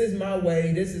this is my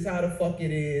way, this is how the fuck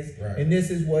it is, and this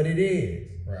is what it is.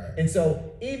 Right. And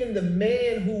so even the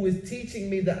man who was teaching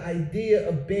me the idea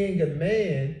of being a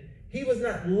man, he was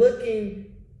not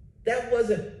looking, that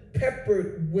wasn't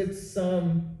peppered with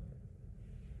some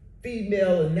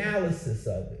female analysis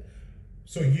of it.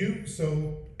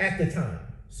 So at the time.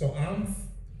 So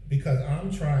because I'm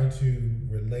trying to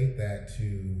relate that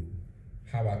to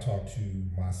how I talk to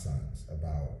my sons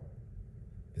about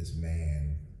this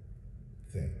man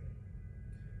thing.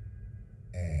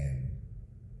 And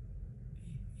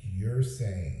you're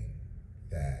saying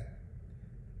that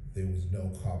there was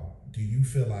no do you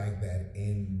feel like that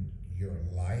in your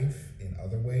life, in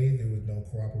other ways, there was no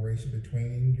cooperation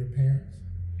between your parents?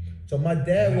 So my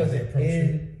dad wasn't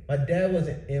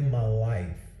in my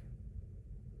life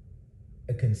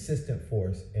a consistent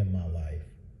force in my life.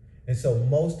 And so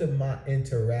most of my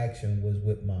interaction was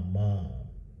with my mom.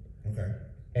 Okay.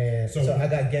 And so I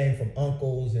got game from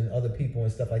uncles and other people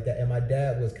and stuff like that. And my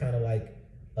dad was kind of like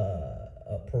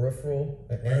a peripheral,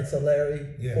 an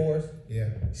ancillary force. Yeah.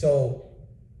 So,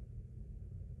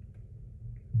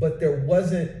 but there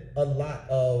wasn't a lot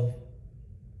of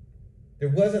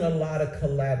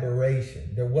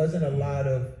collaboration. There wasn't a lot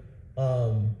of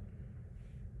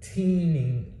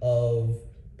teaming of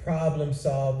problem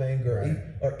solving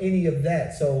or any of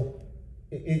that. So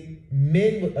a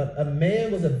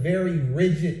man was a very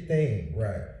rigid thing.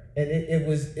 Right. And it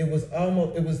was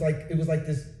like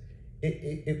this,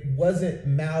 it wasn't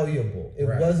malleable. It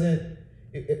wasn't,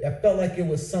 I felt like it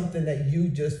was something that you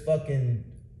just fucking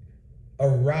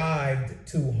arrived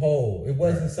to hold. It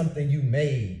wasn't something you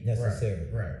made necessarily.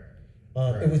 Right.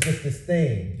 It was just this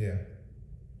thing. Yeah.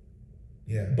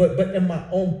 Yeah. But in my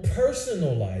own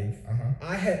personal life,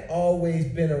 I had always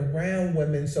been around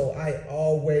women, so I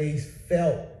always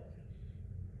felt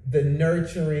the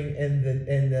nurturing and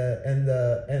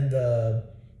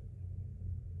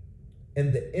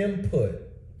the input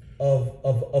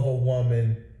of a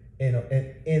woman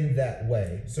in that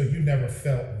way. So you never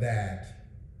felt that,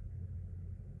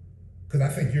 because I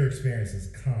think your experience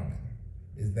is common,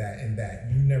 is that in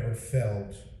that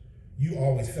you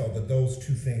always felt that those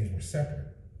two things were separate.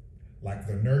 Like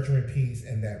the nurturing piece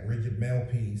and that rigid male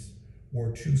piece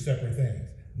were two separate things,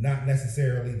 not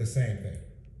necessarily the same thing.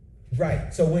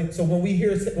 Right. So when we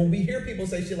hear people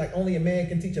say shit like only a man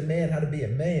can teach a man how to be a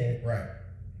man. Right.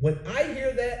 When I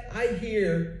hear that, I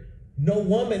hear no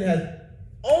woman has,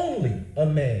 only a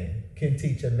man can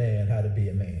teach a man how to be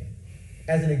a man.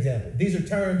 As an example, these are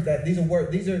terms that these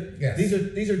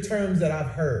are terms that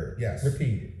I've heard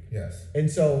repeated. Yes. And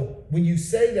so when you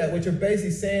say that, what you're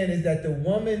basically saying is that the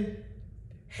woman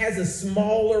has a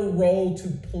smaller role to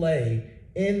play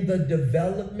in the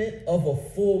development of a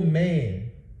full man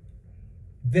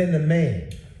than the man.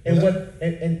 And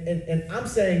and I'm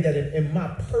saying that in my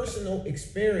personal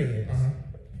experience,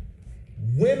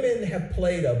 women have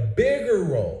played a bigger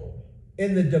role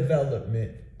in the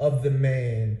development of the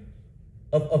man,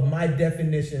 of my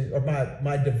definition, or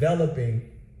my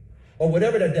developing, or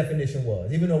whatever that definition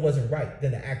was, even though it wasn't right,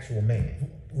 than the actual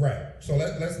man. Right. So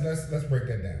let's break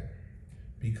that down.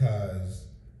 Because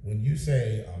when you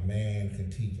say a man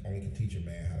only can teach a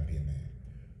man how to be a man,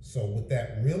 so what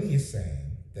that really is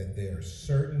saying that there are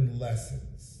certain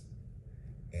lessons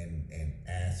and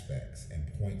aspects and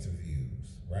points of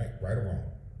views, right or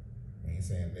wrong. We ain't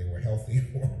saying they were healthy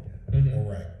or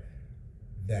right,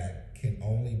 that can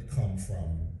only come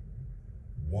from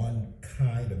one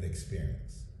kind of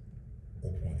experience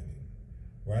or point of view,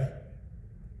 right?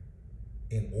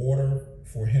 In order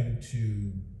for him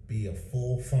to be a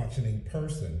full functioning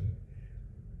person,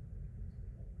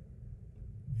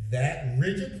 that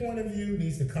rigid point of view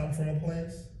needs to come from a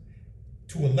place.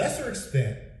 To a lesser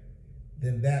extent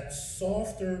than that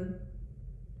softer,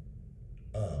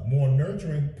 more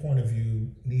nurturing point of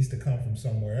view needs to come from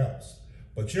somewhere else.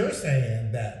 But you're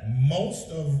saying that most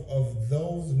of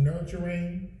those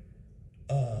nurturing,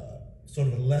 sort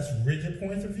of less rigid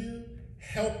points of view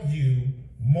help you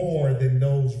more than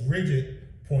those rigid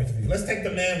points of view. Let's take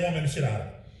the man-woman shit out of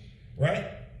it, right?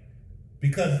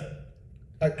 Because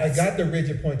I got the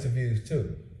rigid points of views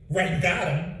too. Right, you got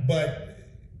them, but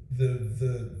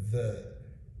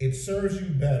it serves you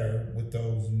better with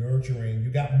those nurturing. You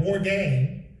got more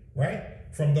gain, right,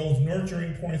 from those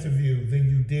nurturing points of view than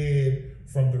you did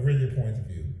from the rigid points of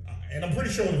view. And I'm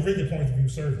pretty sure the rigid points of view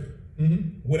served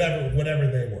you, whatever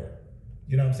they were.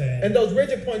 You know what I'm saying? And those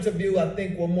rigid points of view, I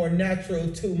think, were more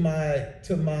natural to my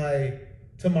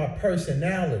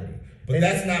personality. But and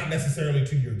that's not necessarily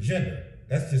to your gender.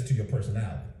 That's just to your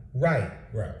personality. Right.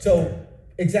 Right. So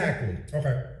exactly.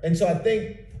 Okay. And so I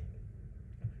think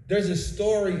there's a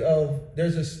story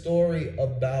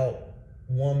about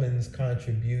woman's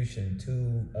contribution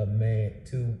to a man,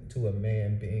 to a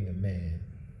man being a man,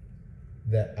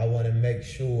 that I want to make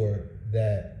sure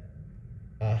that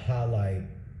I highlight,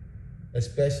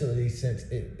 especially since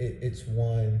it's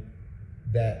one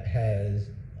that has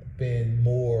been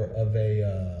more of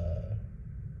a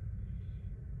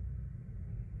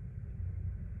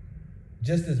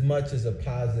just as much as a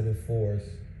positive force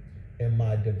in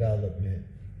my development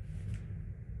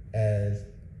as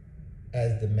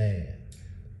the man.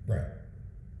 Right.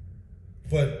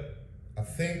 But I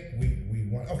think we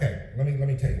want, okay, let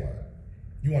me take one.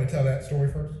 You want to tell that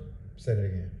story first? Say that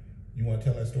again. You want to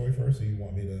tell that story first, or you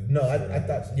want me to? No, I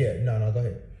thought, yeah, no, go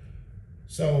ahead.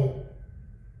 So,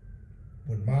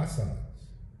 with my sons,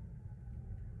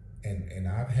 and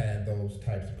I've had those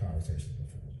types of conversations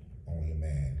before, only a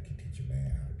man can teach a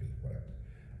man how to be whatever.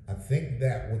 I think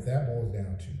that what that boils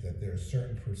down to, that there are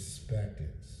certain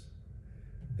perspectives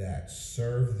that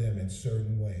serve them in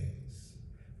certain ways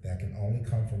that can only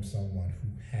come from someone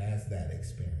who has that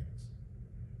experience,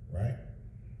 right?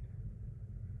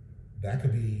 That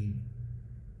could be,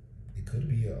 it could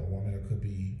be a woman, it could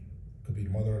be the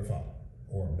mother or the father,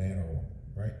 or a man or a woman,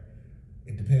 right?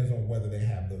 It depends on whether they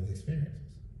have those experiences.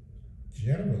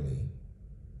 Generally,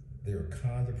 there are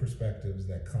kinds of perspectives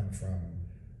that come from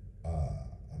a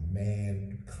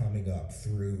man coming up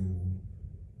through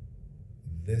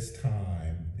this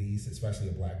time, especially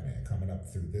a black man coming up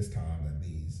through this time and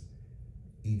these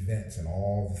events and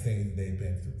all the things they've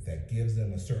been through, that gives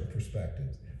them a certain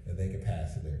perspective that they can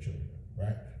pass to their children,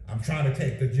 right? I'm trying to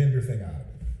take the gender thing out of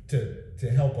it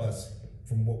to help us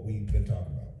from what we've been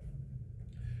talking about.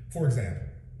 For example,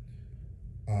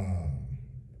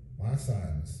 my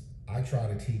sons, I try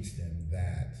to teach them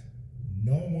that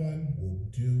no one will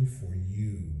do for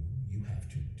you, you have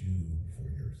to do for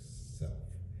yourself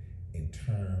in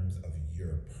terms of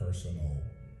your personal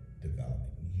development.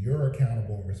 you're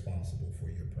accountable and responsible for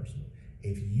your personal.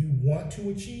 If you want to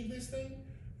achieve this thing,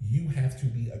 you have to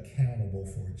be accountable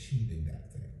for achieving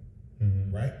that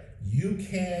thing, right? You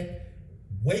can't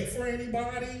wait for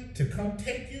anybody to come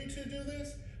take you to do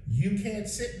this. You can't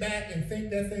sit back and think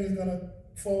that thing is gonna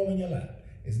fall in your lap.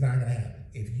 It's not gonna happen.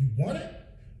 If you want it,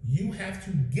 you have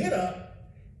to get up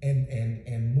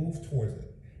and move towards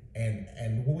it.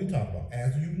 And what we talk about,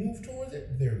 as you move towards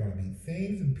it, there are going to be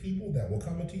things and people that will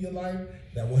come into your life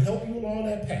that will help you along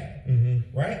that path,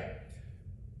 right?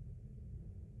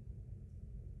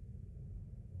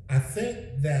 I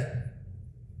think that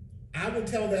I would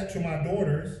tell that to my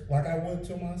daughters like I would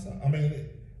to my son. I mean,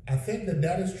 I think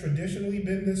that has traditionally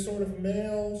been this sort of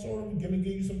male, sort of, give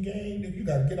you some game. If you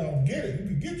got to get out and get it, you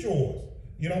can get yours.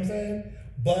 You know what I'm saying?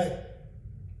 But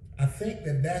I think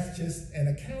that that's just an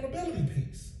accountability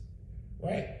piece,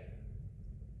 right?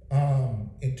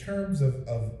 In terms of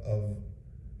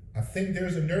I think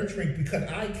there's a nurturing, because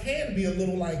I can be a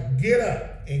little like, get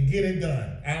up and get it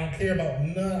done. I don't care about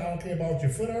none. I don't care about your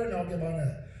foot hurting. I don't care about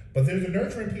that. But there's a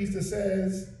nurturing piece that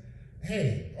says,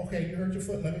 hey, okay, you hurt your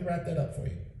foot. Let me wrap that up for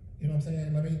you. You know what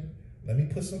I'm saying? Let me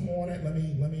put something on it. Let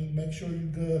me make sure you're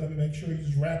good. Let me make sure you're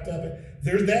just wrapped up.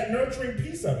 There's that nurturing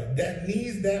piece of it that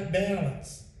needs that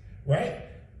balance, right?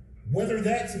 Whether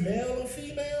that's male or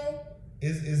female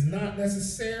is not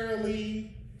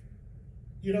necessarily,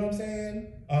 you know what I'm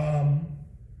saying?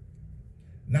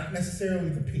 Not necessarily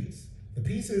the piece. The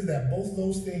piece is that both of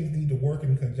those things need to work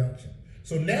in conjunction.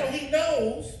 So now he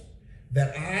knows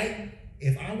that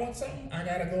if I want something, I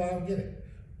gotta go out and get it.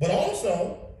 But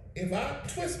also, if I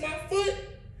twist my foot,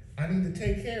 I need to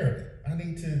take care of it.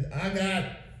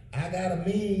 I got a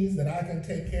means that I can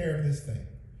take care of this thing.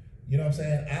 You know what I'm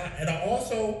saying? I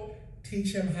also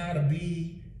teach him how to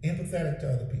be empathetic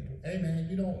to other people. Hey man,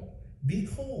 be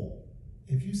cool.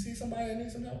 If you see somebody that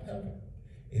needs some help, help them.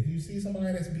 If you see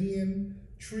somebody that's being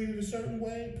treated a certain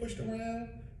way, pushed around,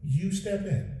 you step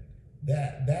in.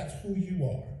 That's who you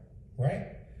are, right?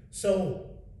 So,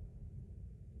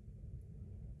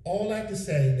 all that to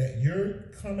say that you're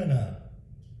coming up,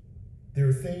 there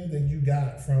are things that you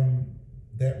got from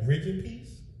that rigid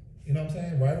piece, you know what I'm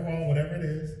saying? Right or wrong, whatever it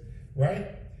is,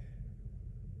 right?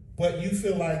 But you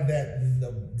feel like that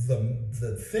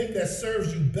the thing that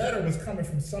serves you better was coming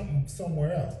from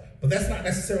somewhere else. But that's not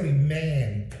necessarily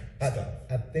man stuff.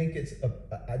 I think it's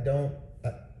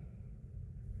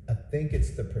I think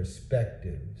it's the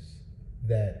perspectives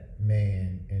that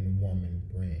man and woman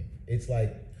bring. It's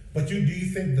like, but do you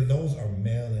think that those are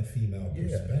male and female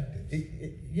perspectives?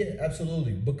 Yeah,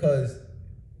 absolutely. Because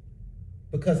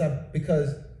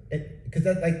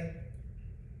that, like,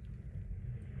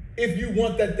 if you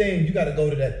want that thing, you got to go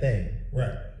to that thing.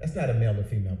 Right. That's not a male or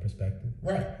female perspective.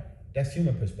 Right. That's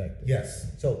human perspective. Yes.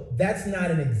 So that's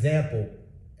not an example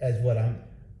as what I'm.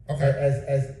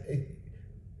 Okay.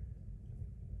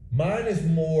 Mine is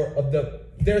more of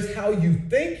there's how you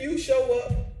think you show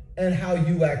up and how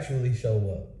you actually show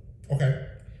up. Okay.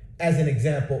 As an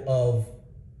example of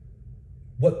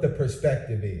what the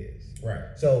perspective is.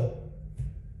 Right. So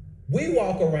we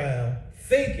walk around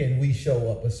thinking we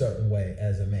show up a certain way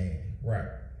as a man. Right.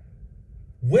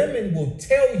 Women will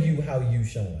tell you how you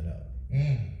showing up.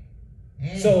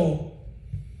 So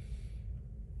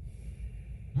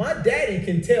my daddy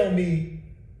can tell me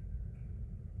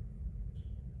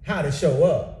how to show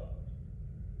up,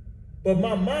 but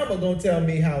my mama gonna tell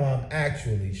me how I'm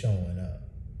actually showing up.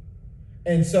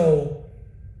 And so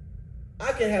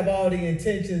I can have all the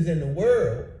intentions in the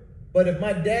world, but if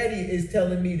my daddy is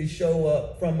telling me to show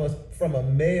up from a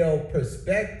male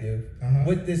perspective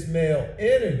with this male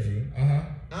energy,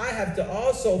 I have to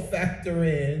also factor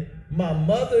in my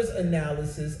mother's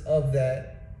analysis of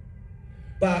that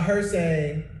by her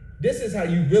saying, this is how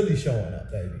you really showing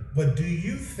up, baby. But do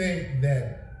you think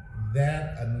that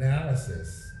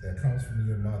analysis that comes from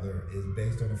your mother is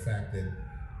based on the fact that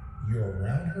you're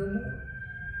around her more?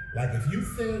 Like, do you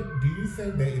think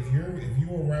that if you're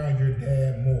around your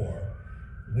dad more,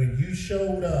 when you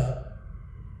showed up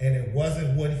and it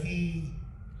wasn't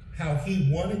how he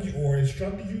wanted you or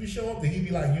instructed you to show up, that he'd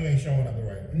be like, you ain't showing up the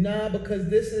right way? Nah, because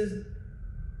this is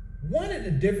one of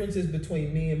the differences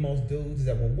between me and most dudes is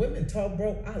that when women talk,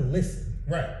 bro, I listen.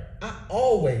 Right. I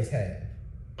always have.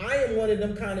 I am one of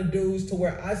them kind of dudes to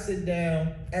where I sit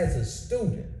down as a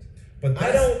student. But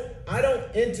I don't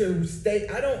enter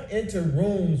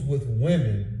rooms with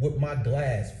women with my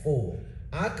glass full.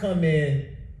 I come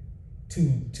in to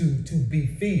be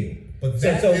filled. But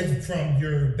that is from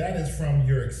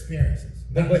your experiences,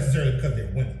 not necessarily because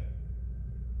they're women.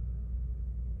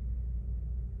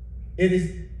 It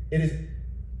is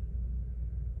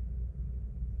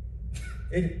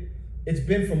It's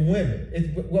been from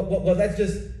women. Well, that's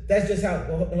just how.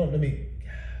 Well, hold on, let me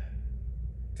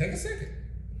take a second.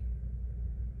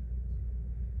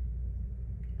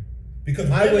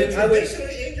 Because I women would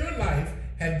traditionally in your life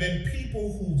have been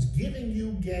people who's giving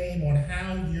you game on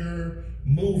how you're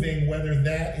moving, whether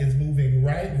that is moving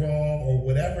right, wrong, or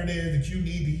whatever it is that you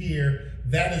need to hear.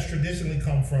 That has traditionally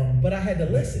come from. But I had to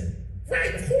listen.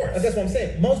 Right, of course. That's what I'm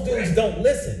saying. Most dudes don't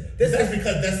listen. That's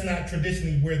because that's not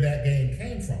traditionally where that game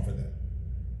came from for them.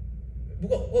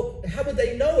 Well, how would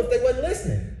they know if they wasn't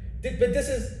listening? But this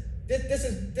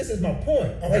is my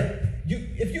point. Okay. Like,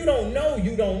 if you don't know,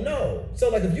 you don't know. So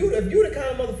like if you the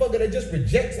kind of motherfucker that just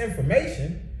rejects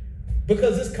information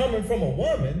because it's coming from a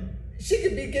woman, she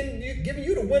could be giving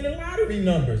you the winning lottery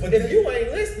numbers. But if you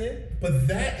ain't listening. But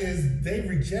they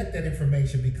reject that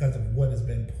information because of what has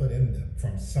been put in them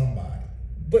from somebody.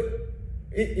 But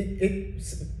and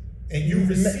you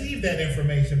receive that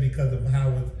information because of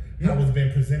how it's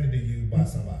been presented to you by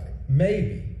somebody.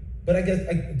 Maybe, but I guess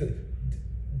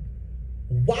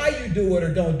why you do it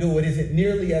or don't do it isn't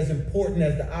nearly as important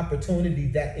as the opportunity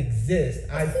that exists.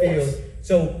 I feel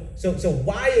so.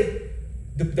 Why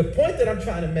the point that I'm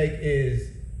trying to make is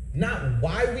not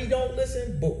why we don't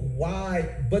listen,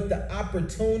 but the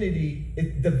opportunity,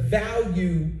 the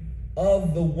value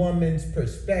of the woman's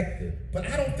perspective. But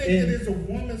I don't think it is a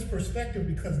woman's perspective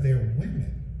because they're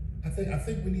women. I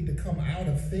think we need to come out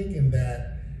of thinking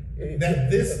that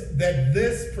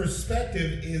this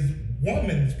perspective is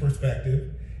woman's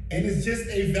perspective and it's just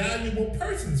a valuable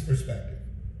person's perspective.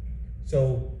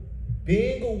 So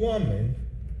being a woman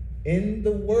in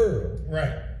the world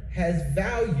has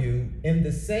value in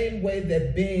the same way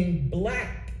that being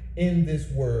black in this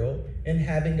world and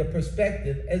having a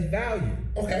perspective as value.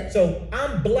 Okay. So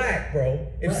I'm black, bro.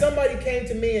 If somebody came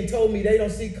to me and told me they don't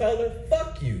see color,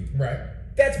 fuck you. Right.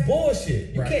 That's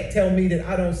bullshit. You can't tell me that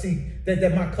I don't see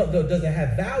that my color doesn't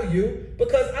have value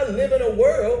because I live in a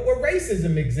world where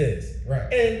racism exists.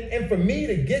 Right. And for me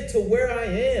to get to where I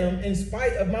am in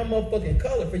spite of my motherfucking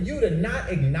color, for you to not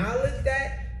acknowledge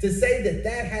that, to say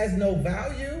that has no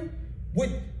value,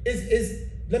 is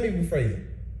let me rephrase it.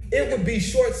 It would be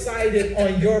short-sighted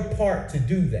on your part to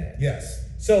do that. Yes.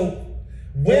 So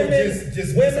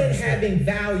women having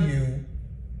value,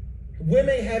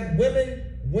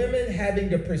 women having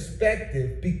the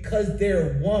perspective because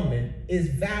they're a woman is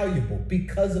valuable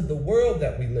because of the world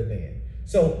that we live in.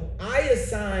 So I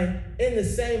assign in the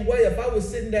same way, if I was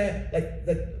sitting there,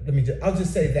 I'll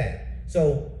just say that.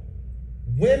 So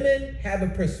women have a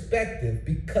perspective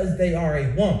because they are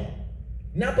a woman.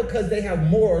 Not because they have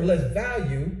more or less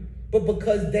value, but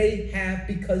because they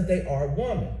are a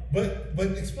woman. But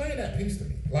explain that piece to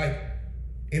me. Like,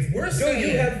 if we're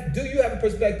saying, do you have a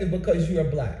perspective because you are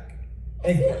black?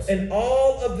 Of course. And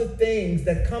all of the things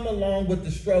that come along with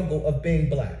the struggle of being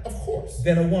black. Of course.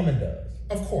 Than a woman does.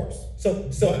 Of course. So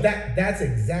that's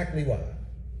exactly why.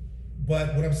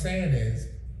 But what I'm saying is,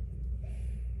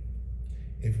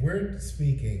 if we're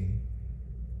speaking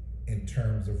in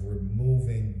terms of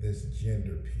removing this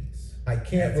gender piece. I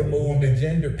can't remove the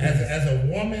gender piece. As a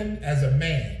woman, as a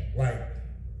man, like,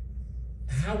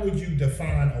 how would you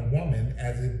define a woman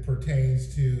as it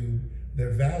pertains to their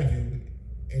value?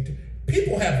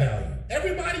 People have value.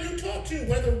 Everybody you talk to,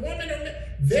 whether woman or man,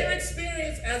 their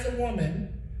experience as a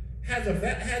woman has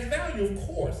value, of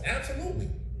course. Absolutely.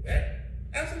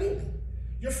 Absolutely.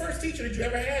 Your first teacher that you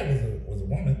ever had was a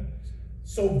woman.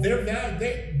 So their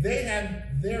value, they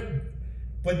have their,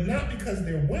 but not because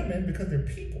they're women, because they're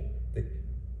people.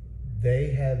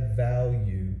 They have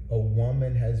value. A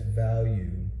woman has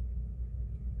value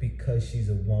because she's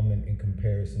a woman in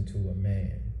comparison to a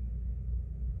man.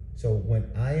 So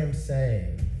when I am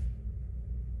saying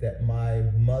that my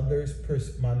mother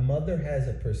has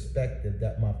a perspective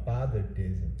that my father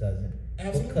doesn't,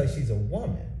 Absolutely. Because she's a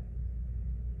woman.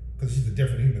 Because she's a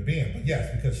different human being, but yes,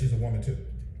 because she's a woman too.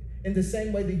 In the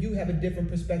same way that you have a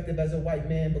different perspective as a white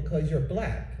man because you're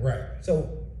black. Right.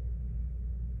 So,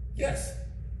 yes.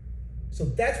 So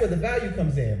that's where the value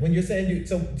comes in. When you're saying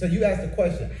so you asked the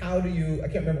question, I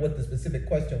can't remember what the specific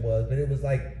question was, but it was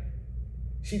like,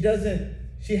 she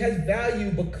has value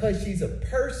because she's a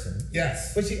person.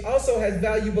 Yes. But she also has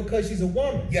value because she's a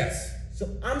woman. Yes. So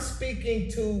I'm speaking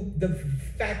to the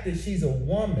fact that she's a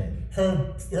woman.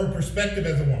 Her perspective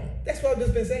as a woman. That's what I've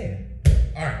just been saying.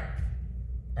 All right.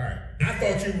 I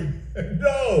thought you would.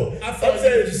 No. I thought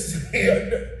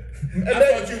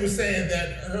you were saying that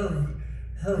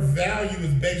her value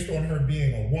is based on her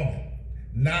being a woman,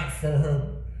 not for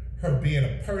her being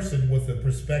a person with the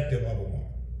perspective of a woman.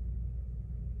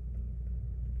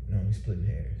 No, we're splitting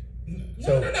hairs.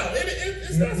 No.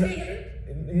 It's not splitting hairs.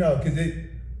 No, because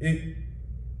it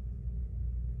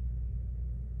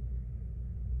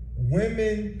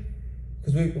women,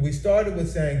 because we started with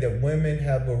saying that women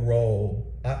have a role.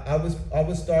 I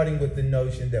was starting with the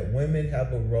notion that women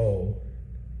have a role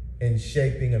in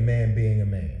shaping a man being a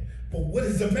man. But what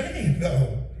is a man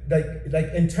though?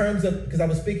 Like in terms of, because I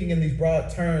was speaking in these broad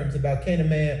terms about a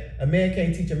man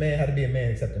can't teach a man how to be a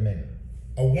man except a man.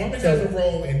 A woman has a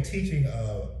role in teaching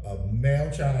a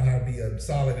male child how to be a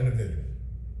solid individual.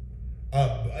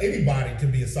 Anybody to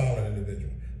be a solid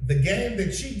individual. The game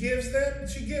that she gives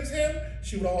him,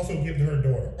 she would also give to her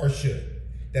daughter, or should.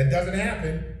 That doesn't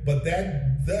happen, but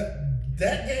that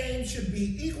game should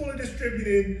be equally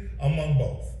distributed among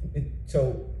both.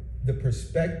 So the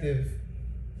perspective,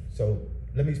 so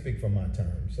let me speak from my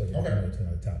terms, so that we can go to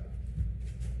another topic.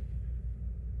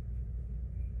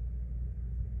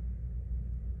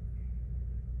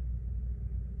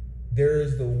 There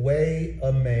is the way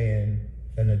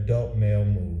an adult male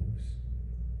moves,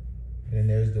 and then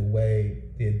there's the way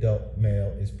the adult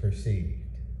male is perceived.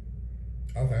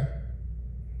 Okay.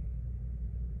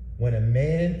 When a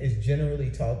man is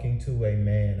generally talking to a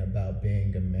man about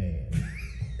being a man,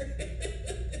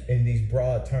 in these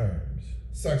broad terms.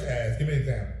 Such as, give me an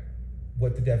example.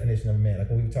 What the definition of a man, like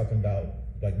when we were talking about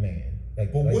like man.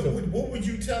 But what would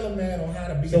you tell a man on how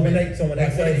to be a man? When they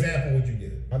what example would you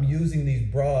give? I'm using these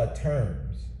broad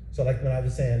terms. So like when I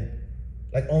was saying,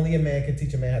 like only a man can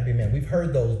teach a man how to be a man. We've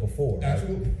heard those before.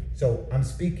 Absolutely. Right? So I'm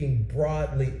speaking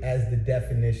broadly as the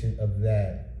definition of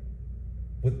that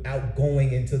without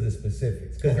going into the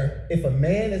specifics. Because if a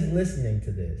man is listening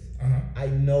to this, I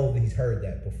know that he's heard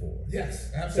that before.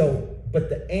 Yes, absolutely. So, but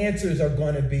the answers are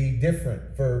going to be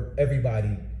different for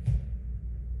everybody.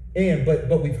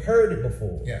 But we've heard it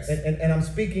before. Yes. And I'm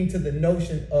speaking to the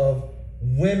notion of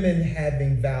women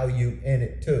having value in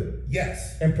it too.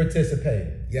 Yes. And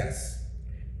participating. Yes.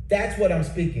 That's what I'm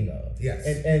speaking of. Yes.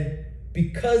 And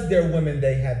because they're women,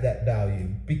 they have that value.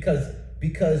 Because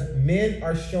men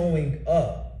are showing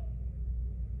up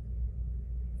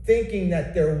thinking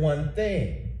that they're one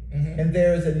thing. And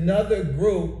there's another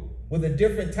group with a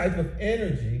different type of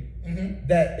energy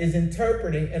that is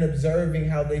interpreting and observing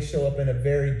how they show up in a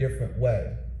very different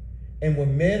way. And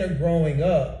when men are growing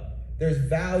up, there's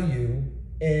value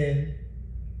in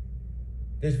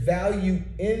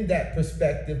that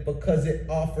perspective because it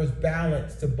offers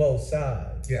balance to both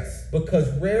sides. Yes. Because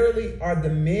rarely are the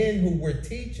men who we're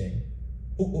teaching,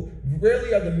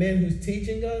 rarely are the men who's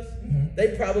teaching us,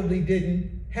 they probably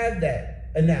didn't have that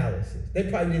analysis. They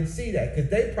probably didn't see that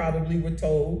because they probably were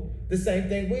told the same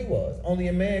thing we was. Only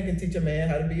a man can teach a man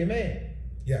how to be a man.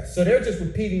 Yes. So they're just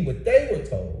repeating what they were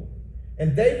told,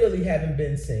 and they really haven't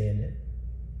been seeing it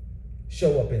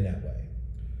show up in that way.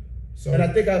 So, and I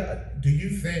think do you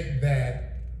think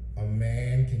that a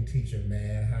man can teach a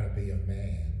man how to be a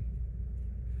man,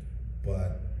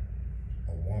 but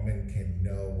a woman can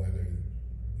know whether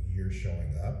you're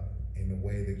showing up in the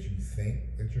way that you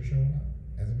think that you're showing up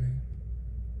as a man?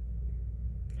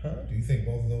 Do you think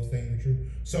both of those things are true?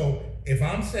 So if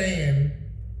I'm saying,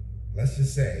 let's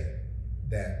just say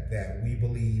that we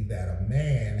believe that a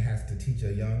man has to teach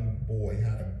a young boy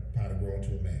how to grow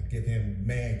into a man, give him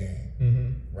man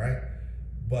game, right?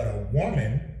 But a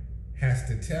woman has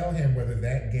to tell him whether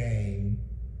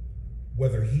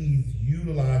he's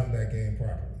utilizing that game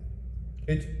properly.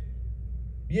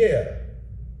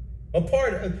 A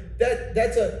part of that's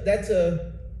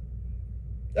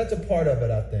a part of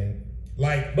it, I think.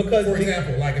 Like, because for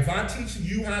example, like if I teach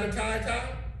you how to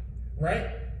tie, right?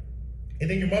 And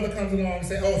then your mother comes along and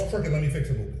says, oh, it's crooked, let me fix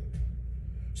it a little bit.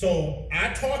 So I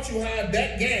taught you how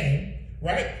that game,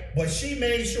 right? But she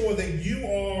made sure that you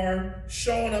are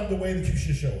showing up the way that you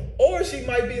should show up. Or she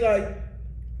might be like,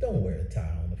 don't wear a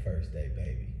tie on the first day,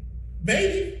 baby.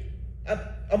 Baby?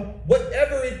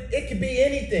 Whatever, it could be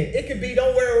anything. It could be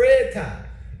don't wear a red tie.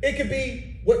 It could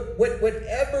be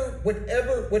whatever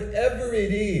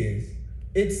it is.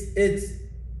 It's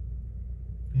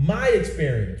my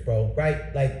experience, bro,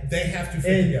 right? Like they have to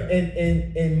figure it out.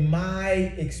 In my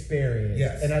experience,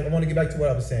 yes. And I want to get back to what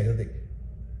I was saying. I think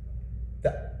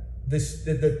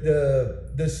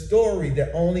the story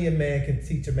that only a man can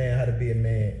teach a man how to be a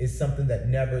man is something that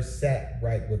never sat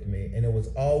right with me, and it was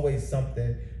always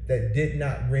something that did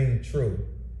not ring true.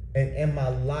 And in my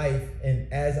life,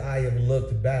 and as I have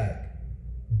looked back,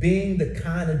 being the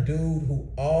kind of dude who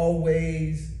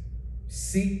always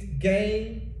seeked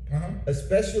game,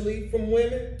 especially from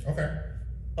women,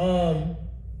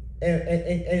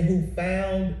 and who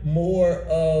found more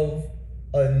of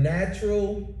a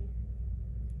natural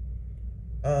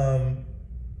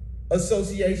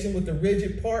association with the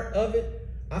rigid part of it,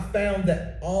 I found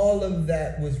that all of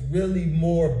that was really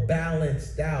more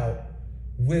balanced out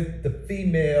with the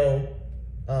female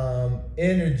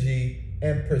energy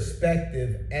and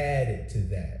perspective added to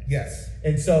that. Yes.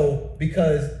 And so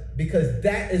because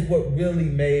that is what really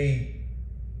made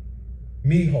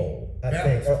me whole, I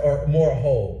think, or more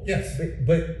whole. Yes.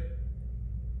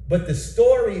 But the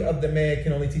story of the man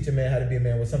can only teach a man how to be a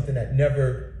man was something that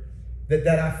never that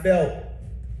I felt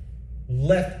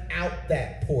left out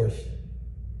that portion.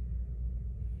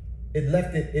 It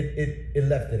left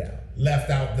it out. Left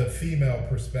out the female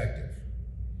perspective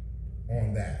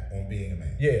on being a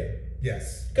man. Yeah.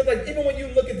 Yes. Because like even when you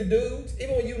look at the dudes,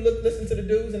 even when you listen to the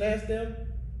dudes and ask them,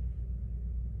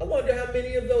 I wonder how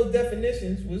many of those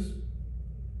definitions was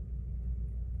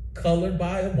colored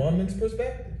by a woman's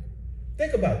perspective.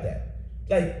 Think about that.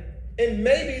 Like, and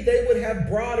maybe they would have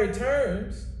broader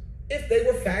terms if they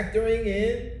were factoring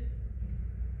in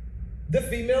the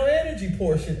female energy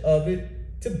portion of it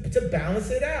to balance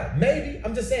it out. Maybe.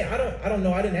 I'm just saying, I don't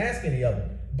know. I didn't ask any of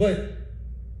them. But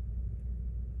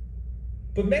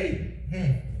maybe.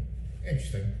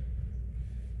 Interesting.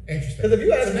 Because if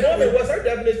you ask a woman what's her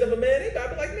definition of a man, they might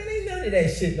be like, man, ain't none of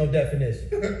that shit no definition.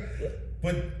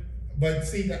 but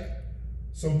see that.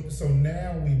 So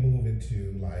now we move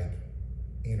into like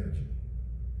energy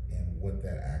and what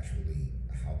that actually,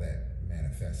 how that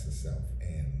manifests itself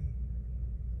in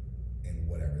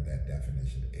whatever that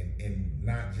definition, and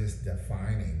not just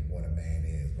defining what a man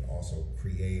is, but also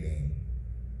creating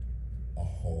a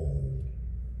whole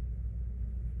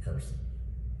person,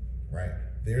 right?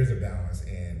 There's a balance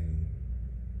and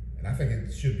I think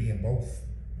it should be in both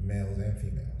males and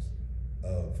females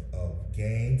of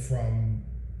gain from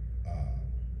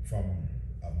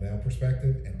a male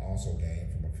perspective and also gain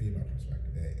from a female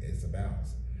perspective. It's a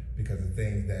balance because the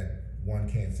things that one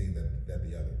can't see that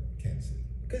the other can see.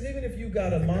 Because even if you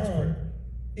got a mom,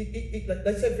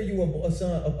 let's say for you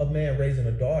a man raising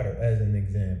a daughter as an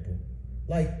example,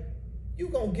 like you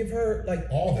gonna give her like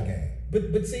all the game.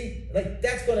 But see, like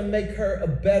that's gonna make her a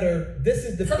better. This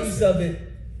is the person. Piece of it.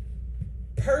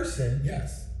 Person.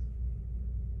 Yes.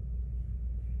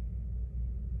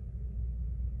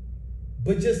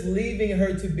 But just leaving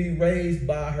her to be raised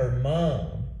by her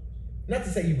mom. Not to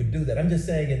say you would do that. I'm just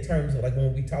saying in terms of like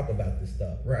when we talk about this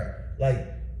stuff. Right. Like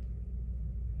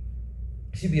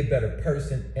she'd be a better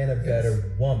person and a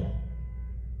better woman.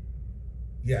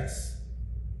 Yes.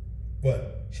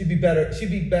 But she'd be better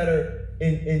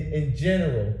in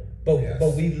general. But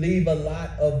but we leave a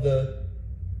lot of the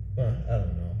I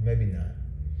don't know, maybe not.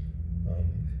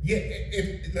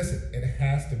 Listen, it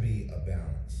has to be a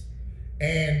balance.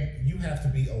 And you have to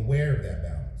be aware of that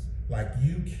balance. Like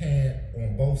you can't,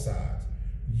 on both sides,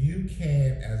 you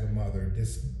can't as a mother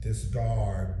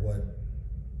discard what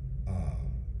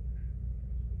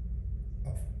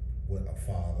a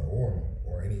father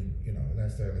or any,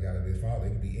 necessarily got to be his father.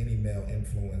 It could be any male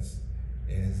influence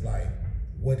in his life,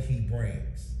 what he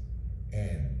brings.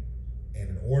 And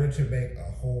in order to make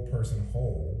a whole person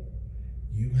whole,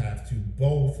 you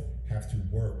both have to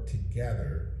work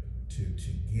together to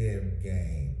give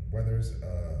game, whether it's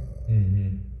a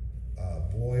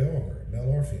boy or girl, male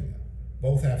or female.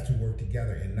 Both have to work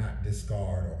together and not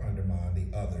discard or undermine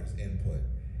the other's input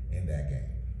in that game.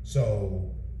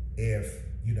 So if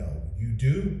you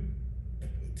do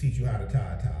teach you how to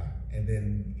tie a tie, and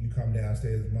then you come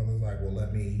downstairs, the mother's like, well,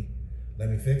 let me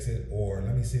fix it, or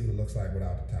let me see what it looks like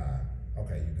without the tie.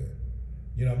 Okay, you're good.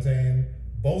 You know what I'm saying?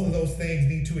 Both of those things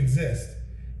need to exist,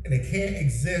 and they can't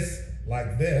exist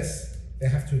like this. They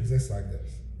have to exist like this.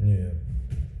 Yeah.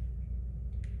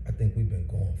 I think we've been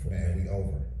going for man. We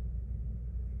over.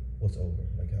 What's over?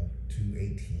 Like how?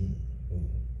 2:18. Ooh.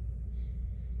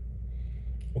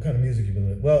 What kind of music you been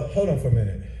listening? Well, hold on for a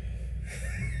minute.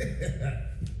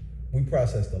 We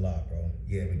processed a lot, bro.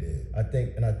 Yeah, we did. I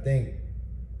think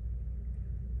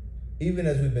even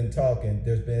as we've been talking,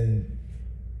 there's been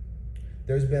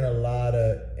a lot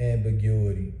of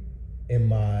ambiguity in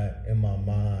my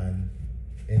mind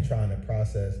in trying to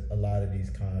process a lot of these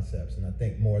concepts. And I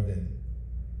think more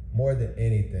than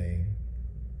anything,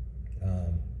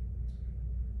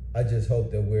 I just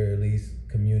hope that we're at least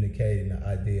communicating the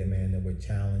idea, man, that we're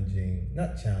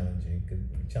not challenging, because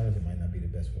challenging might not be the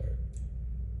best word.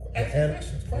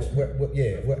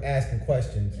 We're asking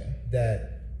questions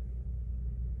that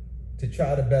to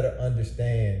try to better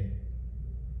understand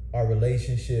our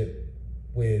relationship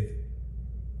with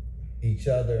each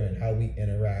other and how we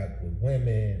interact with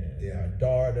women and our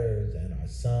daughters and our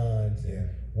sons. And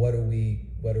what are we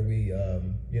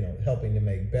helping to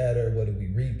make better? What are we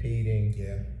repeating?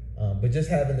 Yeah. But just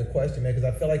having the question, man,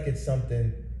 because I feel like it's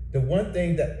something The one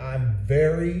thing that I'm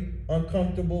very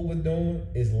uncomfortable with doing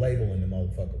is labeling the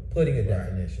motherfucker, putting a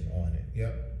definition on it.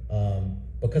 Yep.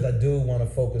 Because I do want to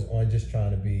focus on just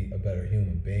trying to be a better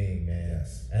human being, man.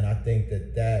 Yes. And I think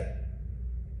that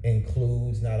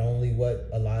includes not only what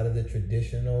a lot of the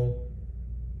traditional,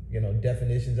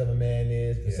 definitions of a man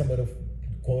is, but some of the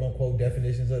quote unquote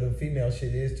definitions of the female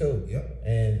shit is too. Yep.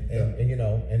 And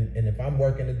if I'm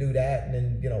working to do that, and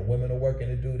then women are working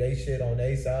to do they shit on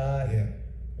their side. Yeah.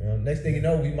 Next thing you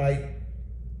know, we might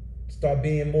start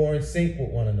being more in sync with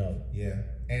one another. Yeah.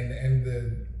 And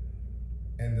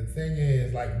the thing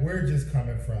is, like, we're just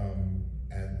coming from,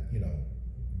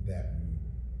 that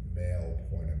male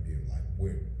point of view. Like,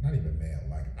 we're not even male,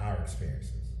 like our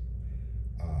experiences.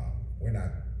 We're not,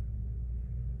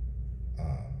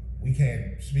 we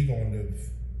can't speak on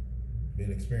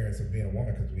the experience of being a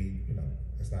woman because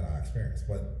it's not our experience,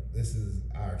 but this is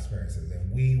our experiences.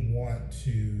 And we want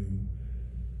to,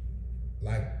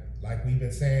 like we've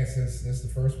been saying since the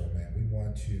first one, man, we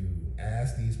want to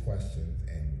ask these questions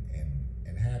and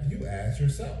have you ask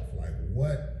yourself, like,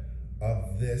 what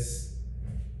of this,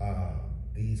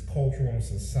 these cultural and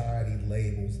society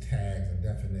labels, tags, and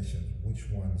definitions, which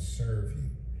ones serve you?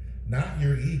 Not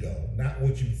your ego, not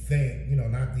what you think,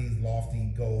 not these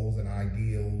lofty goals and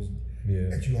ideals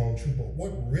that you hold true, but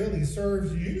what really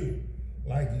serves you.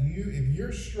 Like, if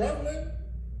you're struggling,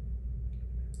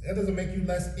 that doesn't make you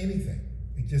less anything.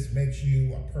 It just makes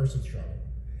you a person struggling.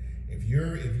 If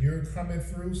you're coming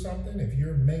through something, if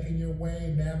you're making your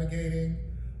way, navigating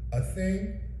a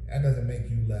thing, that doesn't make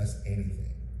you less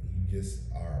anything. You just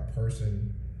are a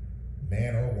person,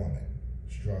 man or woman,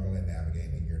 struggling,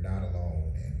 navigating. You're not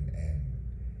alone, and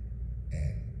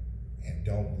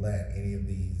don't let any of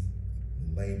these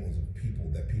labels of people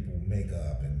that people make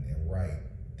up and write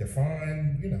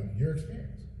define, your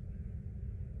experience.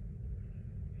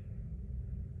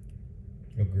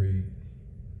 Agreed.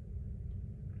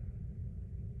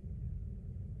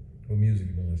 What music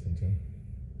you been listening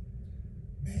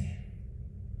to? Man,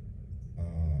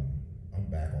 I'm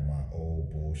back on my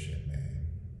old bullshit, man.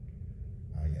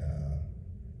 I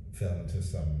fell into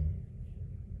some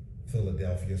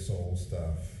Philadelphia soul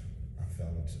stuff.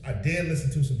 I did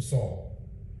listen to some soul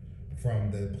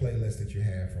from the playlist that you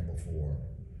had from before.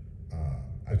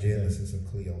 I did listen to some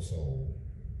Cleo Soul,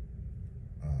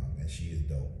 and she is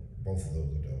dope. Both of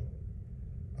those are dope.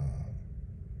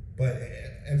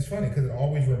 And it's funny because it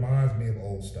always reminds me of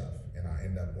old stuff, and I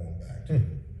end up going back to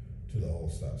the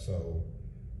old stuff. So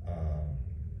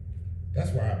that's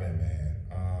where I've been, man.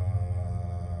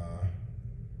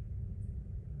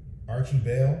 Archie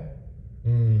Bell,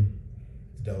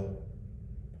 it's dope.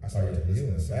 I started to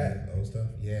listen to some of his old stuff.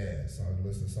 Yeah, started to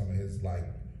listen to some of his like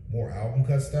more album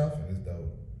cut stuff, and it's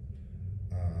dope.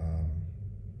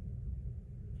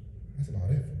 That's about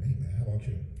it for me, man. How about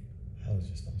you? I was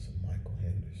just on some Michael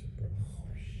Henderson, bro.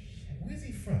 Oh shit, where's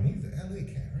he from? He's an LA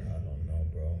cat, right? I don't know,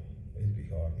 bro. It'd be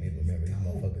hard for me to remember these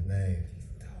motherfuckers' names. He's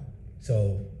dope.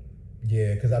 So,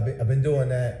 yeah, because I've been doing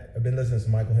that. I've been listening to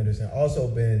some Michael Henderson. Also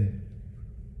been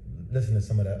listening to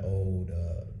some of that old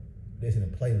listening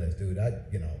to playlist, dude.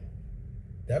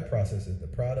 That process is the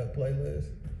product playlist.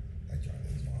 That joint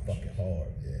is fucking hard.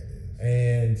 Yeah, it is.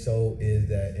 And so is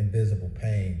that Invisible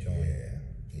Pain joint. Yeah.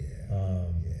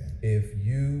 If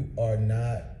you are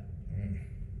not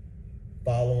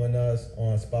following us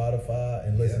on Spotify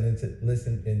and listening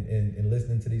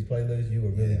to these playlists, you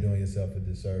are really doing yourself a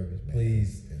disservice.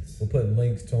 Please, we're putting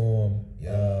links to them.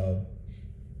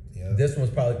 This one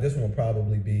will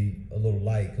probably be a little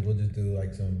light because we'll just do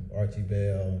like some Archie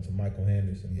Bell and some Michael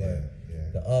Henderson.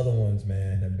 But the other ones,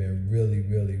 man, have been really,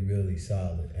 really, really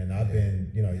solid. And I've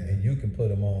been, and you can put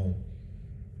them on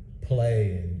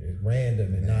play and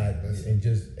random and and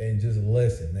just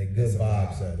listen. They good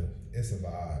vibe setters. It's a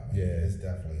vibe. Man. Yeah, it's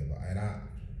definitely a vibe. And I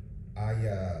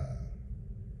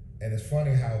and it's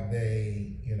funny how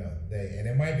they and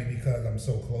it might be because I'm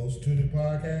so close to the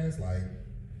podcast,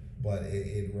 but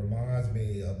it reminds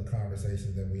me of the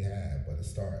conversations that we had. But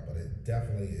it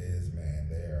definitely is, man.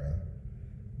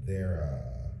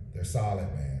 They're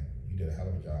solid, man. You did a hell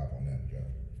of a job on that, Joe.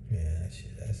 Yeah,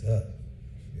 that's us.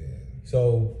 Yeah.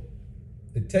 So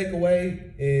the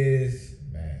takeaway is,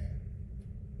 man,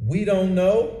 we don't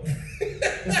know.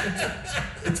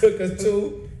 It took us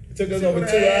over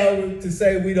 2 hours to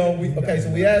say we don't. Okay, so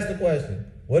we asked the question: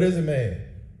 what is a man?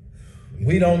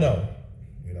 We don't know.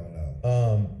 We don't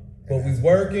know. But we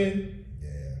working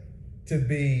to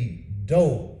be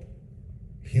dope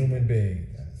human beings.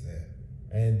 That's it.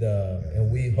 And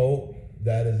we hope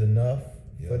that is enough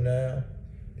for now.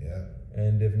 Yeah.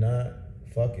 And if not,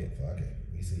 fuck it.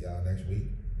 We see y'all next week.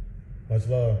 Much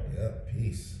love. Yep.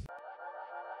 Peace.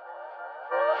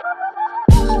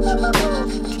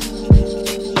 Thank you.